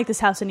 Like, I don't like this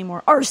house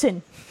anymore.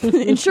 Arson.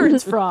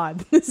 Insurance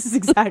fraud. This is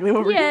exactly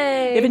what we're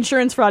doing. If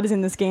insurance fraud is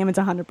in this game, it's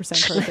 100%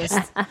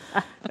 purchased.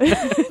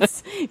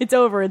 It's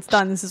over. It's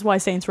done. This is why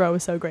Saints Row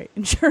is so great.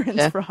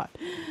 Insurance fraud.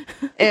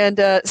 And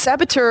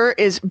Saboteur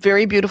is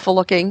very beautiful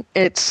looking.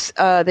 It's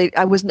I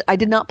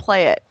did not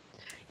play it.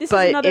 This is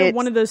another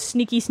one of those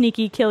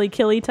sneaky,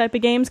 killy type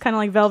of games, kind of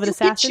like Velvet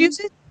Assassin.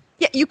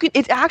 Yeah, you could.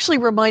 It actually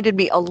reminded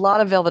me a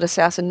lot of Velvet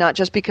Assassin, not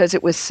just because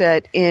it was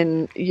set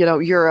in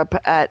Europe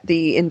at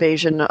the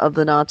invasion of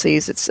the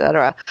Nazis,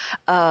 etc.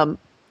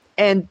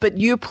 But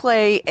you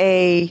play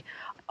a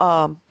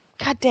God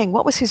dang,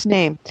 what was his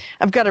name?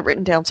 I've got it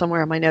written down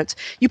somewhere in my notes.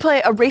 You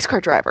play a race car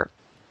driver.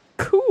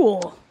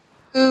 Cool.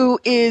 Who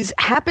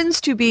happens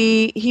to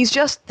be, he's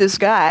just this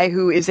guy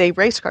who is a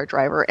race car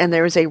driver, and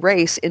there is a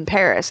race in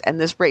Paris,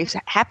 and this race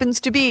happens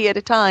to be at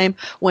a time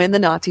when the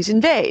Nazis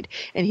invade.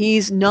 And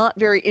he's not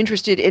very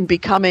interested in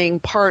becoming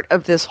part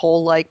of this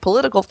whole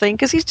political thing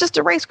because he's just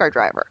a race car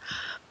driver.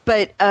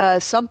 But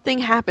something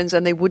happens,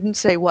 and they wouldn't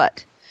say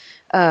what.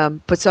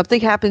 But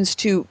something happens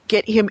to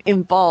get him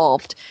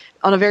involved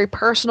on a very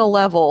personal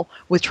level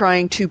with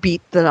trying to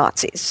beat the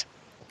Nazis.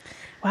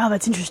 Wow,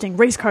 that's interesting.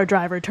 Race car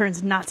driver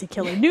turns Nazi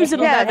killer. News at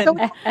 11.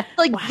 So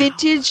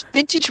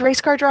vintage race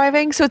car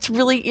driving. So it's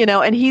really,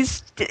 and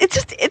it's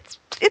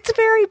a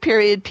very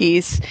period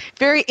piece,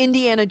 very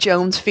Indiana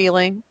Jones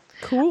feeling.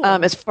 Cool.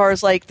 As far as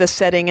the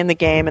setting and the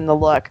game and the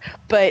look.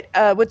 But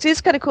what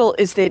is kind of cool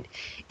is that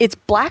it's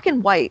black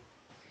and white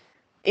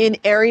in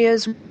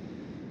areas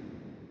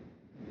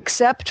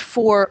except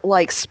for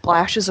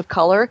splashes of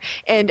color.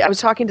 And I was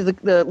talking to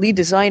the lead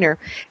designer,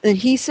 and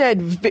he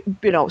said,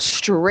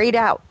 straight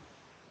out,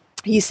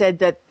 he said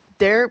that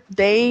their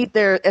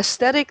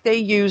aesthetic they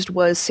used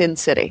was Sin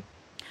City.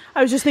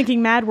 I was just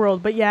thinking Mad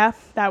World, but yeah,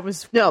 that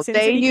was no. Sin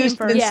They City used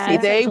Sin City.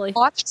 They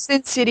watched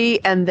Sin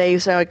City, and they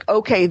said,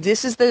 okay,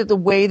 this is the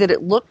way that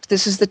it looked.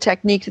 This is the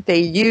technique that they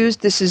used.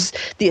 This is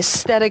the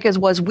aesthetic as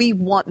was. We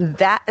want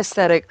that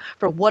aesthetic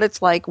for what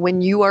it's like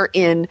when you are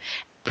in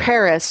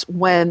Paris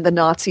when the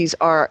Nazis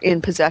are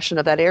in possession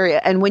of that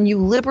area. And when you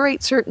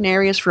liberate certain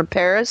areas from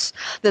Paris,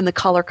 then the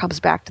color comes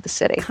back to the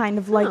city. Kind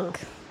of like...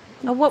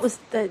 Oh, what was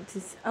that?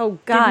 Oh,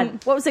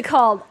 God. What was it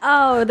called?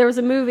 Oh, there was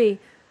a movie.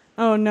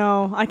 Oh,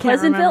 no. I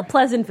can't remember.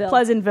 Pleasantville.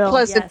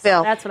 Yes,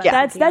 that's what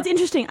I That's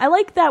interesting. I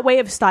like that way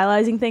of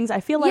stylizing things. I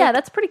feel like... Yeah,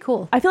 that's pretty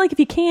cool. I feel like if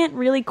you can't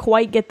really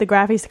quite get the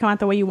graphics to come out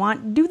the way you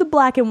want, do the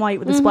black and white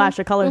with a splash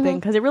of color thing,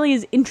 because it really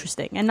is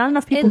interesting, and not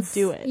enough people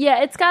do it.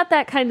 Yeah, it's got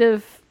that kind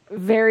of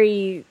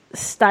very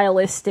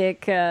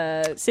stylistic...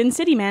 Sin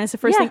City, man, is the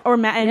first thing.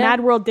 And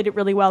Mad World did it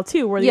really well,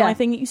 too, where the only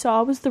thing that you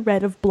saw was the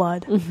red of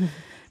blood.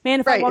 Man,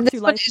 if I walk and through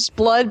this one life, is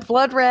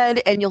blood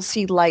red, and you'll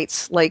see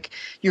lights like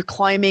you're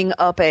climbing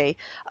up a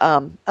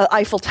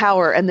Eiffel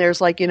Tower, and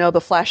there's like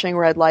the flashing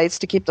red lights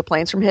to keep the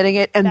planes from hitting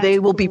it, and they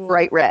will be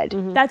bright red.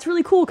 That's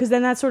really cool because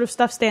then that sort of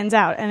stuff stands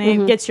out and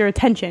it gets your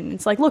attention.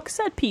 It's like, look,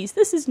 set piece.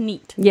 This is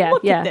neat.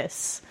 Look at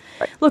this.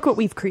 Right. Look what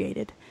we've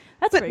created.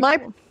 That's very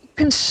cool.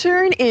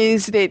 Concern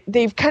is that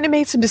they've kind of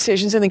made some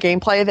decisions in the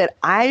gameplay that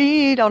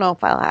I don't know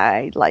if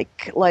I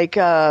like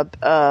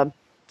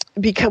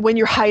because when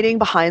you're hiding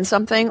behind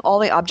something, all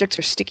the objects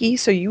are sticky,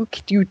 so you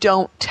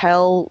don't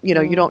tell, you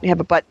don't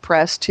have a button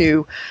press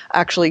to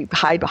actually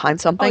hide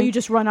behind something. Oh, you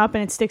just run up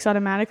and it sticks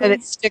automatically? And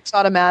it sticks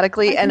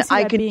automatically, and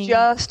I could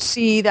just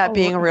see that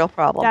being a real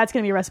problem. That's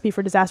going to be a recipe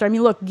for disaster. I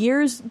mean, look,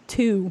 Gears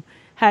 2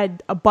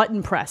 had a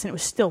button press, and it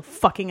was still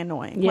fucking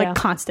annoying, like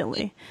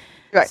constantly.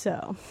 Right.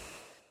 So...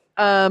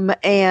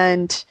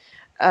 it's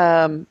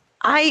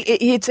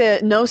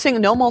a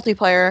no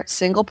multiplayer,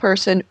 single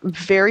person,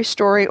 very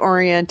story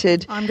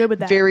oriented. I'm good with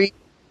that. Very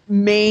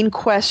main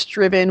quest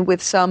driven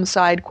with some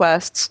side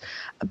quests,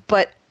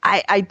 but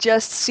I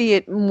just see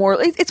it more.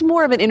 It's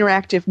more of an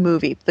interactive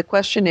movie. The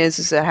question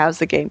is how's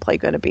the gameplay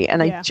going to be?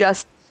 And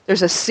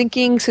there's a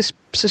sinking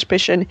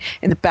suspicion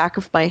in the back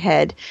of my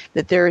head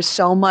that there is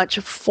so much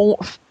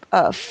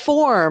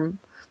form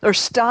or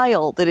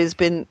style that has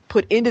been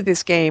put into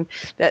this game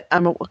that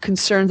I'm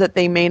concerned that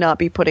they may not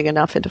be putting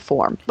enough into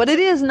form. But it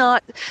is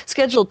not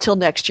scheduled till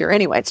next year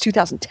anyway. It's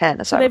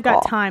 2010, so they've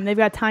got time. They've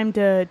got time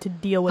to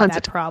deal with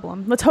that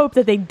problem. Let's hope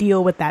that they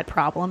deal with that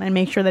problem and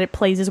make sure that it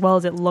plays as well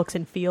as it looks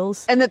and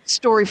feels. And that the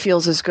story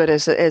feels as good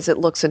as it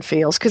looks and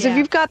feels. Because if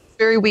you've got a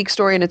very weak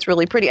story and it's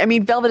really pretty. I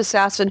mean, Velvet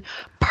Assassin,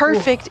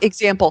 perfect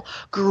example.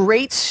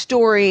 Great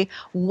story,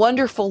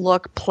 wonderful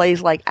look,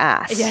 plays like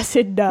ass. Yes,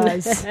 it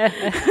does.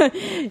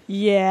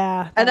 Yeah.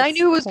 And I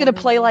knew it was going to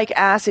play like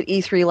ass at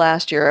E3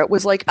 last year. It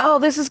was like, oh,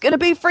 this is going to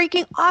be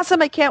freaking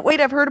awesome. I can't wait.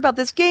 I've heard about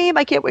this game.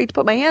 I can't wait to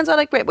put my hands on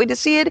it. I can't wait to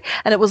see it.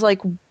 And it was like,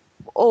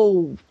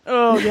 oh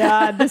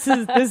God, this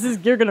is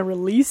you're going to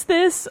release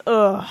this?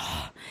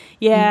 Ugh.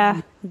 Yeah,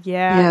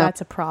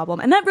 that's a problem.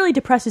 And that really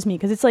depresses me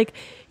because it's like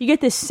you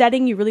get this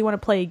setting you really want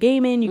to play a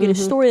game in. You get a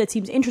story that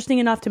seems interesting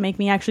enough to make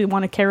me actually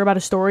want to care about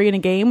a story in a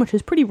game, which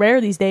is pretty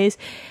rare these days.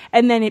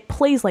 And then it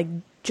plays like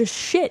just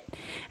shit.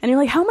 And you're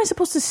like, how am I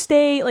supposed to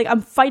stay? Like,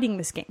 I'm fighting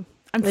this game.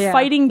 I'm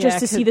fighting just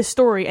to see the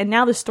story. And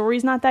now the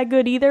story's not that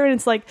good either. And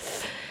it's like,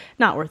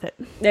 not worth it.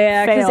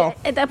 Yeah, because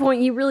at that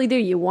point you really do.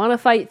 You want to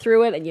fight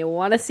through it and you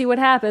want to see what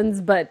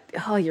happens, but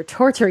you're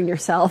torturing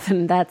yourself,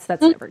 and that's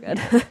never good.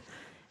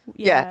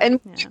 I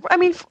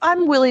mean,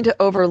 I'm willing to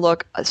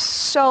overlook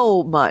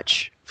so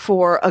much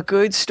for a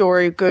good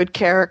story, good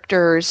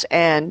characters,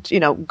 and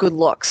good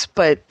looks.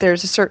 But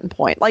there's a certain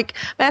point, like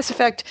Mass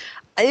Effect.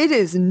 It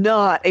is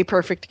not a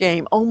perfect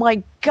game. Oh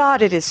my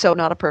God, it is so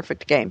not a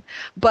perfect game.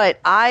 But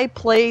I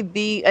played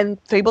and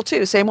Fable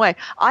 2, same way.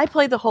 I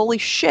played the holy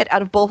shit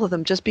out of both of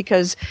them just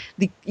because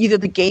either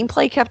the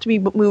gameplay kept me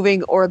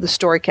moving or the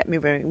story kept me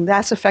moving.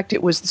 Mass Effect,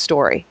 it was the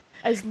story.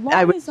 As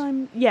long as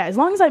I'm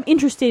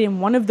interested in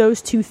one of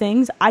those two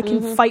things, I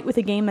can fight with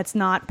a game that's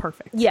not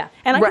perfect. Yeah.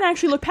 And I can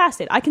actually look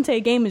past it. I can say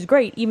a game is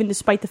great, even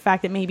despite the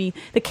fact that maybe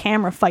the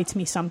camera fights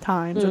me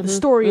sometimes, or the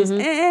story is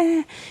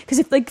because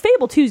if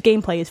Fable 2's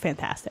gameplay is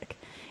fantastic.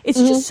 It's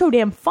just so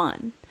damn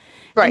fun.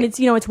 Right. And it's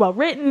it's well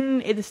written.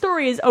 The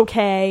story is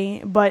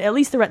okay, but at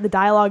least the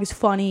dialogue is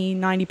funny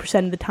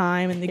 90% of the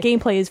time, and the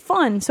gameplay is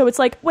fun. So it's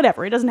like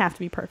whatever. It doesn't have to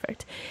be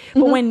perfect.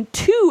 But when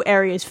two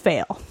areas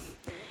fail,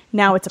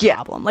 now it's a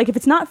problem. Like if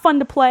it's not fun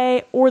to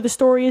play, or the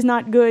story is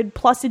not good,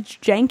 plus it's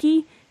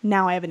janky,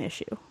 now I have an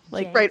issue.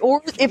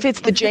 Or if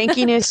it's the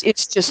jankiness,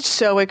 it's just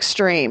so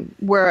extreme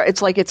where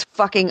it's like it's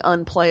fucking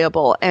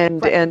unplayable,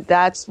 and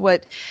that's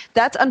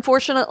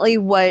unfortunately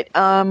what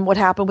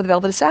happened with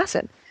Velvet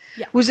Assassin.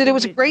 Yeah. It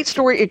was a great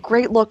story, a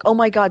great look. Oh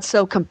my God,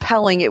 so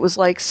compelling. It was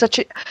like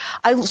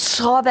I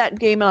saw that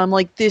game and I'm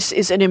like, this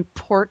is an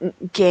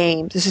important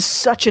game. This is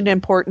such an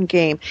important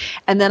game.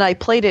 And then I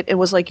played it and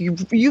was like,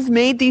 you've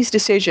made these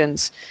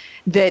decisions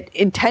that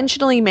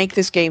intentionally make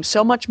this game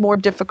so much more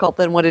difficult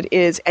than what it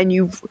is. And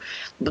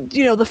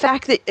the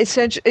fact that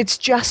it's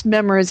just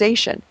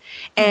memorization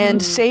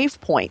and save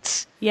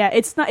points. Yeah,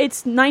 it's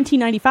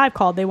 1995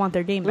 called They Want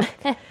Their Game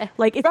Back.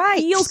 Like, it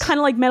feels kind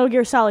of like Metal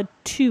Gear Solid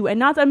 2. And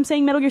not that I'm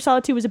saying Metal Gear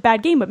Solid 2 was a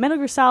bad game, but Metal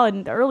Gear Solid,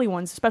 and the early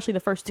ones, especially the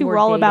first two, were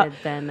all about...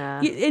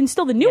 and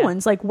still the new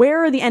ones, like,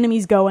 where are the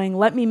enemies going?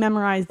 Let me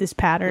memorize this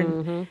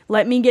pattern.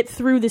 Let me get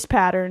through this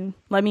pattern.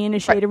 Let me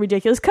initiate a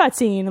ridiculous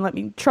cutscene, and let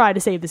me try to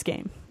save this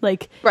game.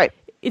 Like,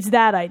 it's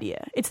that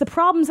idea. It's the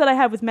problems that I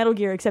have with Metal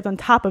Gear, except on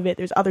top of it,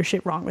 there's other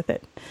shit wrong with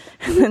it.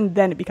 And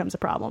then it becomes a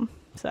problem.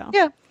 So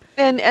yeah.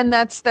 And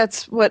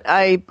that's what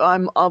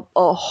I'm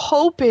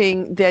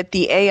hoping that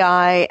the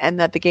AI and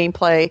that the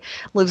gameplay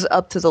lives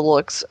up to the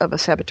looks of a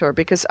Saboteur,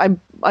 because I'm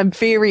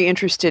very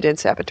interested in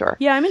Saboteur.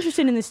 Yeah, I'm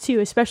interested in this too,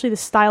 especially the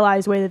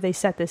stylized way that they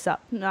set this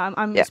up.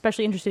 I'm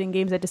especially interested in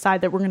games that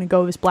decide that we're going to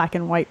go this black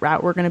and white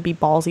route. We're going to be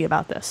ballsy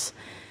about this.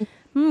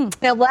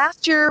 Now,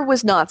 last year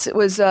was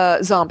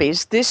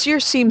zombies. This year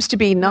seems to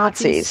be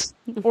Nazis.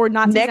 Or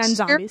Nazis and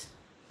zombies.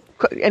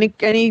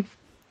 Any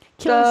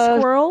Killer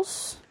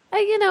squirrels.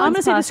 You know, I'm going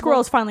to say the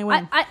squirrels finally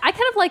win. I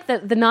kind of like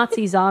the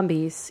Nazi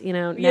zombies, you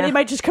know. Yeah, they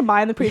might just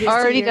combine the previous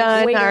already 2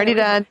 years. already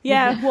done.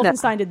 Yeah,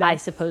 Wolfenstein did that. I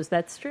suppose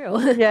that's true.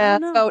 Yeah.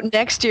 So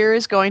next year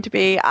is going to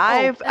be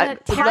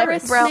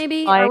terrorists,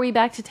 maybe? Are we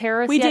back to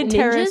terrorists? We yet? did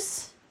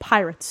terrorists.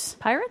 Pirates.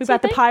 Pirates? We've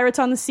got the pirates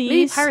on the seas.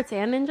 Maybe pirates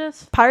and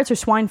ninjas? Pirates or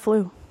swine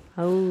flu.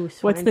 Oh,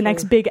 What's the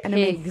next big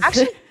enemy? Pigs.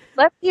 Actually,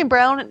 Lefty and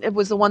Brown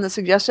was the one that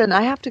suggested, and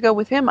I have to go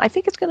with him. I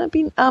think it's going to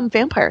be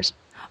vampires.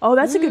 Oh,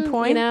 that's a good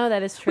point. You know,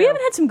 that is true. We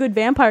haven't had some good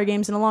vampire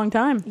games in a long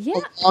time. Yeah.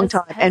 A long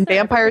time. And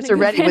vampires are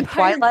ready. With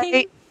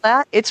Twilight,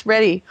 it's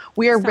ready.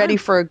 We are ready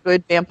for a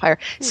good vampire.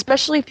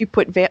 Especially if you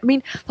put... I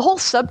mean, the whole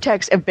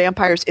subtext of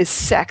vampires is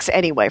sex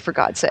anyway, for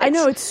God's sake. I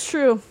know, it's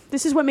true.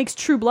 This is what makes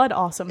True Blood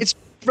awesome. It's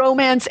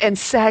romance and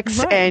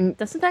sex and...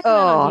 Doesn't that come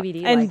out on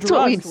DVD and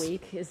drugs. next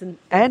week?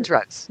 And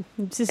drugs.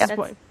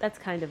 That's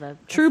kind of a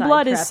True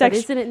Blood is sex...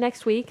 Isn't it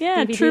next week?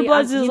 Yeah, DVD? True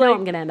Blood is I'm like...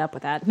 I'm going to end up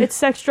with that. It's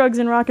sex, drugs,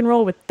 and rock and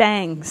roll with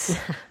thangs.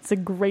 It's a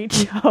great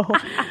show.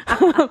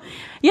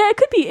 Yeah, it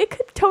could be. It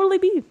could totally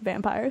be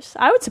vampires.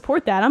 I would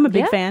support that. I'm a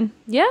big fan.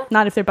 Yeah.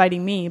 Not if they're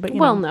biting me, but you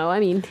know. No. I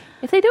mean,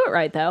 if they do it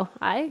right, though,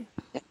 I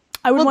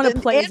would want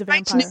to play as a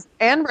vampire.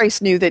 Anne Rice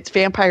knew that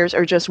vampires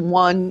are just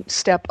one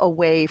step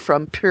away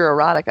from pure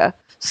erotica.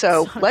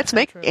 So let's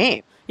make a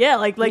game.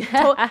 Yeah,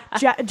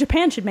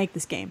 Japan should make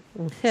this game.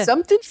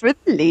 Something for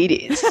the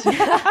ladies.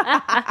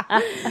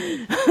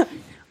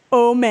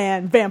 Oh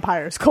man,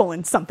 vampires,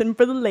 something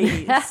for the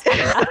ladies.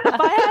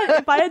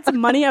 if I had some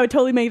money, I would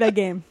totally make that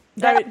game.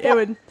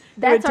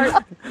 That's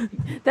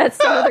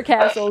Some Other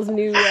Castle's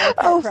new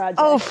project.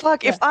 Oh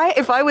fuck! Yeah.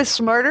 If I was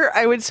smarter,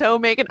 I would so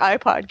make an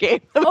iPod game.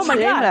 Oh my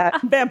god,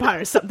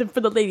 vampires, something for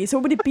the ladies. So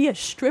would it be a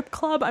strip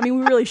club? I mean,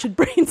 we really should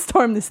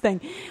brainstorm this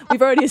thing.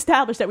 We've already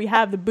established that we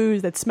have the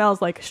booze that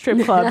smells like a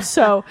strip club.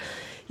 So,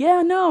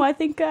 yeah, no, I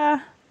think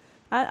I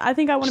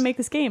want to make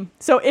this game.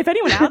 So if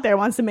anyone out there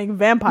wants to make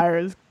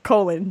vampires,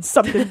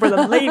 something for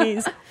the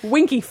ladies,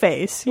 winky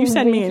face, you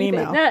send me an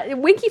email.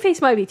 Winky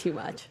face might be too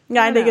much.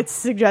 Yeah, I think it's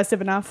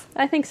suggestive enough.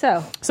 I think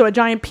so. So a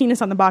giant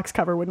penis on the box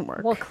cover wouldn't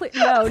work. Well,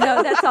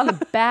 no, that's on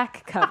the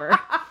back cover.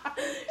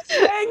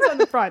 Fangs on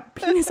the front,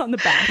 penis on the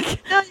back.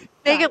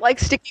 Make it like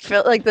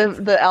like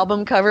the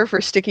album cover for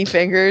Sticky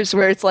Fingers,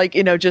 where it's like,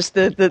 you know, just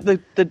the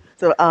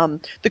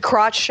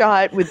crotch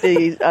shot with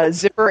the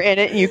zipper in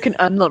it, and you can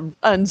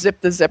unzip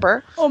the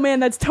zipper. Oh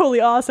man, that's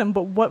totally awesome.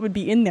 But what would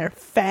be in there?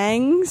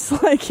 Fangs?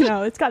 Like, you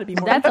know, it's got to be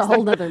more. That's a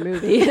whole other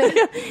movie.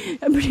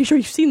 I'm pretty sure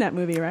you've seen that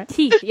movie, right?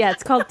 Teeth. Yeah,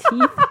 it's called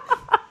Teeth.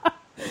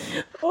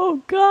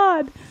 Oh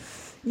god.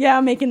 Yeah,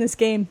 I'm making this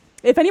game.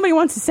 If anybody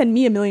wants to send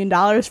me $1 million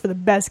for the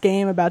best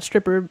game about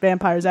stripper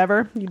vampires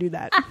ever, you do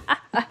that.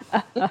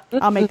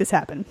 I'll make this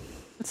happen.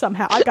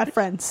 Somehow. I've got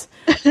friends.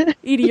 Edie,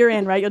 you're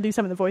in, right? You'll do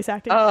some of the voice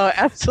acting? Oh,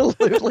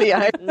 absolutely.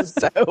 I'm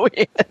so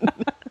in.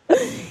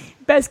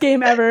 Best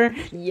game ever.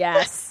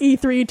 Yes.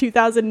 E3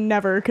 2000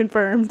 never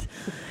confirmed.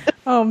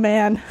 Oh,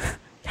 man.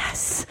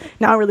 Yes.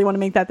 Now I really want to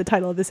make that the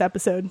title of this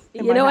episode.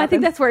 You know, I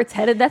think that's where it's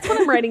headed. That's what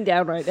I'm writing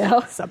down right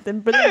now.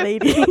 Something for the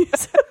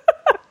ladies.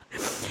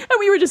 And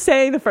we were just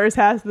saying the first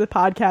half of the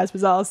podcast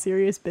was all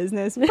serious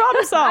business.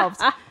 Problem solved.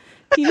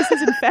 Penises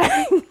and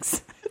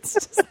fangs. It's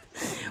just,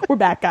 we're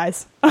back,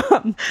 guys. I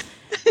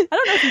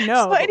don't know if you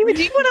know. So anyway,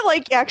 do you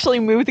want to actually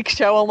move the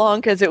show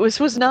along, because it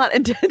was not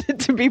intended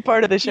to be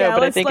part of the show? Yeah,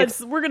 but I think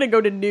we're gonna go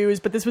to news,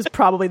 but this was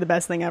probably the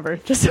best thing ever.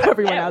 Just so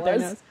everyone out there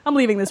knows, I'm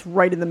leaving this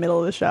right in the middle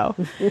of the show.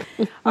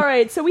 All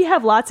right, so we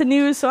have lots of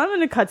news, so I'm going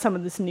to cut some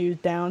of this news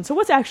down. So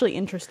what's actually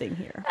interesting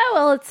here? Oh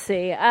well, let's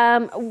see.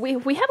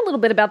 We have a little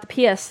bit about the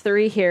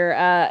PS3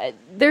 here.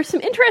 There's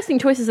some interesting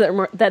choices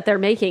that they're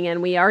making,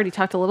 and we already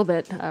talked a little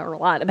bit or a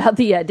lot about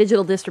the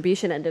digital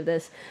distribution end of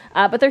this.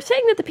 But they're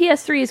saying that the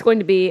PS3 is going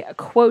to be,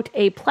 quote,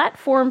 a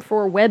platform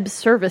for web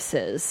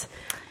services.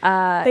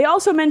 They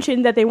also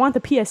mentioned that they want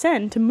the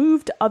PSN to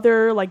move to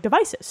other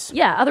devices.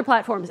 Yeah, other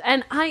platforms.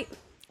 And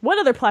what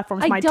other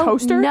platforms? My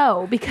toaster? I don't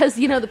know, because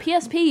the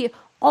PSP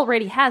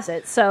already has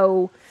it.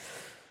 So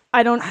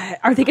I don't.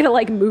 Are they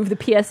going to move the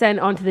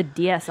PSN onto the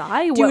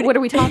DSi? Dude, what are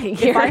we talking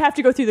here? If I have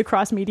to go through the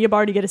cross media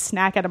bar to get a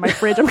snack out of my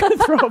fridge, I'm going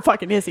to throw a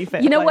fucking hissy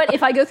fit. You know what?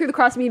 If I go through the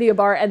cross media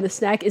bar and the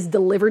snack is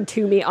delivered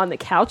to me on the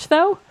couch,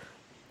 though,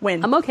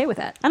 I'm okay with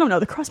that. I don't know.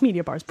 The cross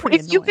media bar is pretty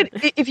annoying.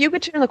 If you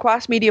could turn the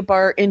cross media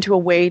bar into a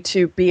way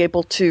to be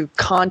able to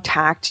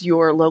contact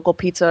your local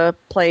pizza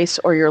place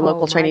or your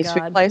local Chinese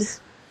food place.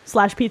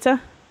 /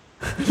 pizza.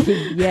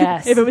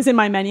 Yes. If it was in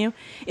my menu.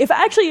 If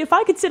I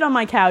could sit on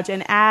my couch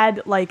and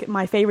add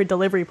my favorite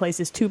delivery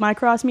places to my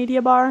cross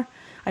media bar,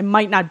 I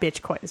might not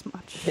bitch quite as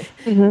much.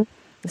 Mm-hmm.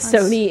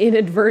 Sony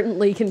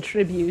inadvertently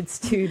contributes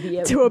to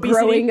the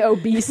growing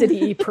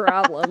obesity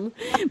problem.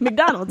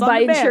 McDonald's by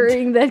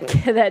ensuring that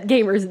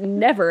gamers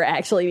never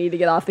actually need to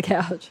get off the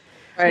couch.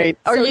 Right.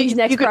 Or Sony's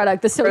next could-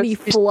 product, the Sony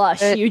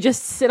Flush. You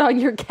just sit on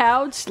your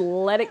couch,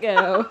 let it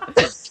go.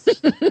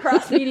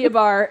 Cross media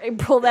bar,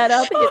 pull that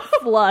up, and hit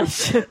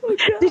flush.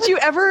 Did you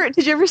ever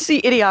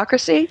see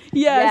Idiocracy?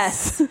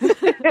 Yes.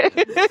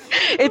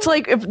 It's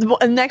like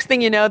the next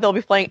thing you know, they'll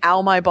be playing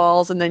 "Ow My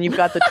Balls," and then you've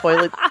got the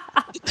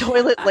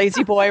toilet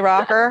lazy boy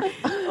rocker.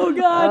 Oh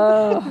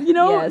God.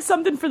 yes.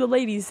 Something for the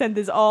ladies sent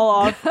this all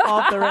off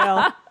the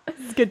rail.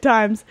 It's good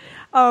times.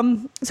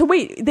 So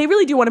wait, they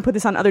really do want to put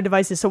this on other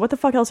devices. So what the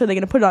fuck else are they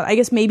going to put it on? I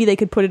guess maybe they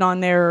could put it on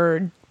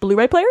their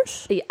Blu-ray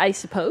players? I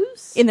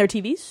suppose. In their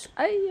TVs?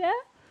 Yeah.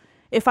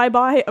 If I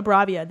buy a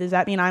Bravia, does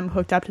that mean I'm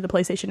hooked up to the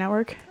PlayStation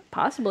Network?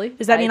 Possibly.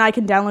 Does that mean I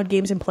can download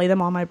games and play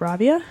them on my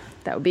Bravia?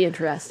 That would be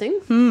interesting.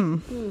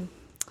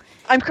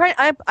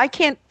 I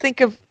can't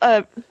think of.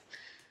 I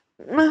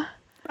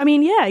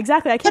mean, yeah,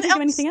 exactly. I can't think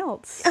of anything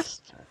else.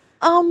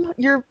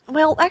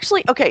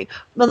 Actually, okay.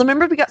 Well,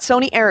 remember we got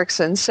Sony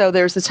Ericsson, so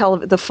there's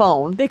the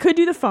phone. They could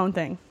do the phone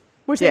thing,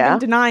 which they've been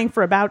denying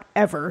for about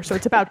ever. So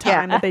it's about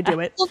time that they do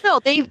it. Well, no,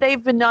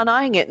 they've been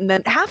denying it, and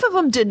then half of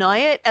them deny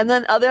it, and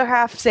then other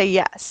half say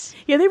yes.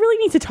 Yeah, they really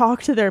need to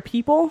talk to their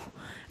people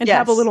and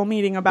have a little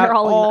meeting about. They're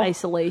all in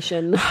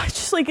isolation.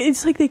 It's like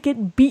they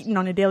get beaten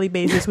on a daily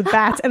basis with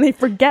bats, and they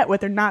forget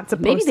what they're not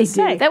supposed Maybe they to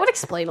say. do. That would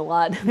explain a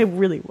lot. They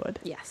really would.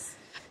 Yes.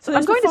 So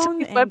I'm going to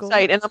Sony's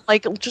website, and I'm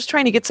like just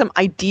trying to get some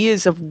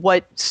ideas of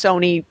what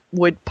Sony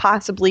would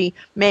possibly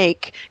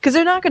make, because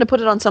they're not going to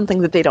put it on something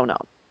that they don't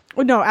own.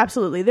 Well, no,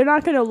 absolutely. They're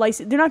not going to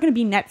license. They're not going to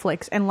be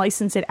Netflix and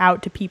license it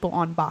out to people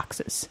on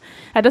boxes.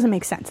 That doesn't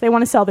make sense. They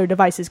want to sell their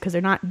devices because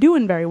they're not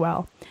doing very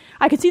well.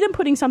 I could see them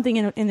putting something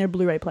in their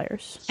Blu-ray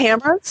players.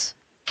 Cameras,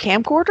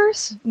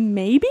 camcorders,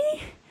 maybe.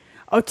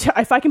 Oh,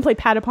 if I can play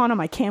Patapon on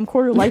my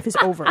camcorder, life is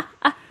over.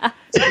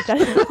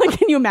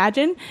 Can you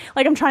imagine?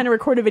 Like, I'm trying to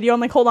record a video. I'm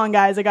like, hold on,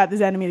 guys. I got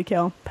this enemy to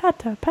kill.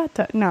 Pata.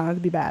 No,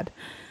 that'd be bad.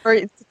 Or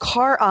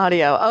car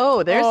audio.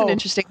 Oh, there's an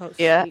interesting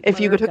idea. If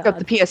you could hook up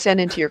the PSN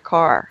into your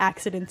car.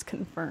 Accidents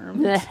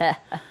confirmed.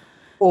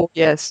 Oh,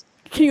 yes.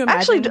 Can you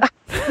imagine? Actually,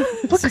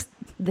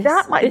 this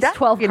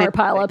 12-car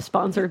pileup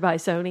sponsored by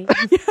Sony.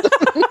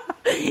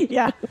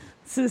 Yeah.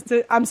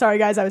 I'm sorry,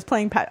 guys. I was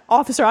playing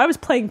I was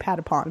playing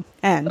Patapon,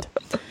 and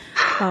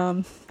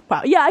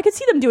wow, yeah, I could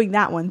see them doing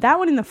that one. That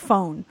one in the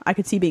phone, I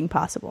could see being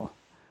possible.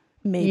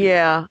 Maybe,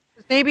 yeah,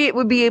 maybe it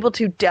would be able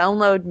to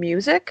download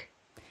music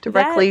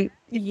directly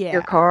in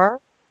your car.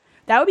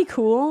 That would be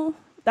cool.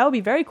 That would be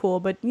very cool.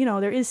 But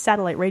there is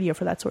satellite radio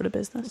for that sort of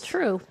business.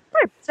 True.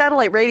 Right.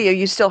 Satellite radio,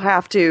 you still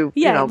have to,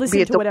 listen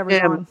be at to the whatever's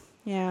on.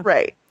 Yeah,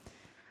 right.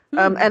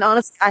 And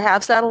honestly, I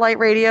have satellite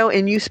radio,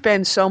 and you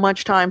spend so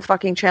much time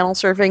fucking channel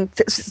surfing.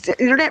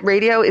 Internet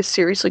radio is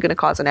seriously going to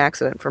cause an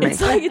accident for me.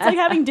 It's like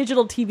having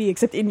digital TV,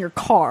 except in your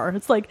car.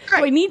 It's like,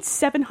 do I need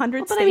 700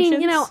 but stations? I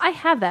mean, I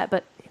have that,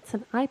 but it's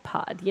an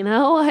iPod,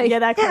 Yeah,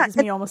 that causes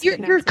me almost.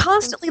 You're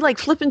constantly like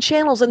flipping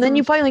channels, and then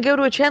you finally go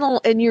to a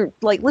channel and you're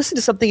like listen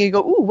to something and you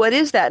go, "Ooh, what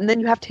is that?" And then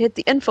you have to hit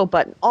the info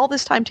button. All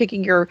this time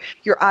taking your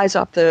eyes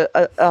off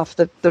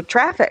the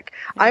traffic.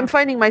 Yeah. I'm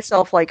finding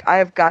myself like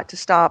I've got to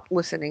stop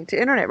listening to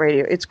internet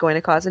radio. It's going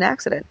to cause an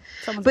accident.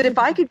 But if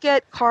I could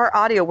get car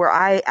audio where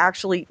I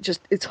actually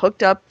it's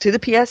hooked up to the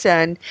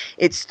PSN,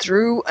 it's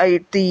through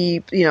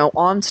the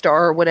OnStar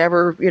or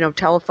whatever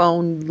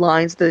telephone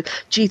lines, the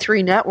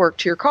G3 network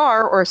to your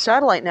car or a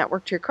satellite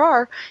network to your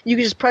car, you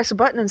can just press a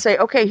button and say,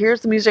 okay,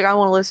 here's the music I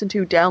want to listen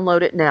to,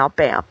 download it now,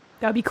 bam.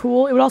 That would be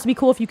cool. It would also be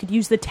cool if you could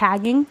use the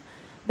tagging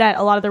that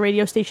a lot of the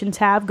radio stations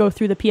have, go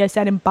through the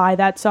PSN and buy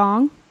that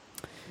song.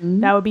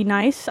 That would be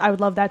nice. I would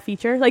love that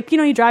feature. Like,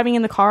 you're driving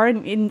in the car,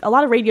 and a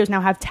lot of radios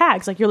now have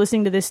tags, like you're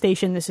listening to this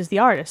station, this is the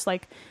artist.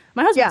 Like,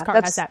 my husband's car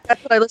has that.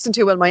 That's what I listen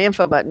to with my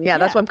info button. Yeah,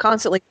 that's what I'm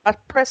constantly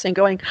pressing,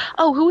 going,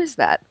 oh, who is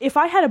that? If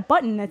I had a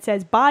button that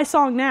says, buy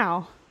song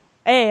now,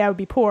 A, I would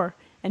be poor.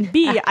 And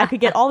B, I could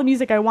get all the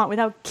music I want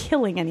without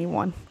killing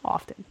anyone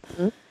often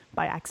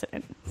by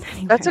accident.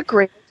 Anyway. That's a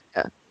great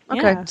idea.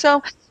 Okay. Yeah.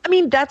 So, I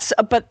mean,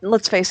 but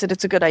let's face it,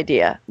 it's a good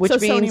idea. Which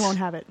means Sony won't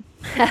have it.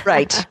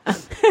 Right.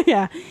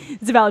 Yeah,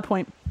 it's a valid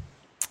point.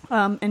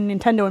 And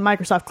Nintendo and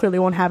Microsoft clearly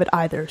won't have it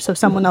either. So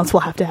someone else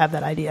will have to have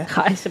that idea.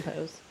 I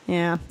suppose.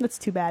 Yeah, that's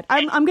too bad.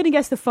 I'm going to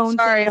guess the phone.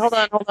 Sorry, hold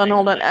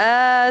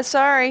on.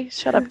 Sorry.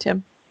 Shut up,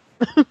 Tim.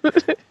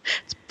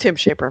 It's Tim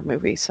Shaper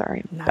movie.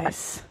 Sorry.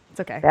 Nice. It's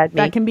okay.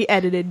 That can be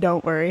edited.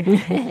 Don't worry.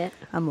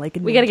 I'm like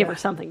we got to give her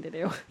something to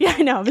do. Yeah,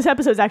 I know. This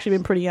episode's actually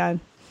been pretty,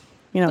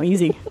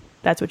 easy.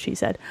 That's what she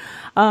said.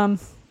 Well,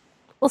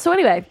 so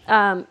anyway,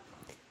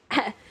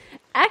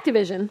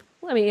 Activision.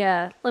 Let me.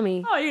 Oh,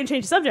 you're gonna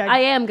change the subject. I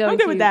am going. I'm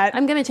good with that.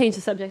 I'm going to change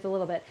the subject a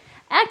little bit.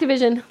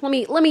 Activision.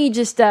 Let me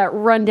just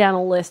run down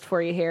a list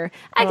for you here.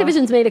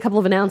 Activision's made a couple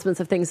of announcements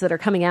of things that are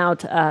coming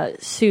out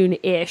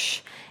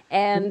soon-ish.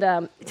 And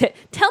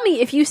tell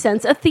me if you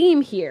sense a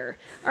theme here.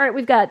 All right,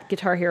 we've got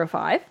Guitar Hero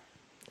 5,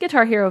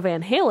 Guitar Hero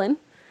Van Halen,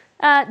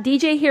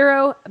 DJ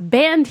Hero,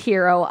 Band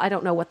Hero. I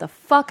don't know what the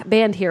fuck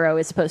Band Hero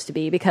is supposed to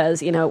be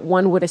because,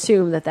 one would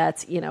assume that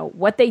that's,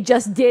 what they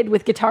just did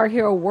with Guitar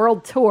Hero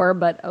World Tour,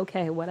 but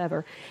okay,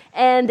 whatever.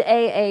 And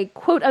a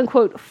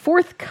quote-unquote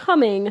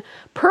forthcoming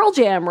Pearl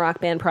Jam Rock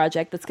Band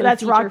project that's going to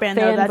feature Rock Band,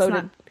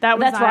 fan-voted...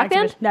 That's Rock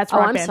Band? That's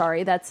Rock Band. I'm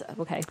sorry. That's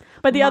okay.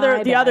 But the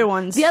other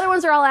ones. The other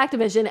ones are all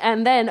Activision.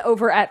 And then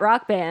over at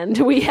Rock Band,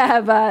 we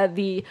have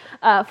the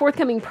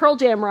forthcoming Pearl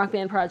Jam Rock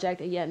Band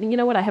project. Yeah, and you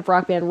know what? I have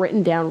Rock Band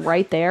written down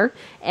right there,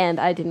 and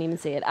I didn't even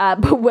see it.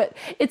 But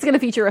it's going to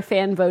feature a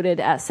fan-voted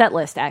set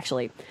list,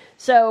 actually.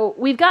 So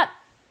we've got...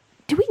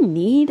 Do we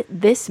need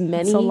this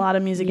many It's a lot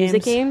of music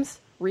games?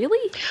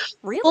 Really?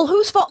 Well,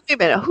 whose fault? Wait a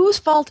minute. Whose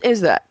fault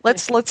is that?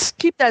 Let's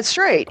keep that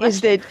straight.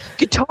 Is that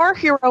Guitar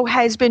Hero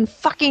has been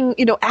fucking,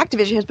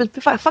 Activision has been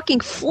fucking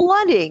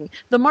flooding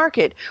the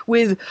market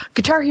with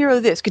Guitar Hero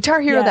this,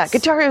 Guitar Hero that,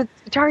 Guitar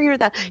Hero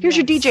that. Here's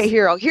your DJ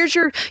Hero. Here's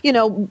your,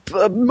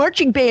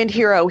 marching band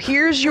hero.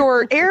 Here's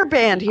your air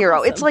band hero.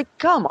 Awesome. It's like,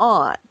 come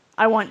on.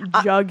 I want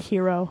Jug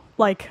Hero.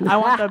 Like, I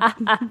want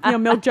the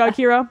Milk Jug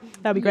Hero.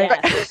 That'd be great.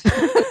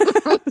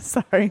 Yeah.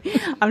 Sorry.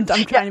 I'm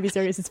trying to be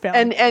serious. It's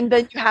failing. And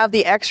then you have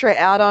the extra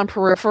add-on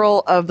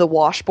peripheral of the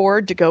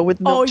washboard to go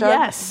with Milk Jug. Oh,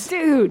 yes.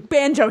 Dude.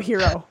 Banjo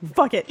Hero.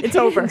 Fuck it. It's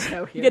over.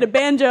 You get a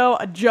banjo,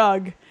 a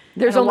jug.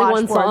 There's only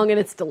one song and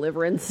it's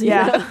Deliverance.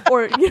 Yeah.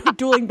 Or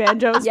dueling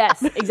banjos.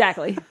 Yes,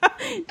 exactly.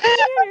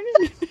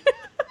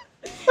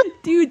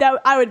 Dude,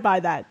 I would buy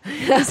that.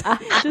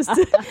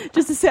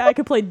 Just to say I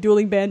could play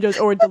dueling banjos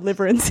or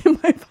Deliverance in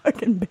my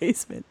fucking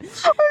basement. I'm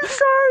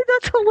sorry,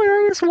 that's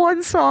hilarious.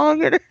 One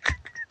song and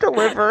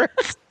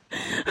Deliverance.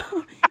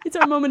 It's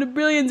our moment of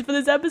brilliance for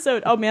this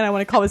episode. Oh man, I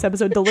want to call this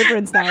episode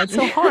Deliverance now. It's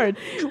so hard.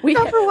 We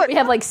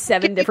have like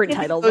 7 different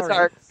titles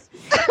already.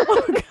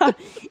 Oh god,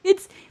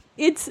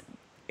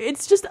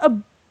 it's just a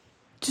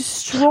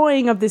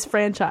destroying of this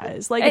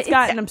franchise. Like it's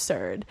gotten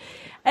absurd.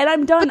 And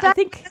I'm done. I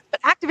think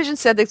Activision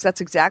said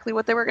that's exactly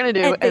what they were going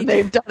to do, and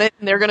they've done it,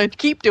 and they're going to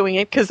keep doing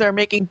it because they're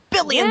making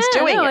billions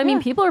doing it. I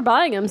mean, people are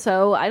buying them,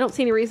 so I don't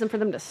see any reason for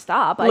them to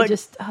stop.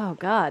 Oh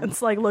god,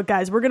 it's like, look,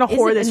 guys, we're going to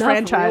whore this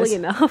franchise. Really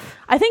enough?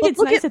 I think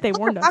it's nice that they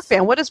warned us. Rock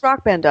Band. What has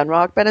Rock Band done?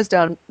 Rock Band has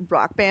done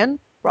Rock Band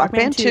 2,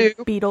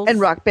 Beatles, and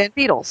Rock Band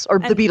Beatles, or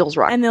the Beatles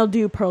Rock. And they'll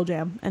do Pearl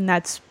Jam, and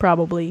that's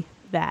probably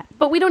that.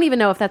 But we don't even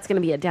know if that's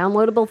going to be a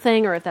downloadable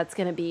thing or if that's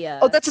going to be a...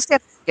 Oh, that's a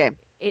standalone game.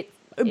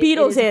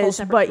 Beatles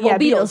is, but yeah,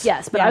 Beatles,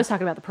 yes. But I was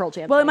talking about the Pearl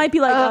Jam. Well, it might be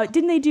like,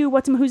 didn't they do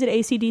who's at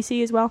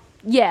AC/DC as well?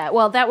 Yeah,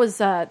 well, that was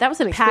an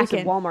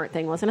exclusive Walmart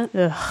thing, wasn't it?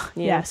 Ugh,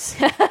 yeah. Yes.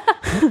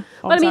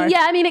 But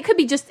I mean, it could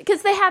be just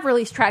because they have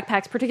released track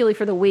packs, particularly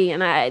for the Wii,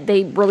 and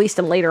they released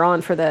them later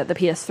on for the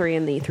PS3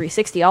 and the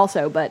 360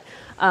 also, but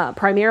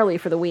primarily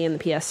for the Wii and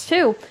the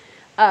PS2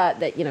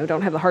 that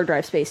don't have the hard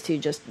drive space to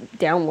just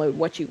download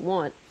what you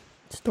want.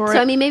 So,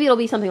 I mean, maybe it'll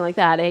be something like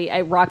that,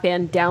 a Rock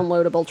Band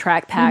downloadable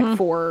track pack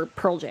for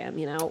Pearl Jam,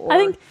 Or, I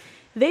think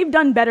they've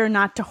done better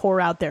not to whore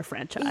out their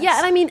franchise. Yeah,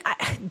 and I mean,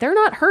 they're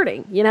not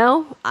hurting,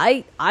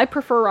 I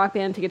prefer Rock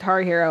Band to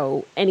Guitar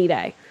Hero any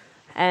day.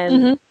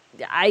 And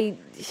I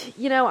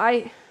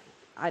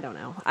don't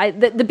know.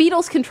 The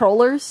Beatles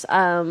controllers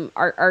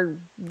are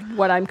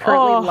what I'm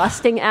currently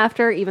lusting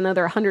after, even though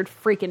they're $100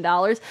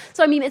 freaking.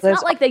 So, I mean, it's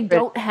not like they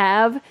don't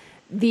have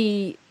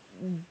the...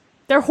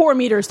 Their whore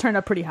meters turned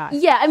up pretty high.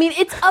 Yeah, I mean,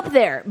 it's up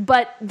there,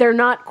 but they're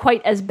not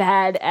quite as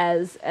bad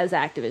as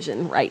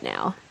Activision right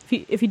now.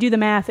 If you do the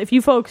math, if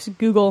you folks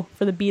Google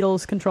for the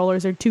Beatles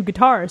controllers, there are 2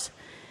 guitars.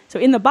 So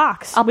in the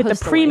box with the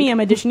premium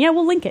edition,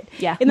 we'll link it.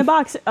 Yeah. In the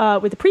box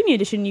with the premium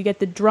edition, you get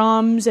the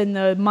drums and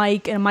the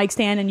mic and a mic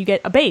stand, and you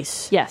get a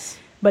bass. Yes.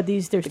 But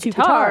there's 2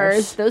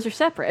 guitars. Those are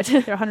separate.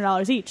 They're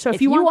 $100 each. So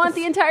if you want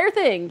the entire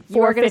thing,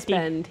 you are going to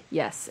spend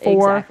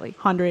exactly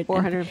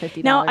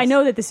 $450. Now I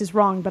know that this is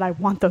wrong, but I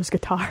want those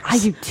guitars. I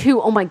do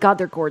too. Oh my god,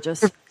 they're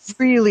gorgeous. They're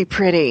really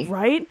pretty,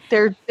 right?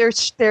 They're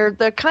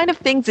the kind of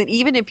things that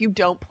even if you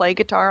don't play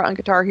guitar on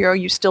Guitar Hero,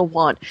 you still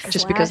want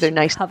just because they're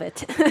nice.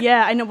 Covet.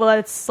 Yeah, I know. Well,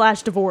 that's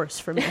 /divorce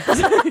for me.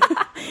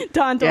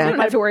 Don, I don't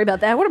have to worry about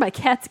that. What are my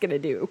cats going to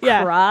do?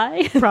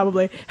 Cry?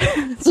 Probably.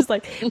 It's just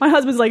like, my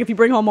husband's like, if you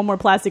bring home one more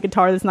plastic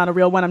guitar that's not a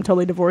real one, I'm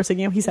totally divorcing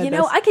you. He said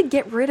this. I could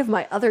get rid of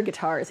my other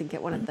guitars and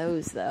get one of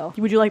those, though.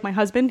 Would you like my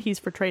husband? He's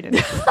for trade-in.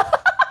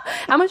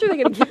 How much are they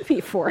going to give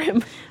me for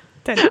him?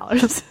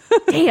 $10.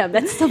 Damn,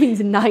 that still means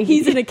 $90.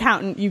 He's an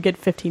accountant. You get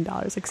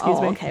 $15.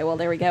 Excuse me. Okay, well,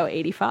 there we go.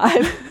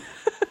 $85.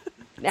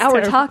 Now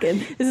we're talking.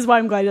 This is why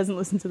I'm glad he doesn't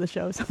listen to the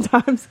show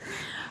sometimes.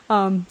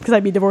 Because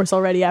I'd be divorced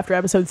already after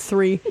episode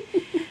 3.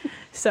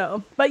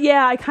 So, but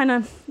yeah, I kind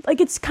of,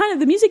 it's kind of,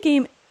 the music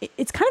game,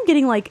 it's kind of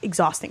getting,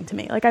 exhausting to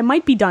me. I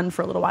might be done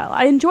for a little while.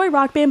 I enjoy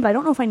Rock Band, but I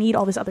don't know if I need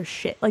all this other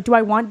shit. Do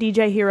I want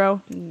DJ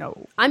Hero?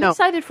 No. I'm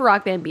excited for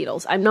Rock Band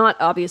Beatles. I'm not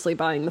obviously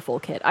buying the full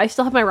kit. I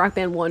still have my Rock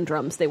Band 1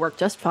 drums. They work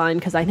just fine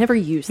because I never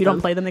use them. You don't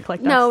play them? They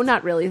collect dust? No,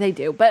 not really. They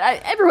do. But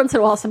every once in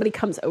a while somebody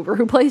comes over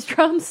who plays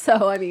drums.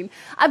 So, I mean,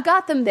 I've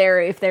got them there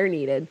if they're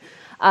needed.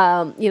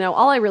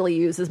 All I really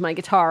use is my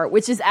guitar,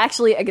 which is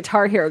actually a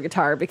Guitar Hero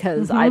guitar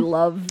because I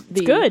love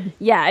the... It's good.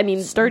 Yeah, I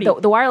mean, sturdy.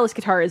 The wireless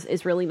guitar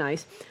is really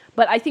nice.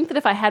 But I think that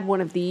if I had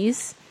one of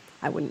these,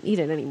 I wouldn't need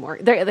it anymore.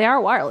 They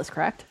are wireless,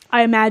 correct?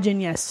 I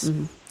imagine, yes.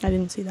 I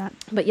didn't see that.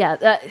 But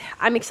yeah,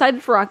 I'm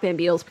excited for Rock Band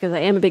Beatles because I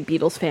am a big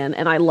Beatles fan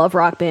and I love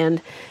Rock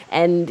Band.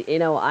 And,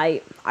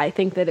 I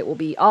think that it will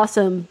be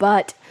awesome.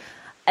 But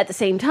at the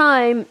same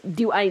time,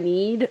 do I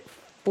need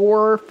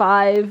 4 or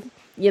 5,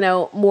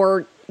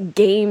 more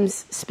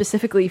games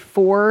specifically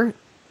for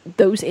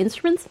those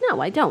instruments?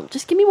 No, I don't.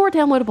 Just give me more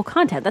downloadable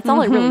content. That's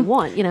all I really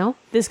want,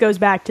 This goes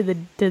back to the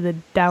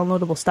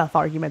downloadable stuff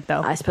argument,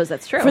 though. I suppose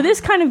that's true. For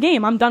this kind of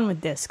game, I'm done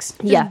with discs.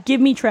 Just give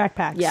me track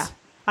packs. Yeah.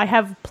 I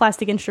have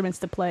plastic instruments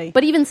to play.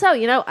 But even so, I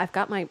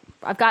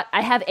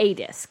have a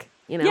disc,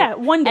 Yeah,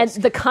 one disc.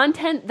 And the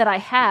content that I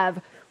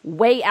have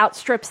way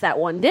outstrips that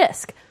one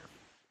disc.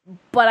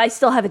 But I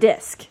still have a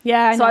disc.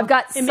 Yeah, I know. So I've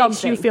got it something.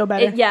 makes you feel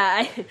better.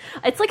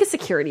 It's like a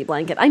security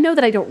blanket. I know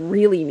that I don't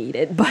really need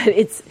it, but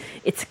it's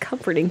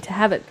comforting to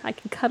have it. I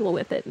can cuddle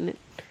with it. And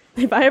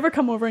if I ever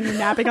come over and you're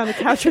napping on the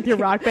couch with your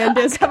Rock Band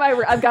disc,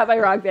 I've got my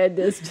Rock Band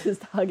disc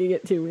just hugging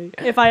it to me.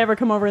 If I ever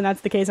come over and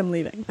that's the case, I'm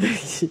leaving.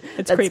 It's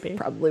That's creepy.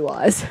 Probably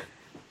wise.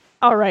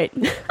 All right,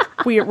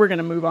 we're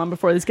gonna move on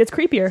before this gets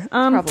creepier.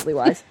 Probably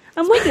wise.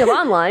 Speaking of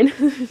online,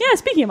 yeah.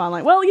 Speaking of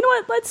online, well, you know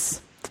what?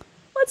 Let's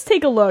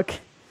take a look.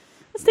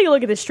 Let's take a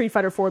look at this Street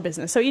Fighter 4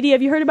 business. So, Edie,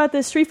 have you heard about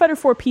this? Street Fighter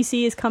 4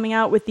 PC is coming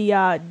out with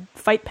the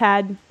fight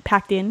pad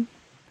packed in,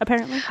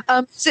 apparently.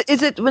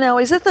 Is it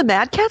the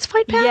Mad Catz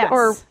fight pad? Yes.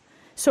 Or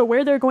so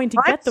where they're going to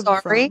get them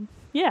from?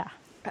 Yeah.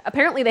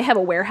 Apparently they have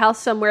a warehouse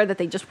somewhere that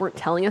they just weren't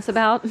telling us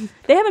about.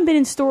 They haven't been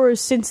in stores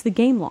since the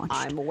game launched.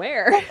 I'm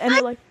aware. And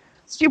they're like,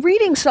 you're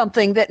reading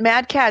something that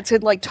Mad Catz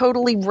had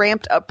totally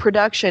ramped up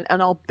production,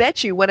 and I'll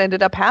bet you what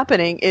ended up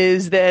happening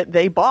is that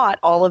they bought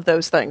all of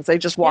those things. They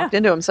just walked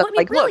into them, said,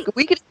 really? look,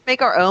 we could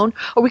make our own,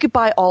 or we could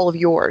buy all of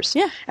yours.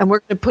 Yeah. And we're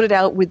going to put it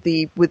out with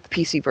the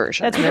PC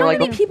version. That's and How they're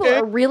many people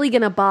are really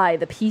going to buy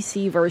the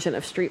PC version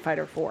of Street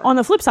Fighter 4? on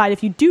the flip side,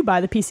 if you do buy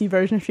the PC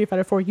version of Street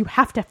Fighter 4, you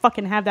have to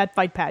fucking have that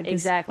fight pad. 'Cause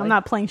Exactly. I'm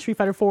not playing Street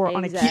Fighter 4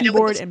 on a Exactly.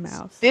 keyboard and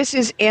mouse. This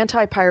is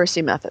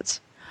anti-piracy methods.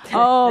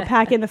 Oh,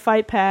 pack in the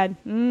fight pad.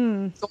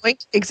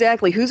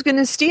 Exactly. Who's going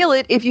to steal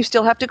it if you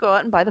still have to go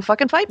out and buy the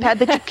fucking fight pad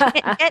that you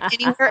can't get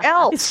anywhere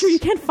else? It's true. You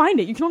can't find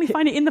it. You can only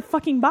find it in the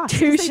fucking box.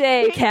 Touche,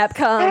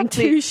 Capcom.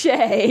 Touche.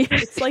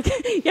 It's like,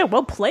 yeah,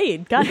 well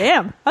played.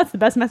 Goddamn. That's the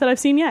best method I've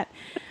seen yet.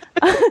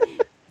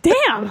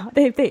 Damn.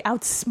 They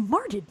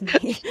outsmarted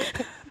me.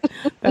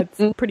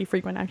 That's pretty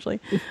frequent, actually.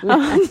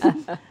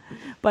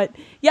 But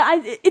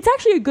yeah, it's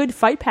actually a good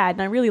fight pad,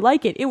 and I really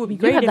like it. It would be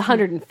great. You have the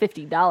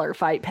 $150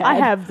 fight pad. I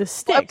have the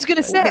stick. I was going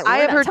to say, I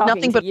have heard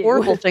nothing but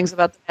horrible things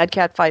about the Mad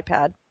Cat fight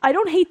pad. I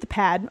don't hate the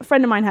pad. A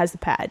friend of mine has the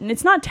pad, and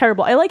it's not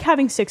terrible. I like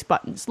having 6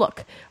 buttons.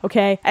 Look,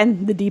 okay,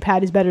 and the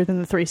D-pad is better than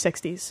the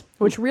 360s,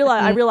 which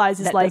I realize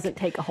is that doesn't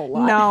take a whole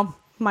lot. No,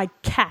 my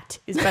cat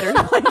is better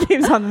to play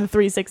games on the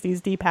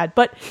 360s D-pad,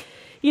 but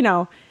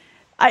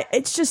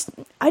it's just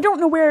I don't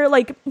know where.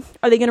 Like,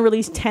 are they going to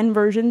release 10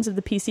 versions of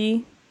the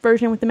PC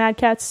version with the Mad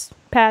Catz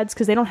pads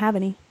because they don't have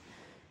any?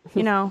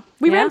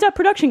 We ramped up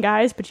production,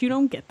 guys, but you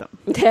don't get them.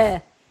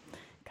 God,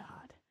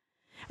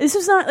 this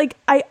is not like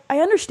I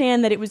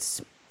understand that it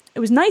was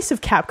nice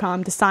of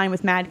Capcom to sign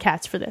with Mad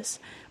Catz for this,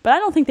 but I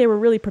don't think they were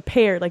really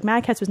prepared. Like,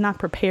 Mad Catz was not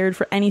prepared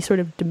for any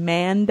sort of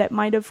demand that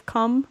might have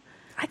come.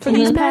 I can't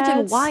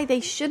imagine why they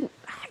shouldn't.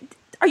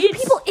 Are you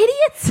people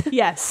idiots?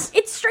 Yes.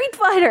 It's Street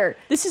Fighter.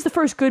 This is the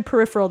first good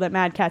peripheral that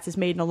Mad Catz has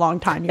made in a long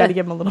time. You got to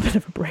give them a little bit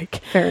of a break.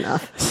 Fair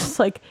enough. It's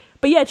like,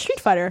 but yeah, it's Street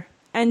Fighter.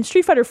 And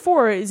Street Fighter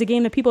 4 is a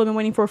game that people have been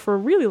waiting for a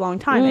really long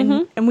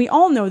time. And we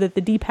all know that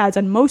the D-pads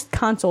on most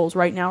consoles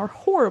right now are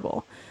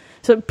horrible.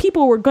 So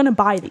people were going to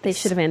buy these. They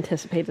should have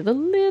anticipated a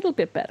little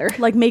bit better.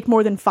 Like, make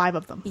more than 5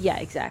 of them. Yeah,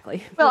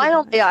 exactly. Well,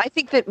 I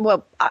think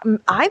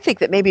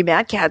that maybe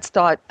Mad Catz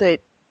thought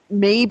that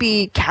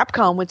maybe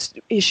Capcom would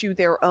issue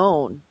their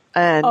own.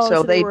 And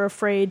so they were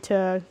afraid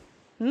to...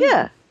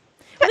 Yeah.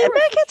 And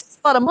Mad Catz is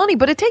a lot of money,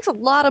 but it takes a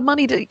lot of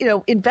money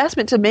to,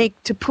 investment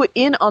to put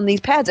in on these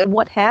pads. And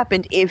what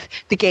happened if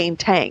the game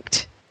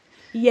tanked?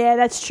 Yeah,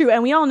 that's true.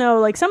 And we all know,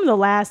 like, some of the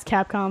last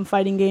Capcom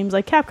fighting games,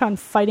 like Capcom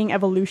Fighting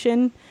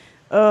Evolution...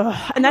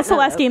 and that's the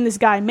last game this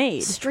guy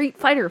made. Street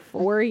Fighter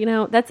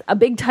 4, that's a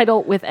big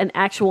title with an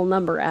actual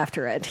number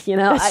after it,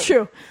 That's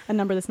true. A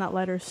number that's not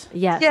letters.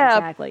 Yes, yeah,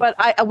 exactly. But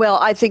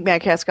I think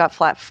Mad Catz got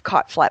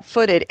caught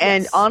flat-footed.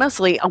 And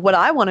honestly, what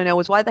I want to know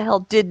is why the hell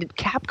did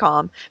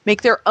Capcom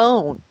make their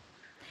own?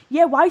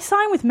 Yeah, why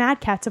sign with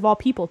Mad Catz of all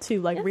people too?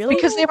 Like, That's really?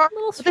 Because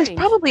there's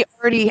probably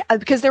already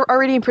because they're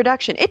already in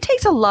production. It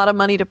takes a lot of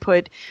money to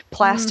put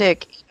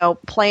plastic,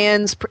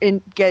 plans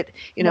and get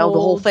the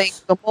whole thing,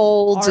 the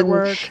molds,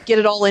 artwork, and get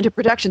it all into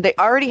production. They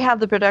already have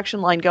the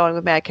production line going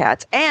with Mad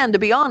Catz. And to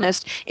be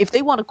honest, if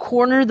they want to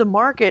corner the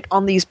market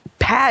on these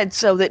pads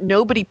so that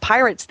nobody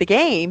pirates the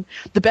game,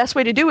 the best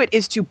way to do it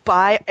is to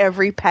buy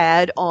every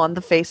pad on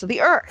the face of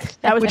the earth.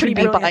 That was pretty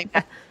brilliant.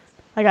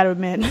 I got to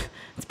admit,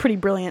 it's pretty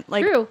brilliant.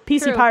 Like,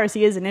 PC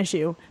piracy is an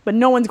issue, but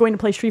no one's going to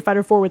play Street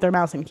Fighter 4 with their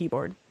mouse and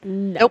keyboard.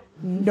 Nope.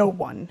 No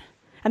one.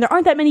 And there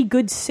aren't that many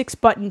good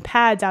 6-button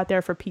pads out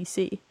there for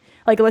PC.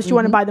 Like, unless you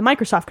want to buy the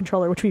Microsoft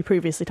controller, which we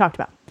previously talked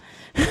about.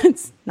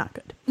 It's not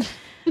good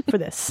for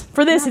this.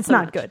 For this, it's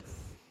not good.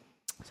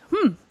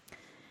 So,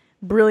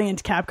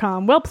 brilliant,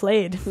 Capcom. Well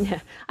played. Yeah,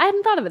 I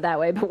hadn't thought of it that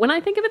way, but when I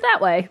think of it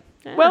that way,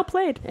 well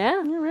played.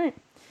 Yeah, all right.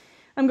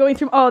 I'm going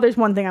through. Oh, there's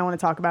one thing I want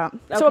to talk about.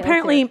 Okay, so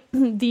apparently,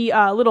 the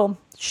little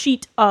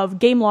sheet of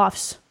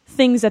Gameloft's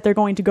things that they're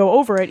going to go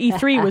over at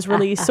E3 was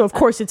released. So of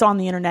course, it's on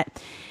the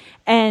internet,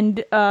 and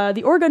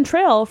the Oregon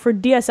Trail for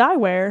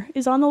DSiWare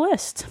is on the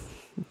list.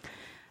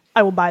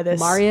 I will buy this.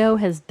 Mario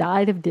has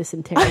died of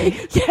dysentery.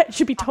 Yeah, it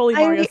should be totally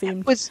Mario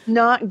themed. I was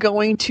not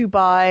going to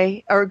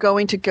buy or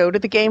going to go to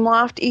the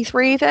Gameloft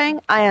E3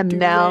 thing. I am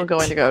now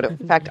going to go to.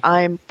 In fact,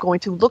 I'm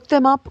going to look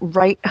them up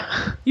right.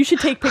 You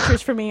should take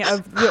pictures for me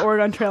of the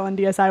Oregon Trail and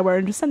DSiWare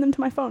and just send them to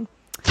my phone.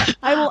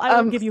 I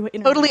will give you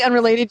internet. Totally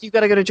unrelated. You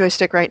got to go to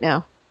Joystick right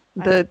now.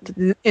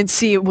 And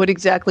see what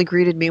exactly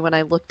greeted me when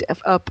I looked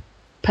up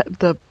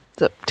the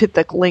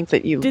link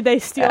that you. Did they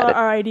steal added.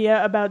 our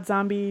idea about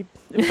zombie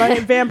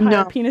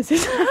vampire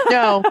penises?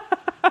 No.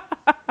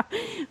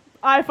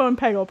 iPhone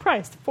Peggle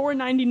priced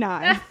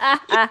 $4.99.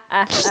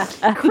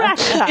 Crack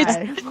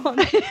guy.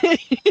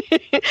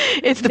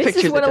 It's the this picture.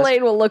 This is what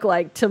Elaine will look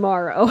like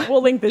tomorrow.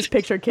 We'll link this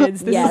picture,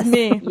 kids. This is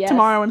me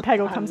tomorrow when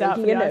Peggle comes out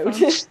for the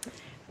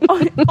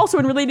iPhone. Also,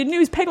 in related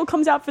news, Peggle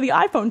comes out for the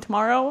iPhone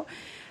tomorrow,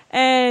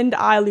 and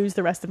I lose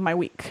the rest of my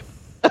week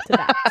to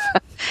that.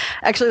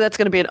 Actually, that's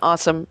going to be an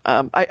awesome.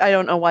 I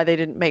don't know why they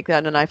didn't make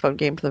that an iPhone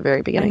game from the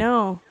very beginning. I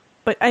know.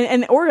 But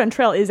and Oregon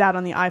Trail is out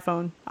on the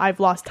iPhone. I've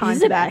lost time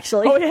to that.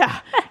 Actually? Oh yeah,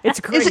 it's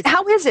great.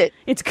 How is it?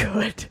 It's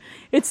good.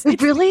 It's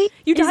really.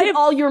 You is it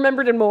all you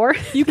remembered and more?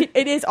 You can.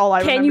 It is all I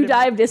remember. Can you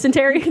die of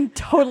dysentery? You can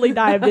totally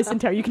die of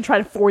dysentery. You can try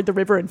to ford the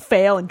river and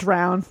fail and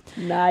drown.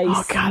 Nice.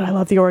 Oh god, I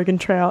love the Oregon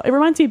Trail. It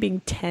reminds me of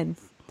being 10.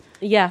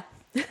 Yeah.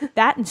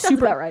 That and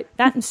Super. About right.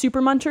 That and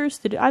Super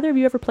Munchers. Did either of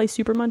you ever play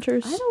Super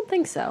Munchers? I don't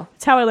think so.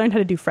 It's how I learned how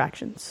to do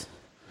fractions.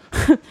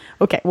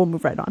 Okay, we'll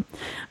move right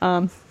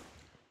on.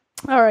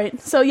 All right,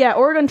 so yeah,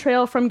 Oregon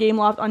Trail from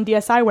Gameloft on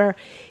DSiWare.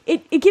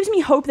 It gives me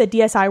hope that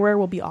DSiWare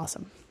will be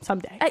awesome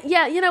someday.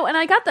 Yeah, and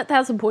I got that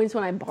 1,000 points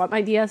when I bought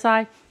my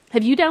DSi.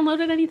 Have you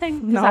downloaded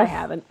anything? No, I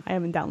haven't. I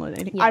haven't downloaded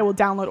anything. Yeah. I will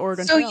download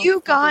Oregon Trail. So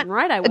you got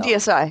I will. a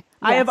DSi.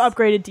 I have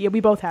upgraded. We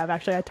both have,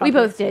 actually. We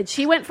both did.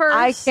 She went first.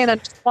 I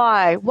cannot.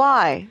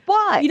 Why?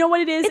 You know what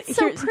it is? It's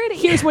so pretty.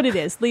 Here's what it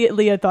is.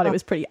 Leah thought it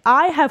was pretty.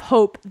 I have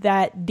hope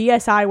that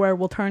DSiWare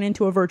will turn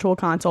into a virtual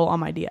console on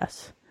my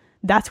DS.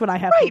 That's what I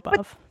have hope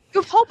of. You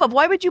have hope of.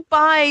 Why would you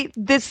buy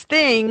this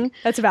thing?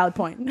 That's a valid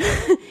point.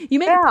 You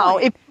make a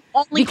point. If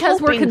only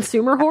because we're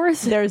consumer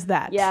whores. There's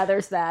that. Yeah,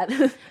 there's that.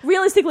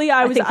 Realistically,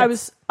 I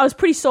was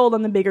pretty sold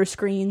on the bigger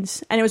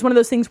screens, and it was one of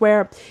those things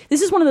where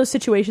this is one of those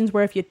situations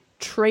where if you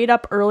trade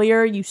up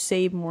earlier, you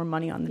save more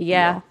money on the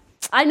deal.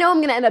 I know I'm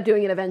going to end up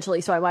doing it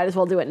eventually, so I might as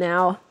well do it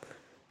now.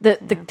 The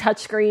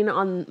touchscreen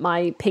on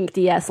my pink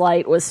DS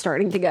Lite was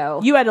starting to go.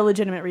 You had a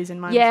legitimate reason.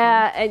 Mine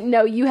and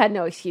no, you had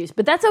no excuse.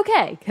 But that's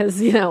okay,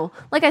 because,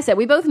 like I said,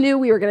 we both knew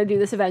we were going to do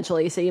this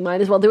eventually, so you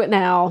might as well do it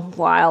now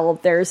while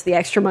there's the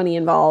extra money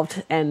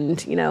involved and,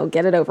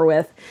 get it over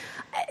with.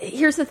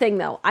 Here's the thing,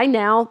 though.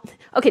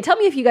 Okay, tell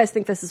me if you guys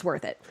think this is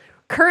worth it.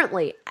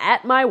 Currently,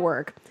 at my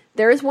work,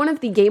 there is one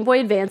of the Game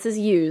Boy Advances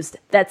used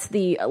that's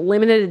the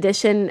limited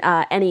edition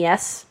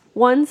NES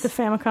ones. The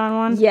Famicom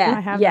one? Yeah. I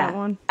have that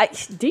one.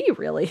 Do you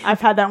really?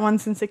 I've had that one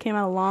since it came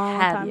out a long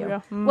time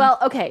ago. Well,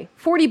 okay,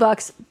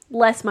 $40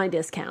 less my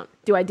discount.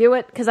 Do I do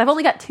it? Because I've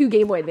only got 2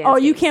 Game Boy Advance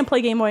games. You can't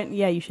play Game Boy?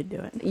 Yeah, you should do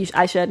it.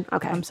 I should?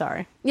 Okay. I'm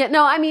sorry. Yeah,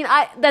 no, I mean,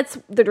 that's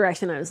the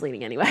direction I was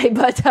leaning anyway.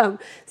 But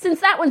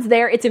since that one's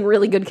there, it's in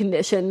really good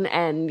condition,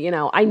 and,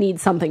 I need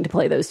something to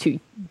play those 2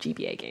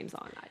 GBA games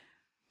on.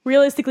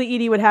 Realistically,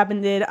 Edie, what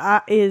happened is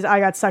I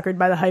got suckered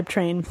by the hype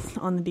train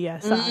on the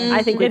DS.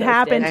 I think it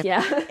happened. Did.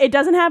 Yeah, it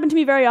doesn't happen to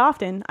me very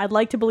often. I'd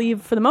like to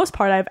believe, for the most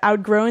part, I've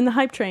outgrown the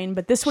hype train,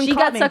 but this one she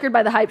got suckered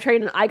by the hype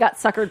train, and I got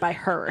suckered by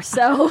her.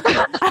 So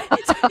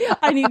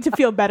I need to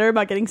feel better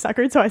about getting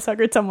suckered, so I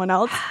suckered someone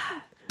else.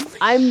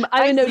 I'm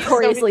a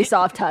notoriously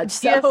soft touch.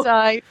 So.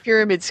 DSi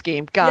pyramid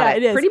scheme. Got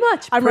it. It is Pretty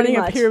much. I'm running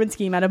a pyramid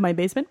scheme out of my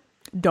basement.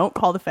 Don't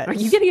call the feds. Are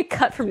you getting a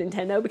cut from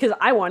Nintendo? Because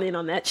I want in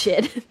on that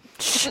shit.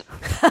 You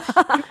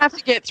have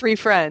to get 3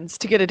 friends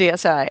to get a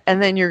DSi, and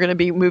then you're going to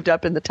be moved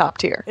up in the top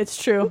tier. It's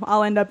true.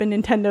 I'll end up in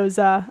Nintendo's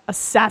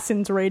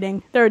Assassins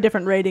rating. There are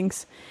different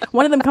ratings.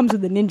 One of them comes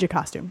with a ninja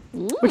costume,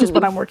 which is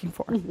what I'm working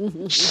for.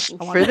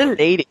 For the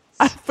ladies.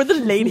 For the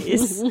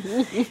ladies.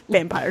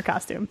 Vampire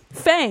costume.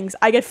 Fangs.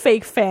 I get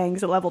fake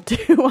fangs at level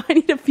 2. I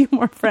need a few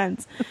more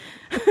friends.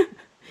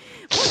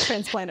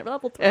 Transplant at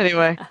level 3.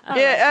 Anyway,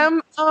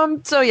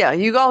 So yeah,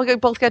 you all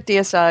both got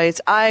DSi's.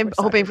 I'm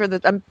hoping for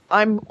the.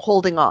 I'm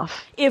holding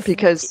off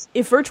because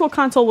if Virtual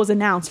Console was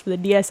announced for the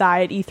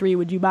DSi at E3,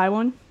 would you buy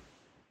one?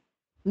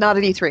 Not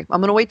at E3.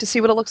 I'm going to wait to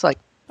see what it looks like.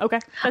 Okay,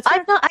 that's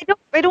fair.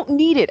 I don't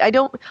need it. I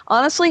don't.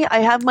 Honestly, I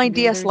have my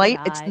DS Lite.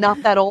 It's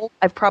not that old.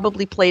 I've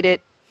probably played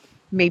it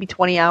maybe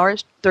 20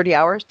 hours, 30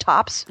 hours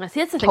tops.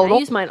 See, that's the total. thing. I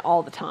use mine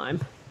all the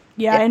time.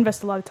 Yeah, I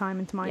invest a lot of time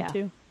into mine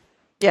too.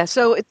 Yeah,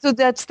 so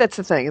that's the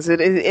thing.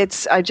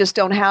 It's I just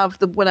don't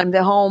have when I'm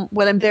at home.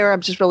 When I'm there,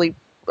 I'm just really,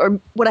 or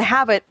when I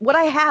have it, what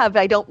I have,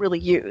 I don't really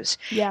use.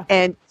 Yeah.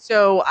 And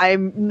so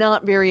I'm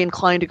not very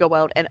inclined to go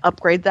out and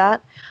upgrade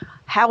that.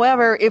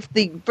 However, if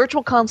the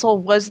virtual console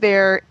was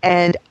there,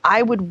 and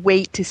I would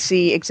wait to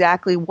see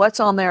exactly what's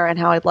on there and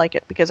how I'd like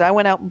it, because I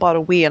went out and bought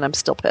a Wii and I'm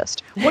still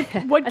pissed. What I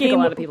game? think a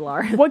lot of people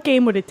are. What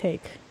game would it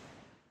take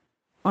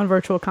on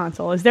virtual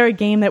console? Is there a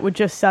game that would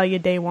just sell you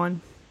day one?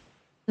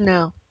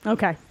 No.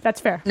 Okay, that's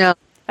fair. No.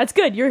 That's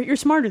good. You're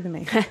smarter than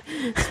me.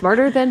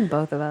 Smarter than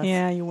both of us.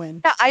 Yeah, you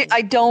win. Yeah,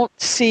 I don't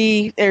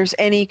see there's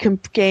any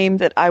game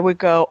that I would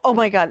go, oh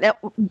my god, now,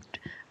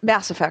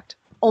 Mass Effect.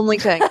 Only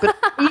thing, but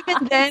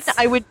even then,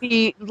 I would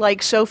be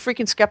like so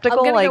freaking skeptical.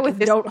 I'm gonna like, go with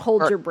don't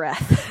hold your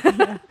breath.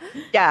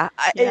 Yeah,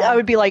 I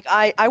would be like,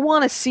 I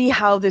want to see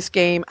how this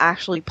game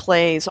actually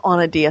plays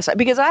on a DSi,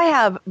 because I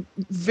have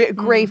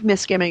grave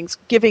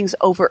misgivings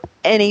over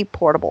any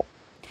portable.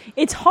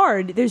 It's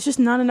hard. There's just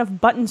not enough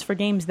buttons for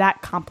games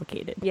that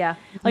complicated. Yeah.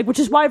 Like, which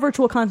is why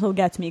Virtual Console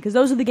gets me, because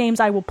those are the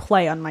games I will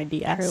play on my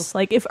DS. True.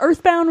 Like, if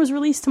Earthbound was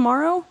released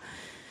tomorrow,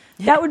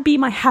 that would be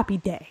my happy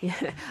day.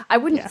 I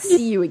wouldn't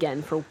see you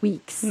again for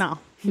weeks. No,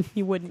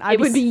 you wouldn't. It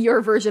would be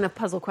your version of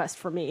Puzzle Quest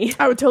for me.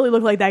 I would totally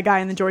look like that guy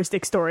in the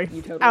joystick story.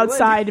 You totally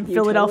outside would. in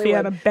Philadelphia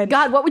on a bench.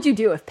 God, what would you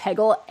do if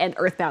Peggle and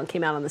Earthbound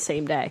came out on the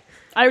same day?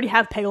 I already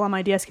have Peggle on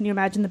my DS. Can you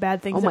imagine the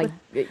bad things? Oh my!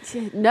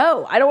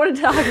 No, I don't want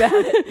to talk about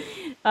it.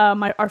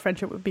 Our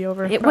friendship would be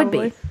over. It probably.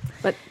 would be.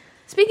 But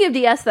speaking of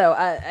DS, though,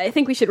 I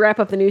think we should wrap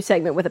up the news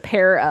segment with a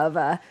pair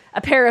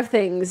of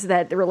things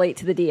that relate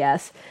to the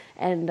DS.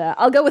 And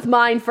I'll go with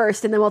mine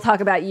first, and then we'll talk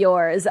about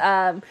yours.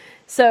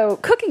 So,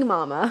 Cooking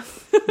Mama.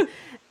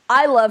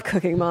 I love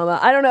Cooking Mama.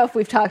 I don't know if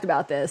we've talked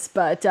about this,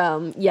 but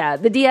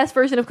the DS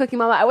version of Cooking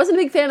Mama, I wasn't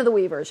a big fan of the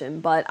Wii version,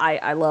 but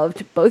I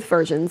loved both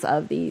versions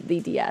of the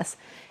DS.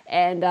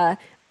 And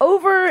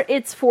over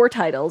its 4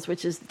 titles,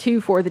 which is 2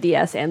 for the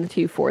DS and the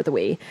 2 for the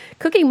Wii,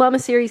 Cooking Mama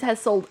series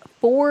has sold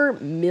 4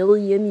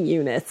 million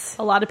units.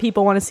 A lot of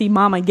people want to see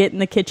Mama get in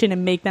the kitchen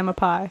and make them a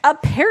pie.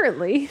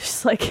 Apparently.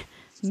 Just like...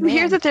 You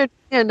hear that there's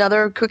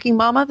another Cooking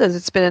Mama that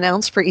it's been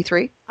announced for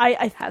E3?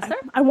 Has there?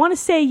 I want to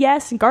say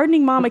yes.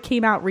 Gardening Mama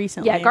came out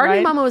recently. Yeah,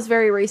 Gardening right? Mama was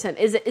very recent.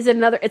 Is it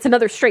another? It's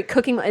another straight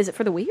cooking. Is it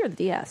for the Wii or the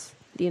DS?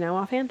 Do you know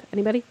offhand?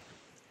 Anybody?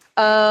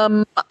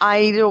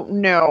 I don't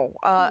know.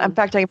 In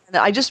fact,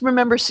 I just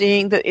remember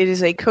seeing that it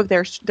is a cook.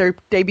 They're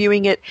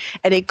debuting it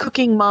at a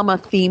Cooking Mama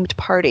themed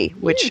party,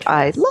 which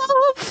I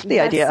love the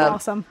idea of.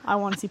 Awesome. I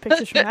want to see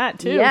pictures from that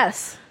too.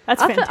 Yes. That's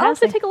fantastic. I'll have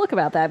to take a look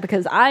about that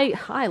because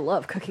I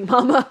love Cooking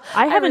Mama.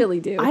 I really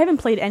do. I haven't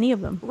played any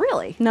of them.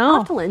 Really? No. I'll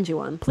have to lend you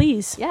one.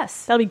 Please.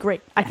 Yes. That'll be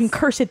great. Yes. I can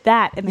curse at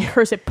that and then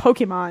curse at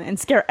Pokemon and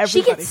scare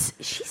everybody.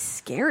 She's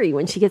scary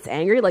when she gets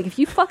angry. Like, if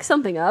you fuck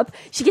something up,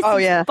 she gets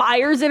these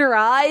fires in her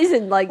eyes,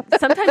 and like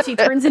sometimes she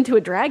turns into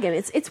a dragon.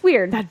 It's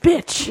weird. That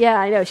bitch. Yeah,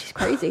 I know. She's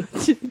crazy.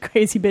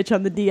 Crazy bitch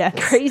on the DS.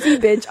 Crazy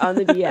bitch on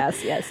the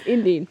DS. Yes,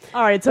 indeed.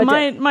 All right, so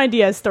my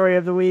DS story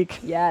of the week.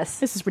 Yes.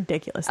 This is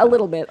ridiculous. A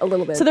little bit.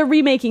 So they're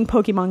remaking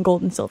Pokemon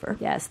Gold and Silver.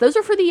 Yes, those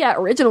are for the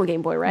original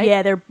Game Boy, right?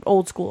 Yeah, they're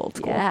old school.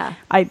 Yeah.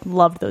 I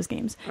loved those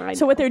games.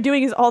 So what they're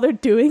doing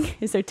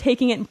is they're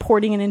taking it and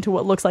porting it into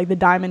what looks like the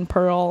Diamond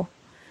Pearl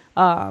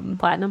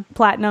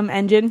Platinum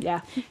engine.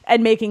 Yeah.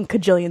 And making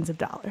cajillions of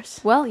dollars.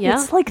 Well, yeah.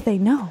 It's like they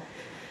know.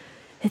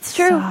 It's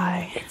true.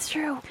 Sigh. It's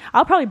true.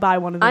 I'll probably buy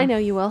one of them. I know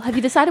you will. Have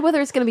you decided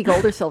whether it's going to be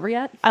gold or silver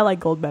yet? I like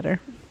gold better.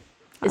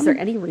 Is there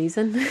any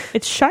reason?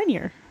 It's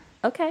shinier.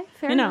 Okay,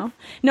 fair enough.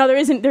 No, there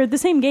isn't. They're the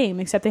same game,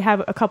 except they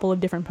have a couple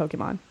of different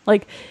Pokemon.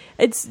 Like,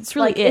 it's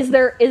really like, is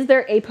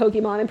there a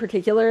Pokemon in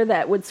particular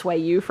that would sway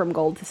you from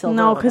gold to silver?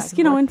 No, because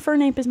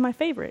Infernape is my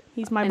favorite.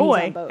 He's my boy,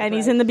 he's on both, and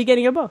he's in the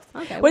beginning of both.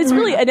 Okay, what is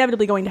really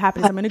inevitably going to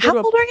happen is I'm going to go to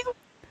How old are you?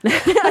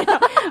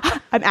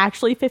 I'm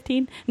actually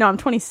 15. No, I'm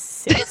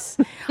 26.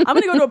 I'm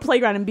going to go to a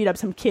playground and beat up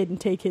some kid and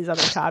take his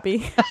other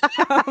copy.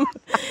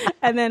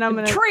 And then I'm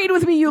going to... Trade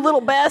with me, you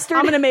little bastard!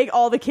 I'm going to make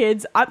all the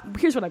kids...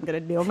 here's what I'm going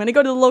to do. I'm going to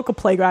go to the local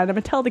playground. I'm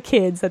going to tell the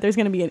kids that there's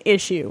going to be an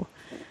issue.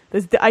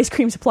 The ice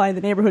cream supply in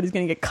the neighborhood is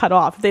going to get cut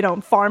off. If they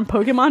don't farm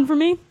Pokemon for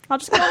me, I'll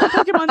just get all the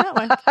Pokemon that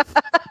way.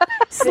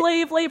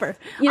 Slave labor.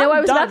 I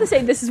was about to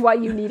say this is why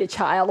you need a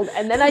child,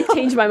 and then I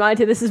changed my mind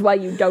to this is why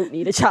you don't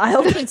need a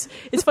child.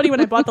 It's funny,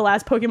 when I bought the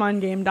last Pokemon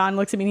game, Don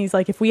looks at me and he's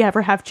like, if we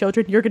ever have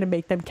children, you're going to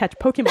make them catch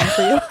Pokemon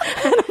for you.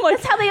 And I'm like,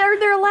 that's how they earn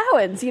their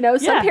allowance.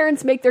 Some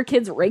parents make their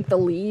kids rake the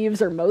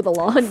leaves or mow the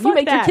lawn. You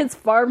make your kids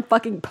farm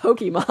fucking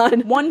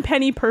Pokemon. 1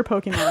 penny per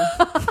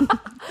Pokemon.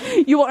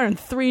 You will earn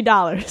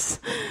 $3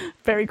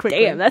 very quickly.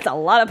 Damn, that's a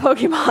lot of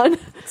Pokemon.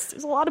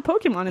 There's a lot of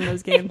Pokemon in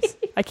those games.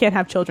 I can't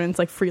have children. It's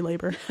like free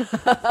labor.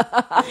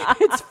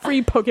 It's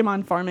free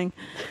Pokemon farming.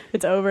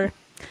 It's over.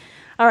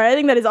 All right, I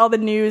think that is all the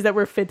news that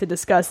we're fit to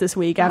discuss this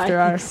week after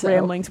our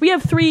ramblings. We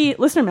have 3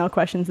 listener mail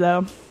questions,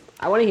 though.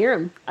 I want to hear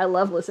them. I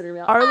love listener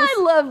mail. I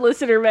love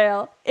listener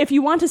mail. If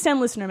you want to send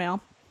listener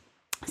mail,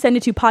 send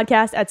it to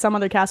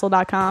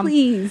podcast@someothercastle.com.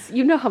 Please.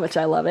 You know how much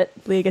I love it.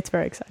 Leah gets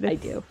very excited. I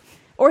do.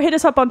 or hit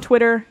us up on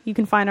Twitter. You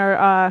can find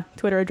our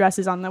Twitter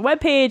addresses on the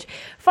webpage.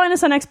 Find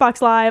us on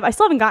Xbox Live. I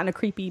still haven't gotten a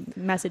creepy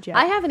message yet.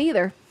 I haven't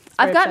either.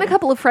 I've gotten a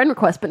couple of friend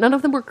requests, but none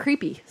of them were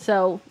creepy.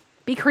 So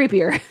be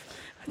creepier.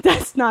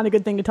 That's not a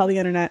good thing to tell the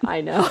internet.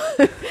 I know.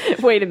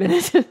 Wait a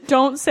minute.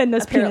 Don't send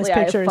us penis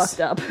pictures. I fucked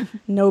up.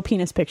 No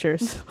penis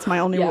pictures. It's my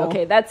only rule.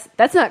 Okay,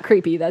 that's not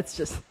creepy. That's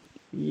just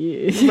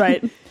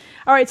right.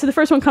 All right, so the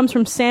first one comes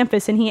from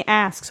Samphis, and he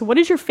asks, what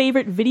is your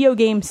favorite video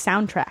game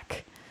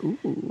soundtrack? Ooh.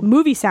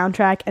 Movie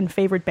soundtrack and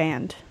favorite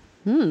band?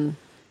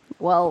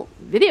 Well,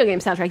 video game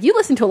soundtrack. You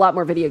listen to a lot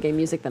more video game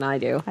music than I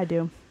do. I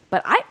do.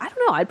 But I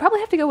don't know. I'd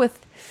probably have to go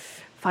with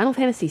Final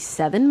Fantasy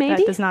VII, maybe?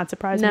 That does not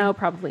surprise me. No,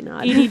 probably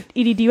not.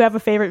 Edie, do you have a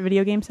favorite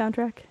video game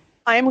soundtrack?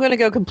 I am going to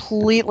go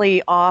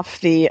completely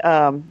off the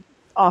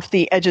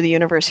edge of the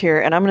universe here,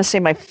 and I'm going to say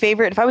my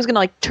favorite. If I was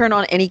going to turn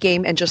on any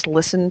game and just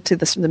listen to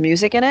the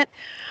music in it,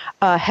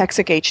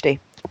 Hexic HD.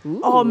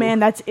 Ooh. Oh man,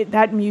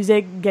 that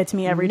music gets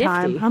me every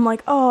time. I'm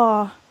like,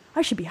 oh,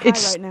 I should be high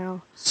right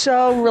now.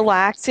 So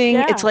relaxing.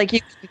 Yeah. It's like you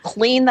can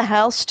clean the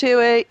house to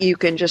it. You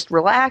can just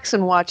relax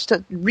and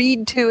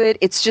read to it.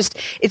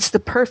 It's the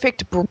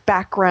perfect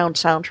background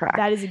soundtrack.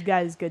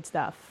 That is good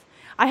stuff.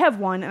 I have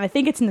one, and I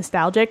think it's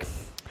nostalgic,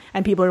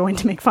 and people are going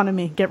to make fun of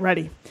me. Get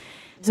ready.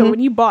 So when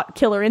you bought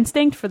Killer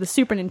Instinct for the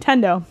Super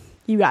Nintendo,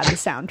 you got the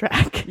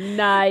soundtrack.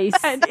 Nice.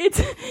 And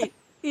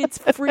it's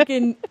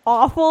freaking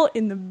awful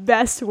in the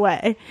best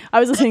way. I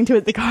was listening to it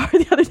in the car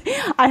the other day.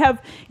 I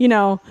have,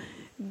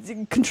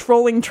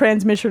 Controlling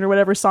Transmission or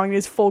whatever song it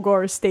is,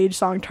 Fulgor's stage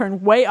song,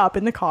 turned way up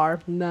in the car.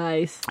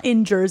 Nice.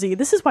 In Jersey.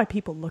 This is why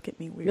people look at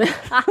me weird.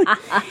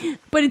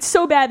 But it's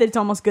so bad that it's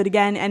almost good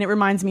again, and it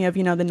reminds me of,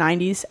 the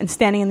 90s and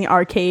standing in the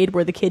arcade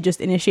where the kid just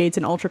initiates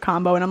an ultra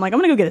combo, and I'm like, I'm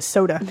going to go get a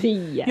soda.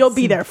 Yes. You'll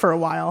be there for a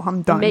while.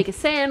 I'm done. Make a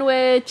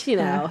sandwich,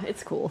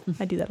 it's cool.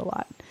 I do that a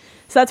lot.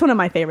 So that's one of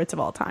my favorites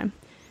of all time.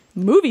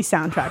 Movie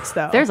soundtracks,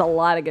 though. There's a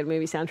lot of good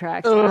movie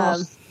soundtracks.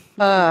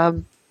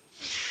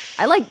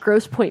 I like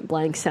Grosse Pointe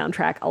Blank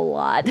soundtrack a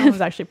lot. That was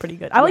actually pretty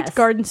good. I liked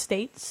Garden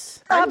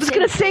States. I was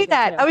going to say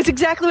that. I was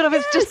exactly what I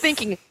was just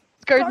thinking.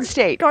 Garden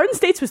State. Garden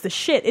States was the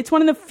shit. It's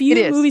one of the few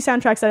movie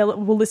soundtracks that I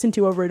will listen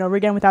to over and over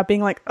again without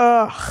being like,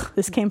 ugh,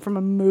 this came from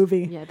a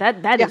movie. Yeah,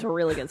 that is a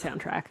really good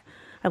soundtrack.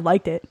 I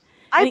liked it.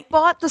 I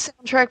bought the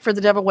soundtrack for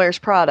The Devil Wears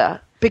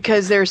Prada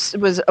because there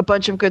was a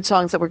bunch of good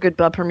songs that were good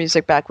bumper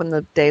music back when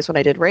the days when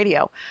I did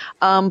radio.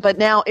 But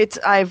now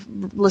I've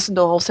listened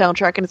to the whole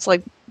soundtrack, and it's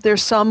like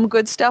there's some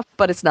good stuff,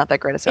 but it's not that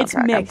great a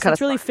soundtrack. It's mixed.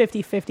 It's really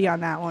 50-50 on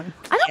that one.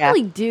 I don't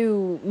really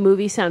do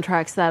movie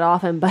soundtracks that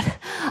often, but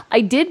I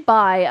did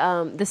buy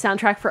the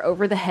soundtrack for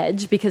Over the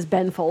Hedge because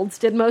Ben Folds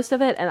did most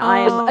of it, and I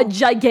am a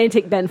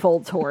gigantic Ben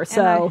Folds whore.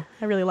 So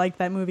I really liked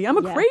that movie. I'm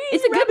a crazy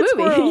It's a good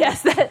movie. Squirrel.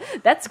 Yes,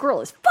 that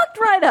squirrel is fucked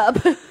right up.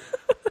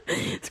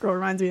 Squirrel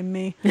reminds me of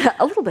me. Yeah,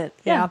 a little bit.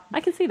 Yeah, I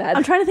can see that.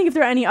 I'm trying to think if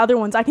there are any other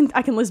ones. I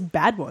can list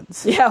bad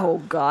ones. Yeah, oh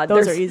god.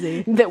 Those are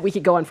easy. That we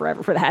could go on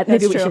forever for that.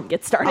 Maybe we should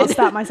get started. I'll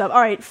stop myself.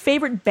 All right,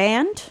 favorite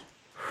band?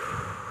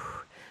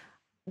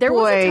 There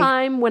was a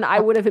time when I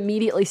would have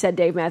immediately said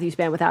Dave Matthews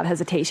Band without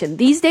hesitation.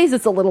 These days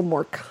it's a little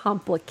more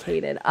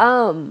complicated.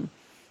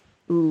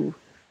 Ooh.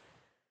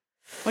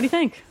 What do you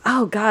think?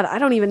 Oh god, I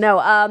don't even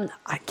know.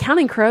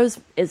 Counting Crows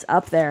is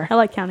up there. I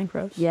like Counting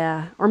Crows.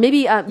 Yeah. Or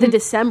maybe the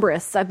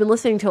Decemberists. I've been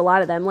listening to a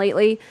lot of them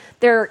lately.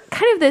 They're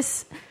kind of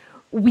this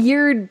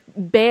weird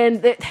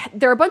band.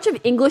 They're a bunch of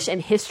English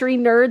and history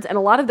nerds, and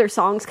a lot of their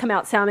songs come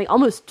out sounding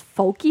almost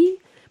folky.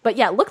 But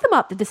yeah, look them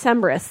up. The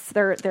Decemberists.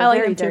 They're like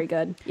very, very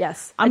good.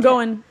 Yes. I'm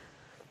going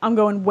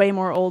way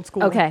more old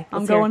school. Okay.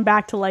 I'm going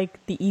back to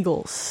like the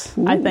Eagles,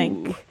 I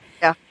think.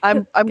 Yeah,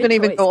 I'm going to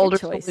even go older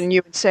than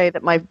you and say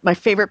that my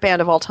favorite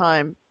band of all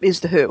time is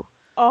The Who.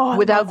 Oh,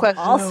 without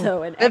question.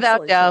 Also an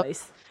excellent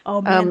choice.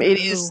 Oh man, it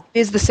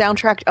is the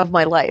soundtrack of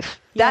my life.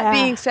 Yeah. That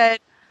being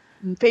said,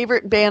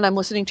 favorite band I'm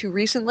listening to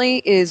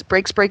recently is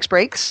Breaks.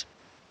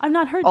 I've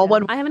not heard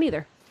that. I haven't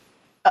either.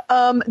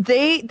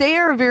 They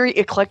are a very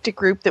eclectic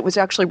group that was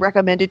actually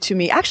recommended to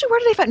me. Actually, where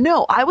did I find?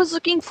 No, I was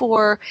looking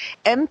for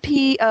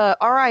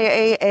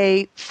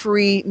RIAA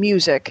free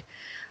music.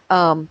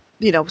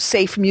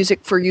 Safe music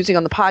for using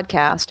on the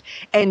podcast,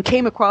 and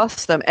came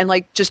across them and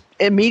just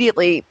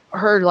immediately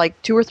heard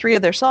 2 or 3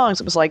 of their songs.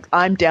 It was like,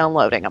 I'm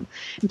downloading them.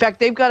 In fact,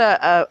 they've got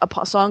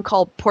a song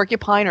called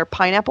Porcupine or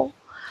Pineapple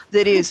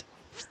that is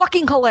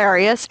fucking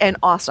hilarious and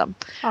awesome.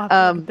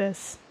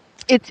 This.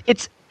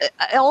 It's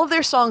all of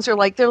their songs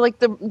are they're like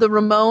the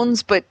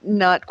Ramones, but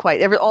not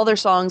quite. All their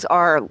songs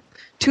are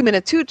 2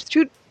 minutes, 2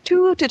 to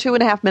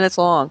 2.5 minutes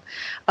long,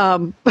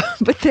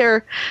 but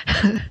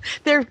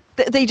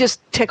they just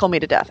tickle me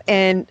to death.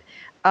 And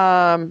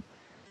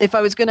if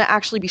I was going to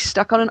actually be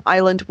stuck on an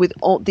island with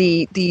all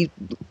the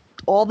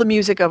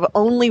music of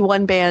only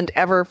one band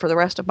ever for the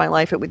rest of my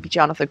life, it would be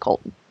Jonathan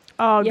Colton.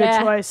 Oh,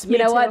 good choice. You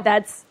know what?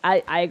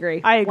 I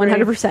agree. I agree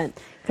 100%.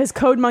 Because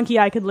Code Monkey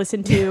I could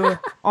listen to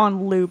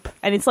on loop,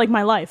 and it's like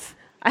my life.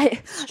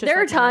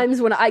 There are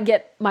times when I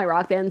get my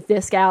Rock Band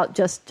disc out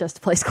just to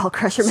play Skull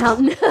Crusher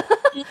Mountain.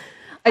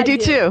 I do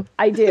too.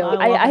 I do.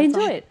 I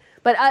enjoy it.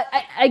 But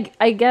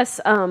I guess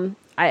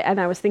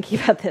I was thinking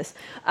about this,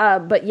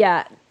 but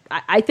yeah,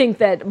 I think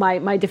that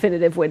my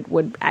definitive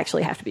would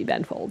actually have to be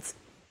Ben Folds.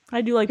 I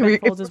do like Ben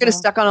Folds as well. If we're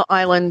stuck on an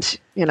island,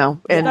 and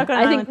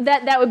I think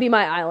that would be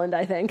my island.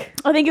 I think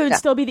it would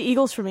still be the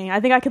Eagles for me. I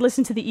think I could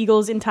listen to the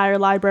Eagles' entire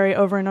library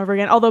over and over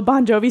again. Although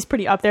Bon Jovi's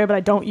pretty up there, but I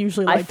don't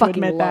usually like to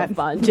admit that. I fucking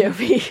love Bon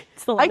Jovi.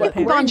 I get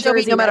Bon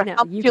Jovi no matter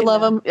how much you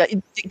love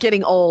him.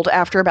 Getting old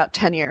after about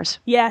 10 years.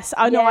 Yes,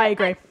 no, I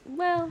agree.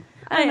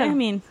 I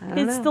mean,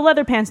 the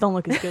leather pants don't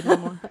look as good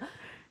anymore.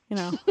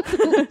 No,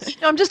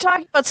 I'm just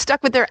talking about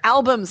stuck with their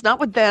albums, not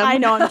with them. I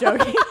know, I'm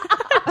joking.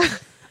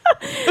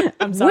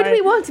 I'm sorry. Would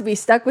we want to be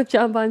stuck with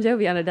John Bon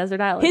Jovi on a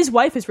desert island? His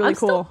wife is really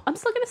cool. I'm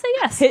still going to say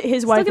yes.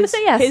 His wife is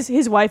say yes.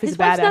 His wife is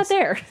badass. His wife's not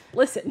there.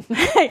 Listen.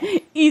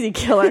 Easy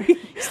killer.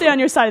 Stay on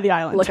your side of the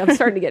island. Look, I'm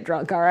starting to get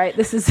drunk, all right?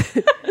 This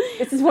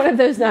is one of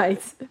those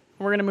nights.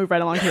 We're going to move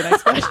right along to the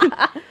next question.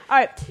 All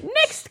right.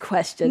 Next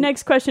question.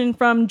 Next question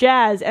from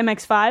Jazz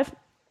MX5.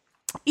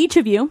 Each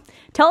of you,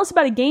 tell us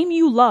about a game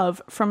you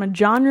love from a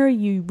genre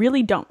you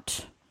really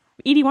don't.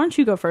 Edie, why don't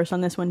you go first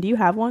on this one? Do you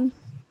have one?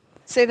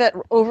 Say that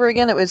over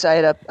again. I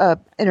had a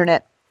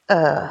internet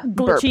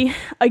glitchy. Burp.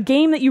 A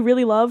game that you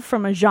really love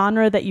from a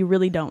genre that you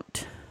really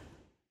don't.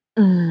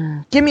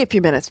 Give me a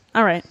few minutes.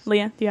 All right,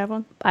 Leah, do you have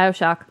one?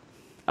 BioShock.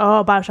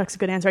 Oh, BioShock's a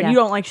good answer. Yeah. You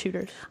don't like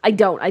shooters. I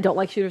don't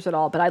like shooters at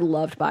all, but I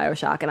loved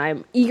BioShock, and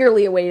I'm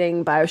eagerly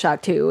awaiting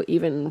BioShock 2,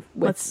 even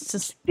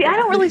with... I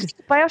don't really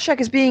think BioShock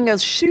as being a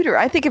shooter.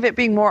 I think of it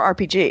being more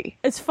RPG.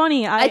 It's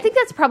funny. I think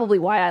that's probably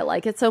why I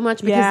like it so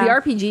much, because the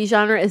RPG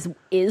genre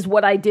is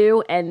what I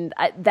do, and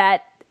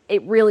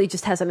it really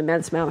just has an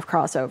immense amount of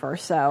crossover.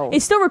 So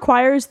it still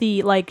requires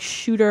the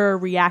shooter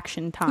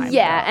reaction time.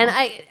 Yeah, and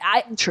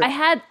I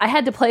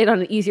had to play it on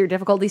an easier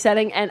difficulty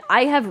setting, and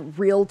I have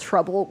real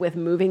trouble with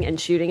moving and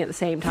shooting at the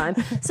same time.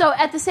 So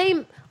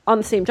on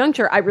the same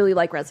juncture, I really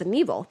like Resident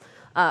Evil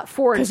 4 and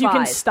 5. Because you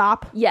can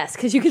stop. Yes,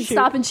 because you can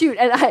stop and shoot,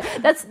 and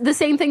that's the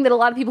same thing that a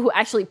lot of people who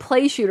actually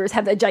play shooters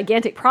have a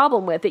gigantic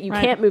problem with, that you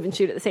can't move and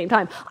shoot at the same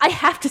time. I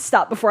have to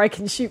stop before I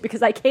can shoot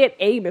because I can't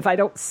aim if I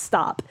don't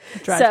stop.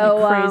 It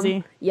drives me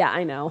crazy. Yeah,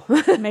 I know.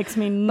 It makes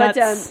me nuts.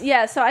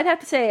 But so I'd have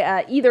to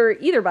say either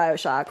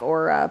BioShock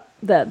or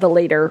the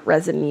later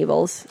Resident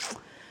Evils.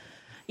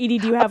 Edie,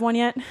 do you have one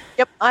yet?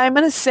 Yep, I'm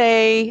going to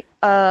say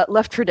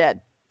Left 4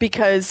 Dead.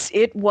 Because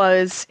it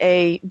was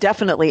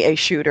definitely a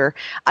shooter.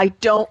 I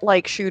don't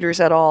like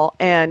shooters at all,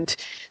 and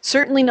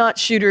certainly not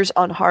shooters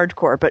on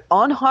hardcore. But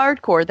on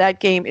hardcore, that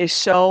game is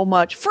so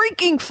much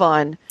freaking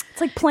fun. It's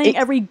like playing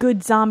every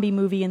good zombie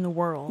movie in the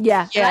world.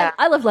 Yeah.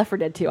 I love Left 4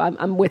 Dead too.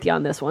 I'm with you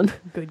on this one.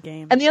 Good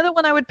game. And the other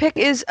one I would pick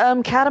is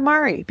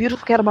Katamari.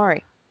 Beautiful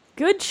Katamari.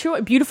 Good,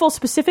 sure. Beautiful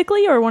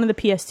specifically, or one of the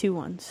PS2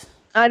 ones?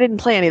 I didn't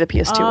play any of the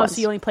PS2 ones.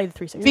 So you only played the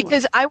 360.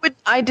 Because I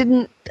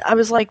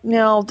was like,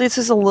 no, this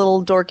is a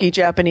little dorky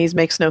Japanese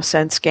makes no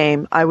sense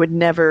game. I would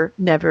never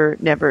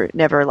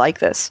like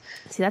this.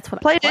 See, that's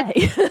what Played I play.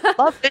 it.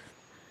 Loved it.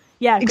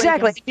 Yeah,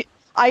 exactly.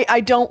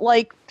 I don't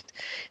like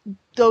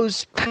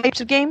those types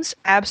of games.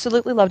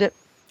 Absolutely loved it.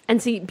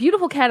 And see,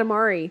 Beautiful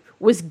Katamari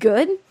was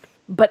good,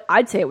 but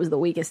I'd say it was the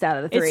weakest out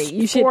of the three.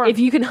 If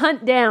you can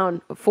hunt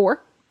down 4.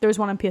 There was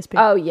one on PSP.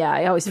 Oh yeah,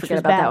 I always forget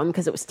about that one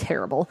because it was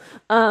terrible.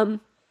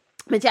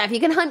 But yeah, if you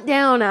can hunt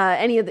down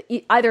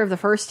either of the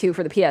first 2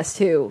 for the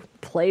PS2,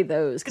 play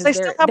those. Because I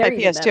still have my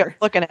PS2. I'm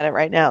looking at it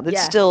right now. That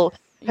still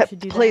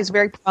plays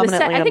very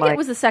prominently. I think it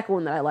was the second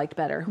one that I liked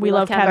better. We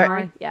love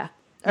Katamari. Yeah.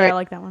 Yeah, I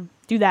like that one.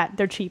 Do that.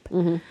 They're cheap.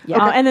 Mm-hmm.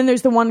 Yeah. And then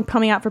there's the one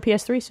coming out for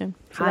PS3 soon.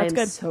 So that's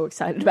good. I'm so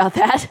excited about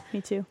that.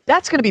 Me too.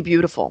 That's going to be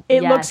beautiful.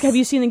 It looks. Have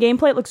you seen the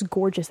gameplay? It looks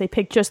gorgeous. They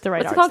picked just the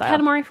right art style. What's it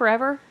called? Katamari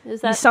Forever?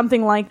 Is that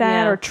something like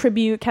that, or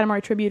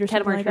Katamari Tribute, or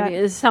something like that?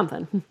 Is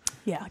something.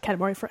 Yeah,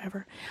 Katamari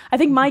Forever. I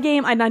think my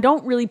game, and I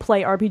don't really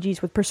play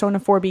RPGs with Persona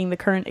 4 being the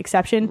current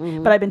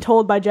exception, but I've been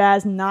told by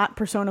Jazz not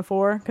Persona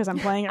 4 because I'm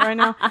playing it right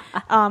now.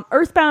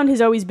 Earthbound has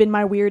always been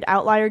my weird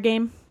outlier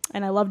game.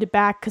 And I loved it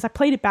back because I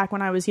played it back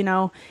when I was, in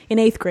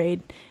 8th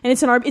grade. And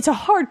it's a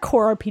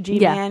hardcore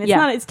RPG, man.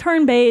 It's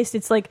turn based.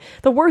 It's like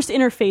the worst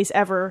interface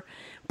ever.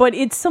 But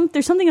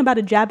there's something about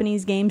a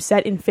Japanese game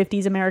set in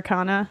 50s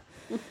Americana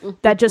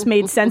that just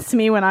made sense to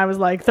me when I was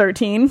like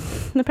 13,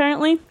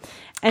 apparently.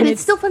 And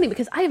it's still funny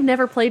because I have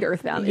never played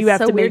Earthbound. You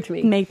have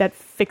to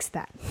fix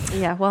that.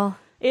 Yeah, well,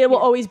 it will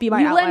always be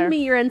my outlier. You lend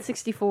me your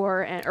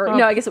N64,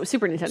 no, I guess it was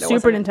Super Nintendo.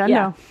 Super Nintendo.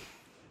 Yeah.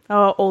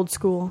 Oh, old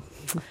school.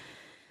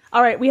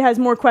 All right, we have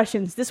more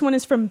questions. This one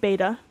is from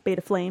Beta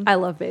Flame. I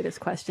love Beta's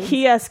questions.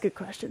 He asks good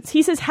questions.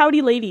 He says,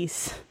 "Howdy,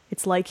 ladies."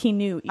 It's like he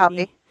knew, Edie.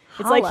 Howdy.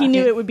 It's like he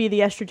knew it would be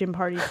the estrogen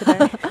party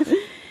today.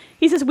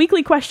 He says,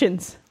 "Weekly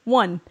questions.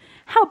 1.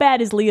 How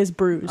bad is Leah's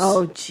bruise?"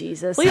 Oh,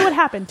 Jesus. Leah, what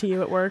happened to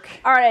you at work?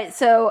 All right,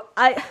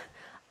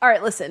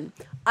 listen.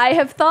 I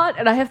have thought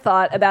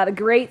about a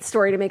great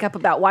story to make up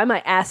about why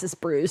my ass is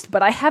bruised,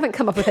 but I haven't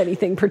come up with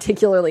anything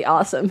particularly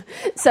awesome.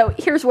 So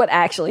here's what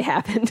actually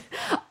happened.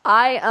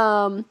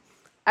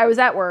 I was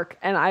at work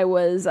and I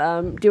was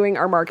doing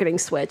our marketing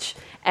switch,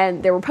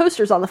 and there were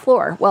posters on the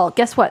floor. Well,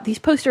 guess what? These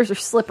posters are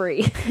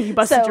slippery. You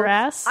busted your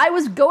ass? I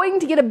was going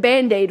to get a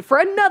Band-Aid for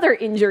another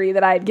injury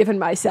that I had given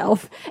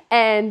myself,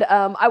 and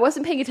I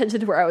wasn't paying attention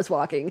to where I was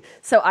walking.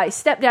 So I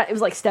stepped down. It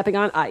was like stepping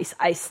on ice.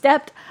 I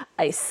stepped,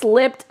 I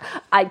slipped,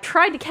 I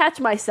tried to catch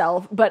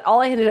myself, but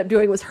all I ended up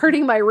doing was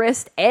hurting my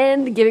wrist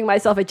and giving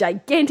myself a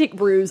gigantic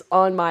bruise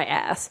on my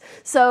ass.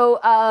 So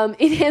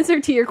in answer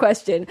to your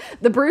question,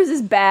 the bruise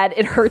is bad.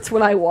 It hurts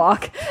when I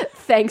walk.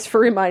 Thanks for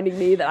reminding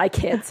me that I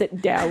can't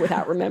sit down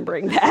without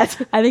remembering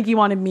that. I think you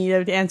wanted me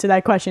to answer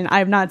that question. I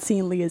have not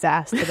seen Leah's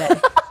ass today.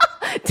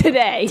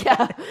 Today,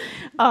 yeah.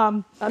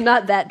 I'm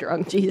not that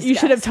drunk, Jesus. You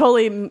should have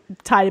totally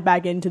tied it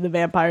back into the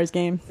vampires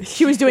game.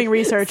 She was doing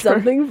research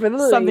something for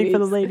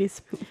the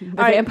ladies. The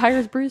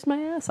vampires bruised my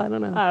ass? I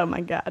don't know. Oh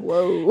my god.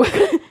 Whoa.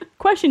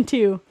 Question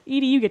 2.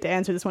 Edie, you get to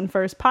answer this one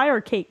first. Pie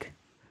or cake?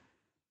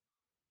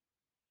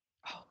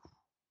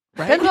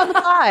 Depends on the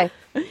pie.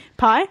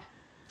 Pie?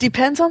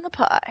 Depends on the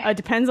pie.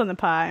 Depends on the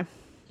pie.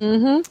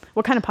 Mm-hmm.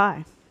 What kind of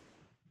pie?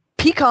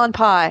 Pecan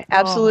pie.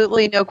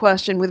 Absolutely, no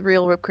question, with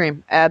real whipped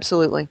cream.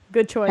 Absolutely.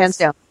 Good choice. Hands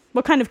down.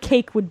 What kind of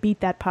cake would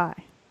beat that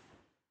pie?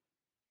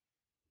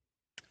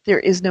 There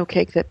is no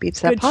cake that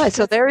beats that pie.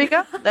 So there you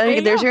go.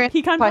 There's your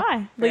pecan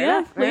pie.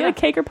 Leah,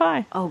 cake or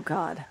pie? Oh,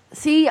 God.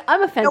 See,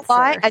 I'm a fence sitter.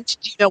 Why? And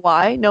do you know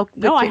why? No,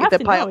 I have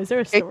to know. Is there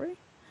a story?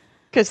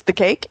 Because the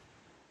cake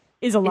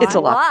is a lie. It's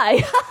a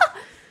lie.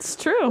 It's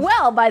true.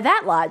 Well, by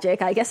that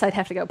logic, I guess I'd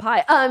have to go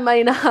pie. I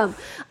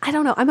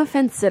don't know. I'm a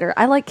fence sitter.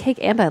 I like cake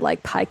and I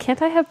like pie.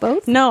 Can't I have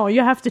both? No, you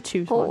have to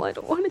choose one. I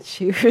don't want to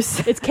choose.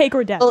 It's cake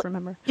or death,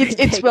 remember.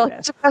 It's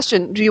a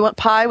question. Do you want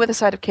pie with a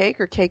side of cake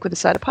or cake with a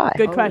side of pie?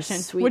 Good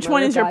question. Which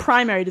one is your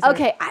primary dessert?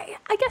 Okay,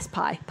 I guess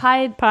pie.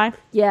 Pie?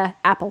 Yeah,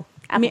 apple.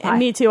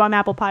 Me too. I'm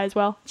apple pie as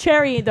well.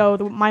 Cherry, though.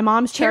 My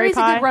mom's cherry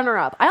pie. Cherry's a good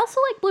runner-up. I also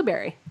like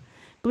blueberry.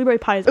 Blueberry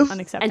pie is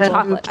unacceptable. And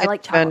chocolate. I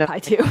like chocolate pie,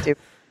 too.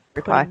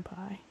 Pie.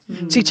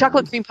 See,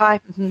 chocolate cream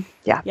pie. Mm-hmm.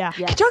 Yeah.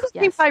 Yes, chocolate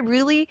cream pie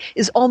really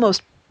is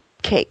almost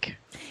cake.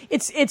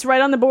 It's right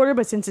on the border,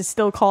 but since it's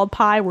still called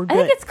pie, we're good.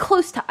 I think it's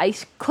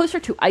closer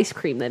to ice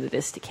cream than it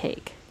is to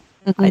cake.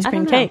 Mm-hmm. Ice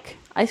cream cake.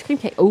 Ice cream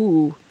cake.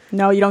 Ooh.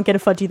 No, you don't get a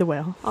Fudgy the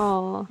Whale.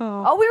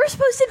 Oh, we were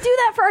supposed to do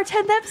that for our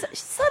 10th episode.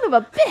 Son of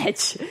a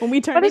bitch. When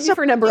we turn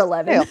for number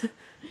 11.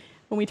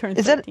 When we turn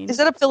 13. Is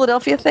that a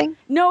Philadelphia thing?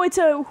 No, it's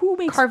a who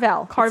makes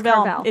Carvel.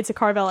 It's a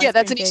Carvel. Yeah,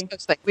 that's an East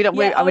Coast thing. We don't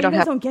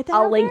get that.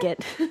 I'll link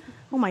it.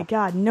 Oh my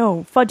god,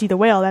 no. Fudgy the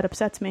Whale, that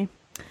upsets me.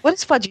 What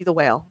is Fudgy the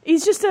Whale?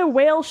 He's just a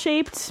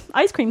whale-shaped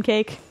ice cream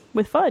cake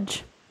with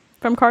fudge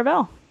from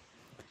Carvel.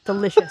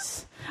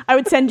 Delicious. I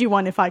would send you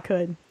one if I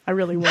could. I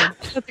really would. I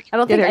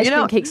don't think ice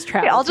cream cakes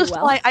travel. I'll just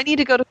fly. I need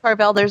to go to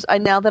Carvel.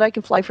 Now that I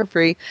can fly for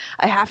free,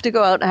 I have to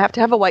go out and I have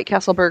to have a White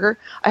Castle burger.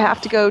 I have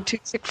to go to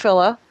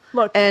Chick-fil-A.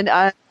 Look, and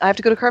I have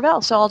to go to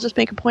Carvel. So I'll just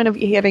make a point of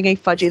having a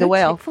Fudgy the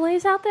Whale.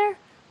 Chick-fil-A's out there?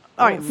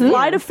 All right,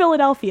 fly to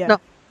Philadelphia. No.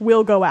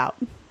 We'll go out.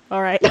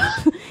 All right.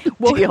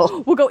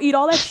 We'll go eat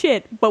all that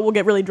shit, but we'll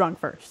get really drunk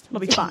first. It'll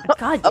be fine.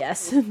 God,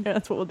 yes. Yeah,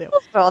 that's what we'll do.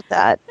 About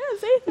that. Yeah,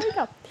 see? There you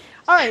go.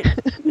 All right.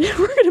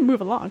 We're going to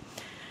move along.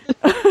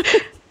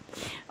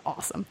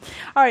 Awesome.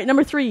 All right,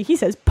 number 3. He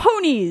says,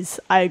 ponies.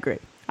 I agree.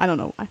 I don't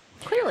know why.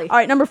 Clearly. All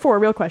right, number 4,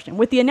 real question.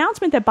 With the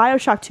announcement that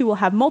BioShock 2 will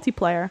have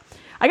multiplayer,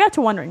 I got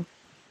to wondering,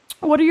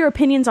 what are your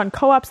opinions on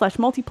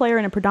co-op/multiplayer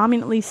in a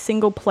predominantly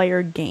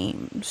single-player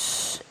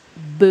games?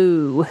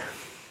 Boo.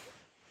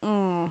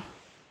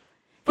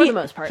 For the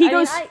most part. He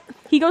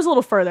goes a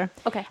little further.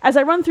 Okay. As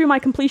I run through my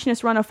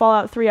completionist run of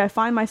Fallout 3, I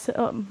find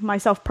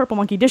myself Purple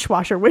Monkey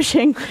Dishwasher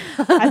wishing...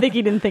 I think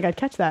he didn't think I'd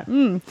catch that.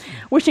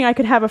 Wishing I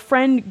could have a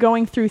friend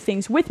going through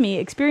things with me,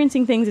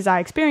 experiencing things as I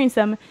experience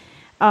them,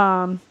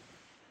 and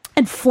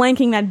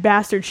flanking that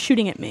bastard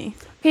shooting at me.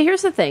 Okay,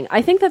 here's the thing.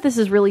 I think that this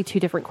is really two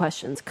different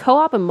questions.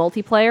 Co-op and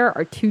multiplayer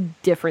are two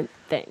different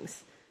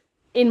things.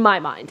 In my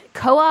mind.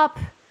 Co-op...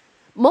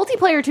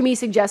 Multiplayer to me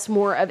suggests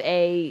more of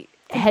a...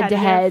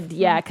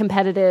 head-to-head,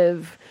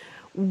 competitive,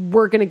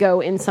 we're going to go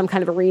in some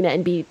kind of arena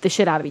and beat the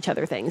shit out of each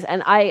other things.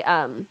 And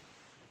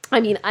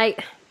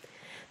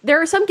there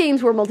are some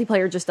games where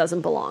multiplayer just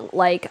doesn't belong.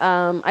 Like,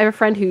 I have a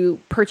friend who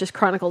purchased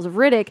Chronicles of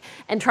Riddick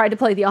and tried to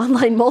play the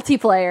online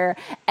multiplayer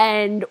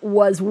and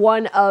was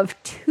one of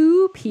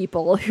 2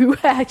 people who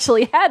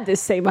actually had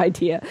this same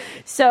idea.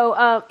 So,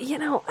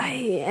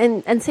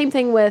 and same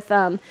thing with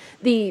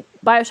the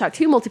BioShock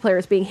 2 multiplayer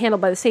is being handled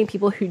by the same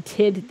people who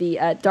did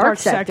the Dark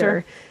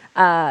Sector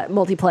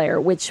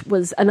multiplayer, which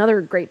was another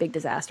great big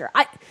disaster.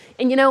 I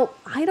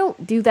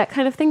don't do that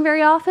kind of thing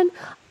very often.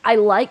 I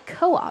like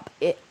co-op.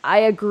 I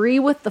agree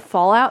with the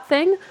Fallout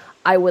thing.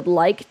 I would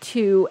like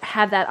to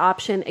have that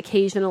option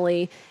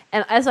occasionally.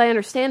 And as I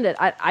understand it,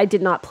 I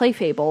did not play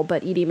Fable,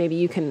 but Edie, maybe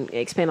you can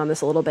expand on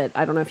this a little bit.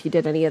 I don't know if you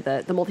did any of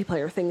the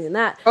multiplayer things in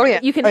that. Oh, yeah.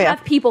 You can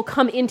have people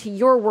come into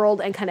your world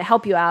and kind of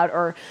help you out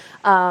or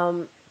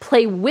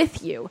play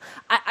with you.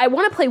 I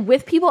want to play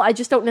with people. I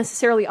just don't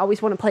necessarily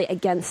always want to play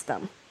against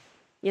them.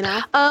 You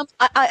know?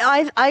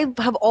 I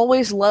have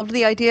always loved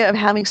the idea of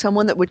having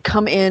someone that would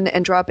come in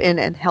and drop in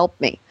and help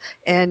me,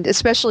 and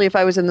especially if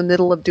I was in the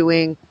middle of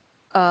doing,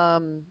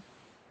 in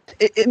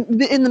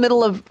the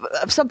middle of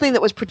something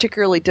that was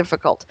particularly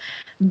difficult.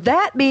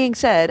 That being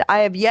said, I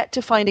have yet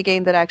to find a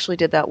game that actually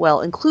did that well,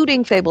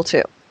 including Fable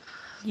 2.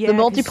 Yeah, the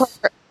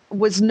multiplayer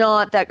was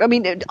not that. I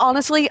mean,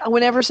 honestly,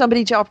 whenever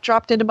somebody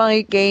dropped into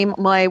my game,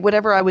 my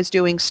whatever I was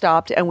doing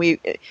stopped, and we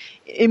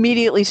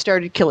immediately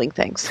started killing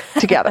things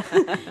together.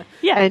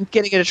 And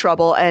getting into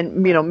trouble,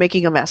 and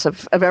making a mess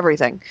of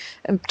everything,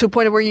 and to a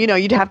point where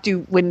you'd have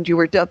to, when you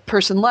were the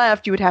person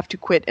left, you would have to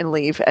quit and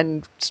leave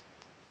and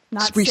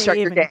not restart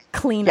save your game,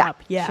 clean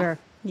up. Yeah, sure,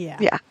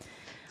 yeah.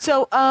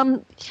 So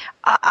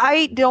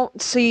I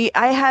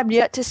have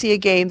yet to see a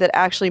game that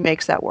actually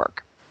makes that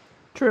work.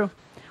 True.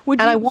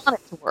 I want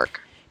it to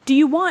work. Do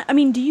you want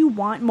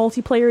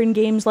multiplayer in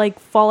games like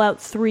Fallout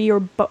 3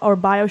 or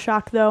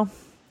BioShock, though?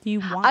 Do you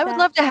want I would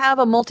love to have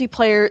a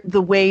multiplayer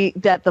the way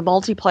that the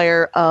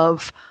multiplayer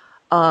of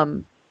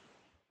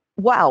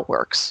WoW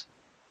works.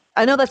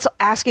 I know that's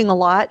asking a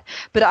lot,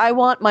 but I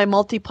want my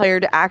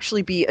multiplayer to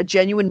actually be a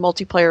genuine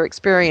multiplayer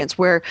experience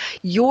where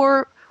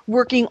you're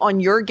working on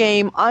your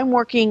game, I'm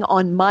working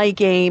on my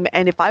game,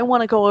 and if I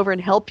want to go over and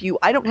help you,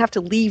 I don't have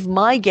to leave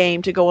my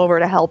game to go over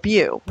to help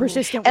you.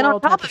 Persistent and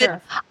world on top of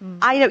it,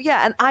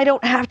 and I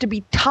don't have to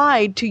be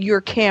tied to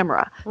your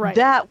camera. Right.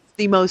 That was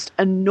the most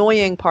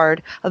annoying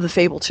part of the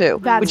Fable 2,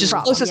 which is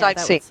close as I've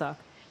seen.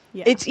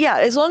 Yeah.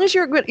 As long as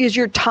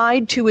you're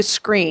tied to a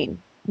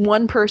screen,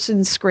 one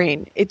person's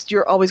screen,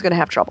 you're always going to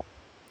have trouble.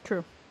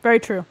 True. Very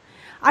true.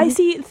 I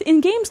see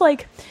in games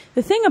like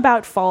the thing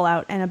about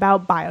Fallout and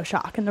about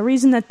BioShock, and the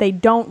reason that they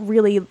don't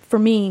really, for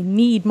me,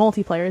 need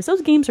multiplayer is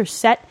those games are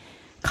set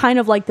kind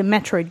of like the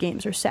Metroid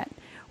games are set,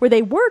 where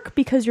they work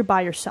because you're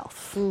by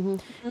yourself,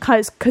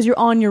 because you're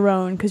on your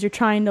own, because you're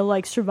trying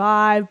to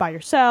survive by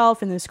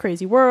yourself in this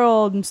crazy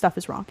world and stuff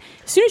is wrong.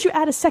 As soon as you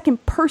add a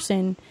second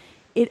person,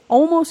 it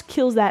almost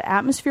kills that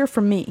atmosphere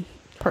for me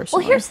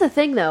personally. Well, here's the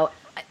thing, though.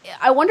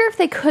 I wonder if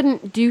they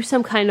couldn't do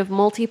some kind of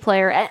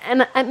multiplayer,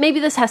 and maybe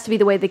this has to be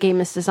the way the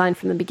game is designed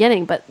from the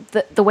beginning, but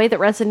the way that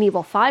Resident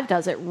Evil 5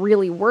 does it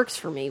really works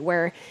for me,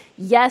 where,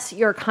 yes,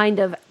 you're kind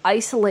of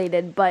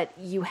isolated, but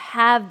you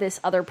have this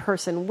other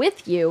person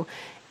with you,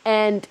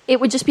 and it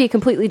would just be a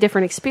completely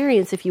different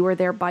experience if you were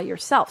there by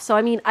yourself. So,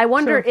 I mean, I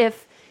wonder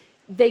if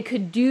they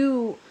could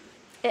do...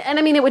 And,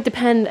 I mean, it would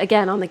depend,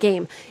 again, on the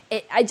game.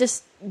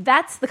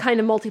 That's the kind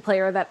of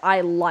multiplayer that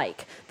I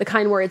like. The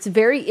kind where it's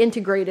very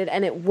integrated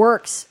and it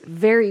works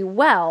very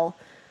well.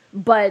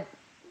 But,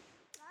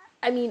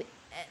 I mean,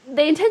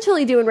 they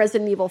intentionally do in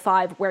Resident Evil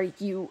 5 where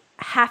you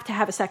have to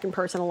have a second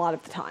person a lot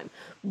of the time.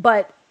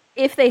 But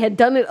if they had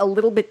done it a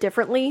little bit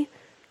differently,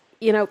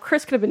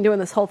 Chris could have been doing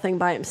this whole thing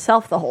by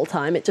himself the whole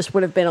time. It just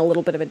would have been a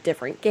little bit of a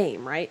different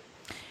game, right?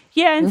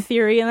 Yeah, in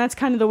theory, and that's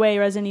kind of the way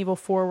Resident Evil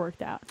 4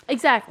 worked out.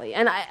 Exactly,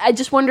 and I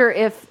just wonder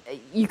if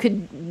you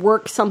could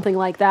work something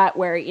like that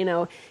where,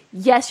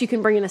 yes, you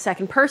can bring in a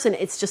second person,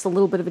 it's just a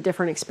little bit of a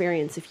different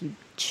experience if you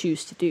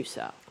choose to do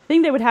so. I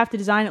think they would have to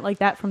design it like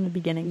that from the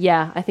beginning.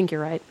 Yeah, I think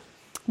you're right.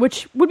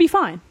 Which would be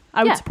fine.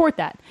 I would support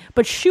that.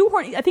 But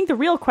shoehorn, I think the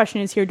real question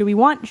is here, do we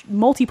want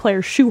multiplayer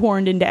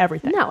shoehorned into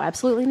everything? No,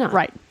 absolutely not.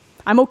 Right.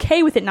 I'm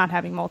okay with it not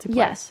having multiplayer.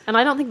 Yes, and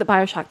I don't think the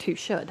BioShock 2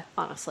 should,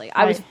 honestly.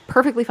 I was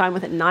perfectly fine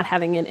with it not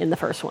having it in the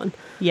first one.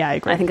 Yeah, I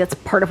agree. I think that's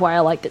part of why I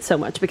liked it so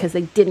much, because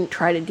they didn't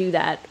try to do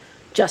that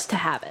just to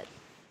have it.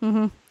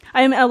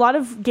 Mm-hmm. A lot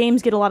of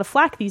games get a lot of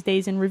flack these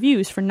days in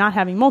reviews for not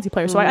having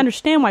multiplayer, so I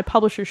understand why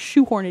publishers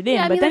shoehorn it in.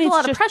 Yeah, but then there's it's a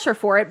lot of pressure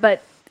for it,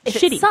 but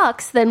if it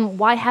sucks, then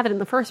why have it in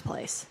the first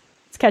place?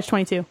 It's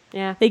catch-22.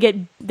 Yeah. They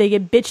get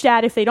bitched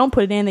at if they don't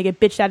put it in, they get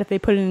bitched at if they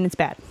put it in, it's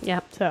bad.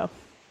 Yep. So,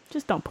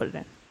 just don't put it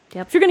in.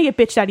 Yep. If you're going to get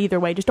bitched at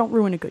either way, just don't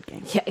ruin a good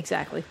game. Yeah,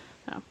 exactly.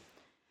 So.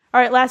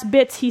 All right, last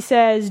bits. He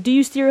says, do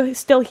you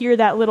still hear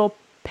that little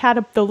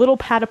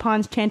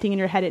patapons chanting in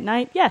your head at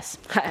night? Yes.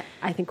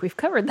 I think we've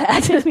covered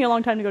that. It takes me a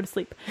long time to go to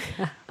sleep.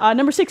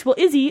 Number 6, will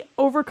Izzy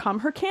overcome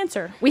her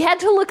cancer? We had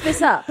to look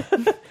this up.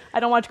 I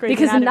don't watch Grey's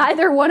Anatomy. Because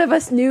neither one of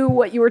us knew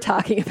what you were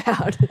talking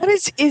about. What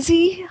is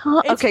Izzy?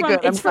 Huh? Okay,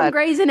 good. It's from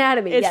Grey's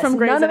Anatomy. It's from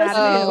Grey's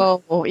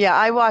Anatomy. Oh, yeah.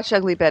 I watch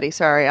Ugly Betty.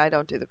 Sorry, I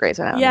don't do the Grey's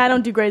Anatomy. Yeah, I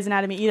don't do Grey's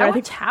Anatomy either. I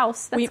think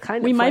House.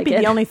 We might be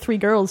the only 3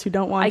 girls who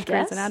don't watch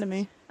Grey's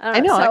Anatomy. I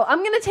know. So I'm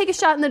going to take a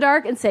shot in the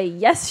dark and say,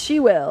 yes, she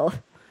will.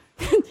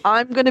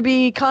 I'm going to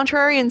be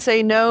contrary and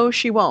say, no,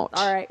 she won't.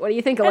 All right. What do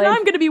you think, Elaine? And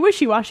I'm going to be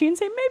wishy-washy and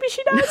say, maybe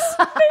she does.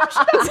 Maybe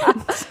she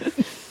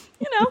doesn't.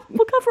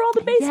 We'll cover all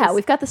the bases. Yeah,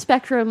 we've got the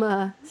spectrum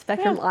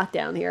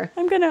lockdown here.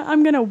 I'm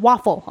gonna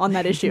waffle on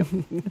that issue,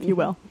 if you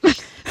will.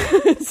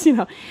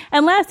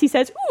 And last he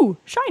says, "Ooh,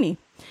 shiny."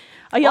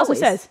 He also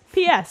says,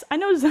 "P.S. I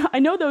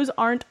know those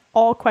aren't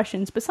all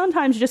questions, but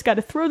sometimes you just got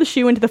to throw the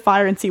shoe into the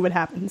fire and see what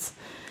happens."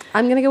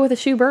 I'm gonna go with a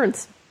shoe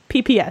burns.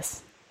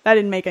 P.P.S. That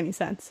didn't make any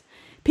sense.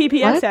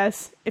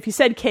 P.P.S.S. If you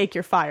said cake,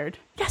 you're fired.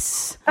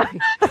 Yes. Yay!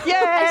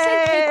 I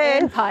said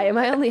cake and pie. Am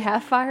I only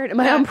half fired? Am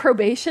I on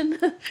probation?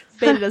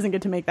 Beta doesn't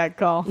get to make that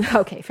call.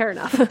 Okay, fair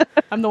enough.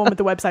 I'm the one with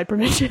the website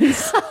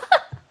permissions.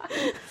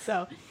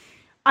 So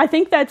I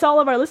think that's all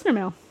of our listener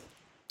mail.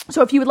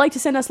 So if you would like to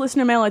send us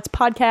listener mail, it's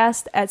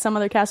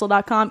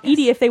podcast@someothercastle.com.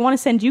 Edie, if they want to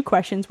send you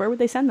questions, where would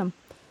they send them?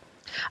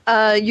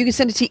 You can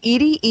send it to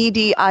Edie,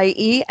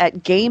 EDIE, at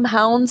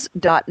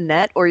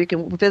GameHounds.net, or you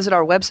can visit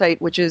our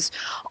website, which is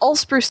all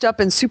spruced up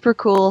and super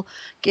cool,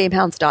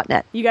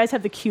 GameHounds.net. You guys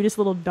have the cutest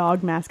little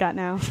dog mascot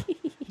now.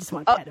 Just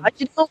want to pet him.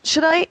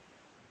 Should I?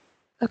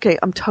 Okay,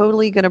 I'm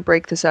totally going to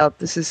break this out.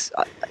 This is...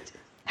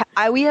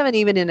 we haven't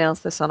even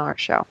announced this on our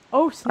show.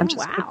 Oh,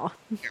 wow.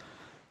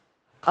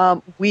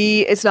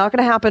 It's not going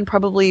to happen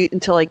probably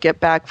until I get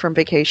back from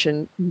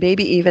vacation,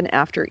 maybe even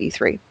after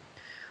E3.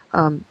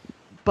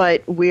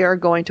 But we are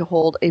going to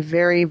hold a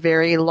very,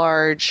 very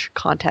large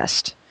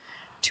contest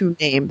to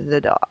name the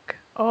dog.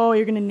 Oh,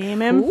 you're going to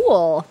name him?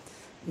 Cool.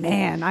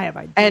 Man, I have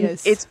ideas. And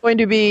it's going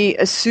to be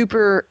a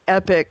super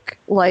epic,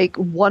 like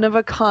one of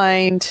a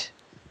kind.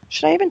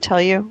 Should I even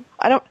tell you?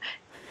 I don't.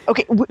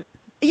 Okay.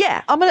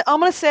 Yeah, I'm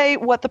gonna say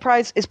what the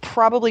prize is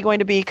probably going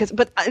to be,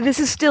 but this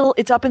is still,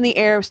 it's up in the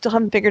air. We still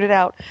haven't figured it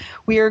out.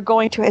 It's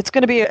going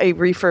to be a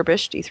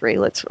refurbished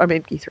refurbished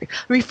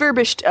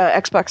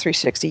Xbox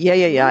 360.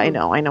 Yeah. I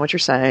know what you're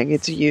saying.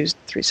 It's a used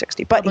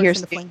 360. But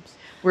here's the thing: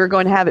 we're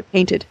going to have it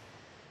painted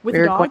with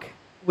the dog.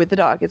 With the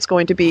dog, it's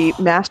going to be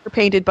master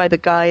painted by the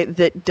guy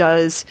that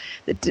does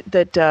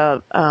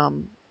the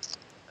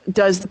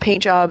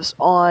paint jobs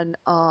on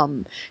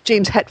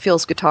James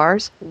Hetfield's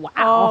guitars. Wow.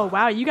 Oh,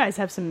 wow. You guys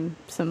have some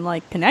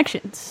like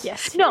connections.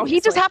 Yes. No, he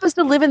just happens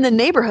to live in the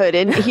neighborhood,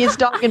 and his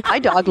dog and my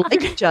dog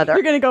like each other.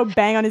 You're going to go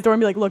bang on his door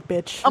and be like, look,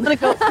 bitch. I'm going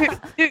to go,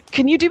 dude,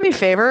 can you do me a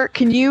favor?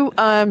 Can you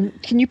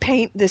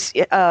paint this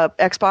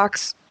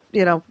Xbox,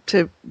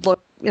 to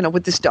look,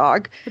 with this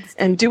dog,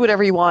 and do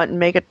whatever you want and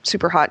make it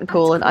super hot and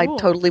cool. And I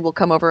totally will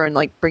come over and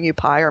like bring you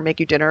pie or make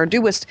you dinner or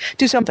do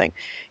something,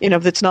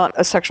 that's not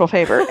a sexual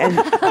favor. And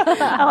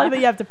I like that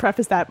you have to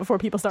preface that before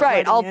people start.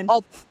 Right.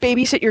 I'll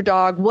babysit your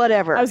dog,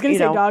 whatever. I was going to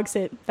say dog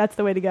sit. That's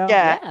the way to go.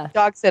 Yeah.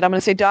 Dog sit. I'm going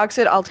to say dog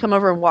sit. I'll come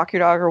over and walk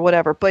your dog or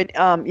whatever. But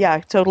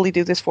totally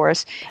do this for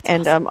us.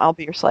 That's awesome. I'll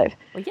be your slave.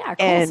 Well, yeah,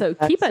 cool. And, so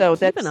keep an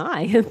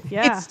eye.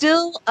 Yeah. It's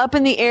still up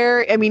in the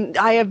air. I mean,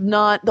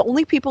 the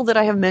only people that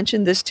I have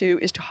mentioned this to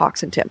is to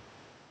Hawks and Tim.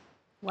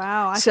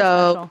 Wow.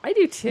 I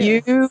do too.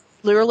 You,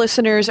 Lure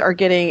listeners, are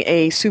getting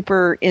a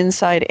super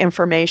inside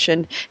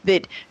information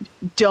that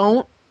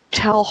don't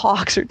tell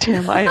Hawks or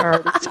Tim. I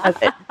already said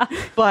it.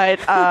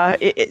 But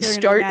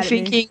start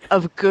thinking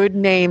of good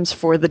names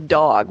for the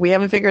dog. We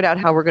haven't figured out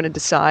how we're going to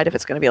decide if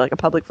it's going to be like a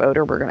public vote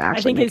or we're going to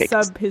actually make it.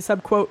 I think his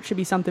sub quote should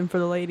be something for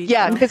the ladies.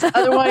 Yeah, because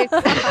otherwise...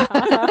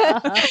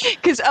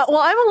 Because, I'm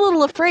a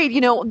little afraid.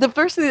 The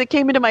first thing that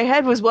came into my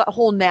head was what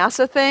whole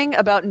NASA thing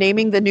about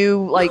naming the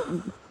new, like...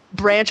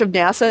 branch of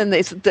NASA, and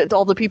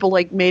all the people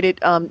like made it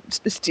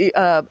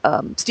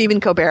Stephen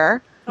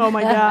Colbert. Oh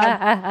my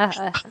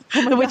god!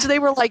 Which they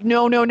were like,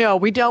 no,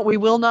 we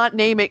will not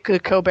name it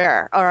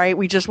Colbert. All right,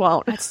 we just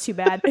won't. That's too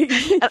bad.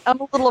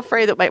 I'm a little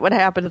afraid that might what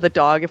happen to the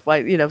dog if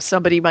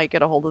somebody might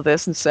get a hold of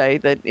this and say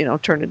that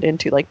turn it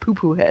into like poo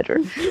poo head or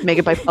make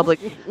it by public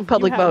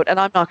vote,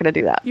 and I'm not going to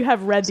do that. You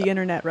have read the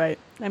internet, right?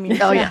 I mean,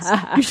 yes,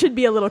 you should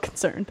be a little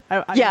concerned.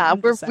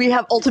 We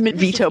have ultimate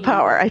veto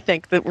power. I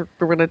think that we're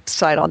going to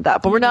decide on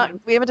that, but we're not.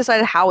 We haven't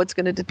decided how it's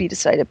going to be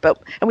decided, and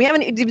we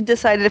haven't even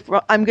decided if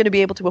I'm going to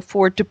be able to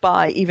afford to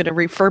buy even a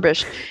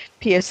refurbished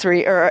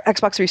PS3 or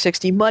Xbox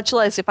 360, much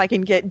less if I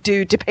can get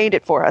dude to paint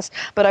it for us.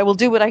 But I will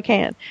do what I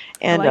can.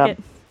 And I like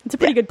it. It's a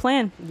pretty good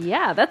plan.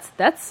 Yeah,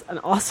 that's an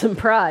awesome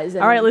prize.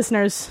 All right,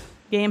 listeners,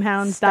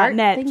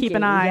 GameHounds.net. Keep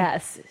an eye.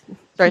 Yes,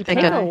 start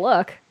thinking. Take a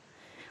look.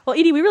 Well,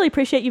 Edie, we really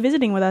appreciate you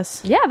visiting with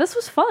us. Yeah, this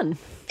was fun.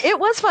 It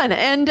was fun,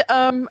 and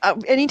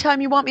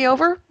anytime you want me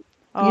over,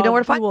 you know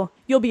where to find me.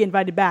 You'll be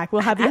invited back.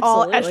 We'll have the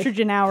all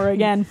estrogen hour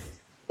again.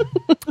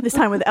 This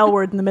time with L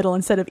word in the middle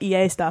instead of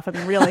EA stuff. I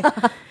mean, really.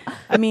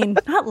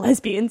 Not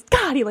lesbians.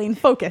 God, Elaine,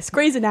 focus.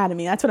 Grey's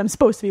Anatomy. That's what I'm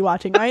supposed to be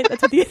watching, right? That's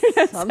what the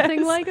internet Something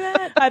says. Like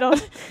that?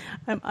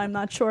 I'm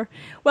not sure.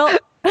 Well,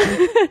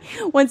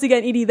 once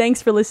again, Edie,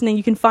 thanks for listening.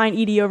 You can find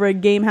Edie over at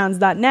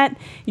GameHounds.net.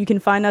 You can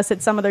find us at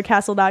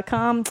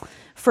someothercastle.com.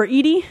 For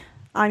Edie,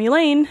 I'm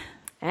Elaine.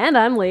 And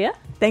I'm Leah.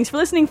 Thanks for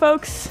listening,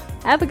 folks.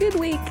 Have a good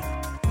week.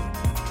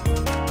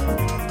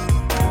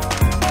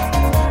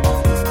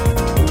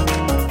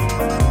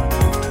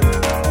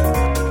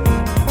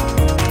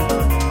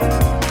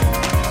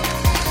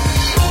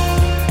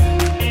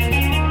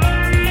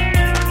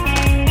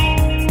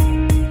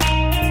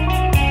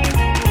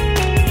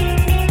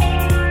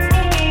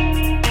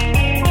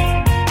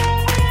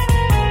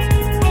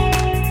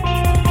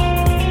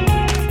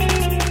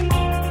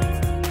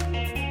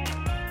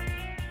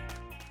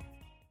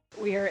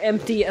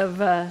 Empty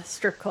of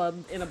strip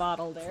club in a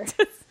bottle there.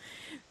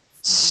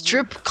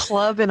 Strip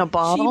club in a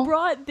bottle? She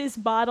brought this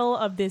bottle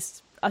of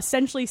this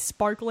essentially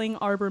sparkling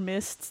Arbor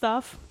Mist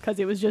stuff because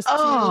it was just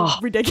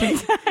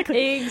ridiculous.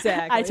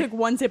 Exactly. I took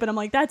one sip and I'm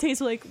like, that tastes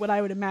like what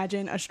I would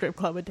imagine a strip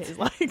club would taste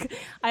like.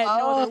 I had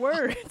no other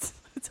words.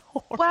 It's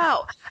horrible.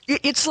 Wow.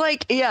 It's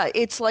like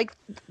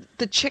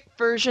the chick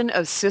version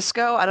of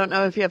Cisco. I don't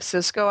know if you have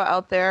Cisco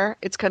out there.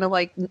 It's kind of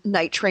like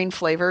night train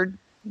flavored.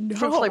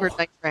 Fruit flavored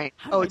night train.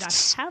 How did I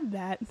not have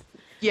that?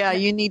 Yeah,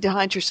 you need to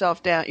hunt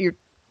yourself down. You're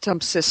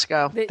some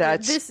Cisco.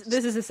 This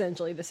is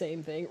essentially the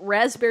same thing.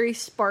 Raspberry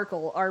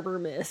Sparkle Arbor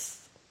Mist.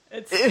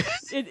 It is.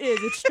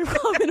 It's strip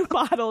club in a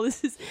bottle.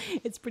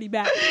 It's pretty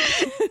bad.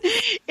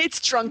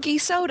 It's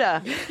drunky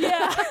soda.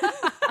 Yeah.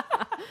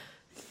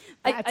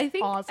 I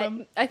think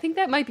awesome. I think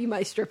that might be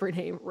my stripper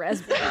name,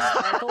 Raspberry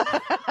Sparkle.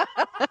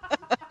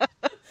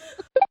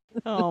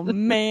 Oh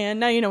man,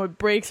 now you know what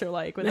breaks are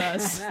like with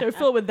us. They're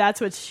filled with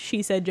that's what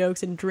she said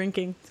jokes and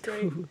drinking. It's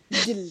great.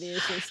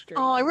 Delicious drink.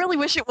 Oh, I really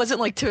wish it wasn't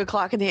like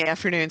 2:00 in the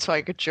afternoon so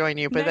I could join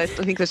you, but I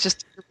think that's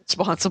just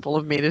irresponsible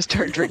of me to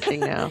start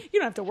drinking now. You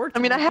don't have to work. I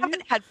mean, I haven't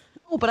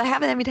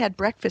even had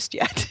breakfast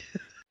yet.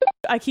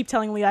 I keep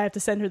telling Lee I have to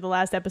send her the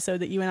last episode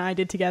that you and I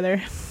did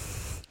together.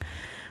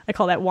 I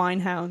call that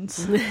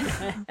GameHounds.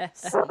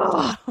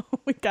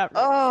 We got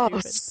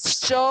really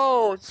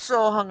so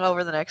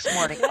hungover the next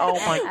morning. Oh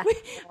my God.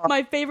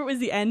 My favorite was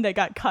the end that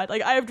got cut.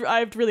 Like I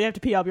really have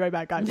to pee. I'll be right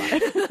back. Bye.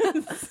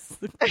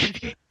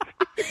 Okay.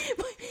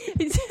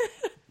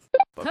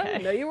 I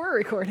didn't know you were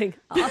recording.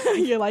 Awesome.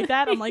 You like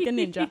that? I'm like a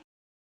ninja.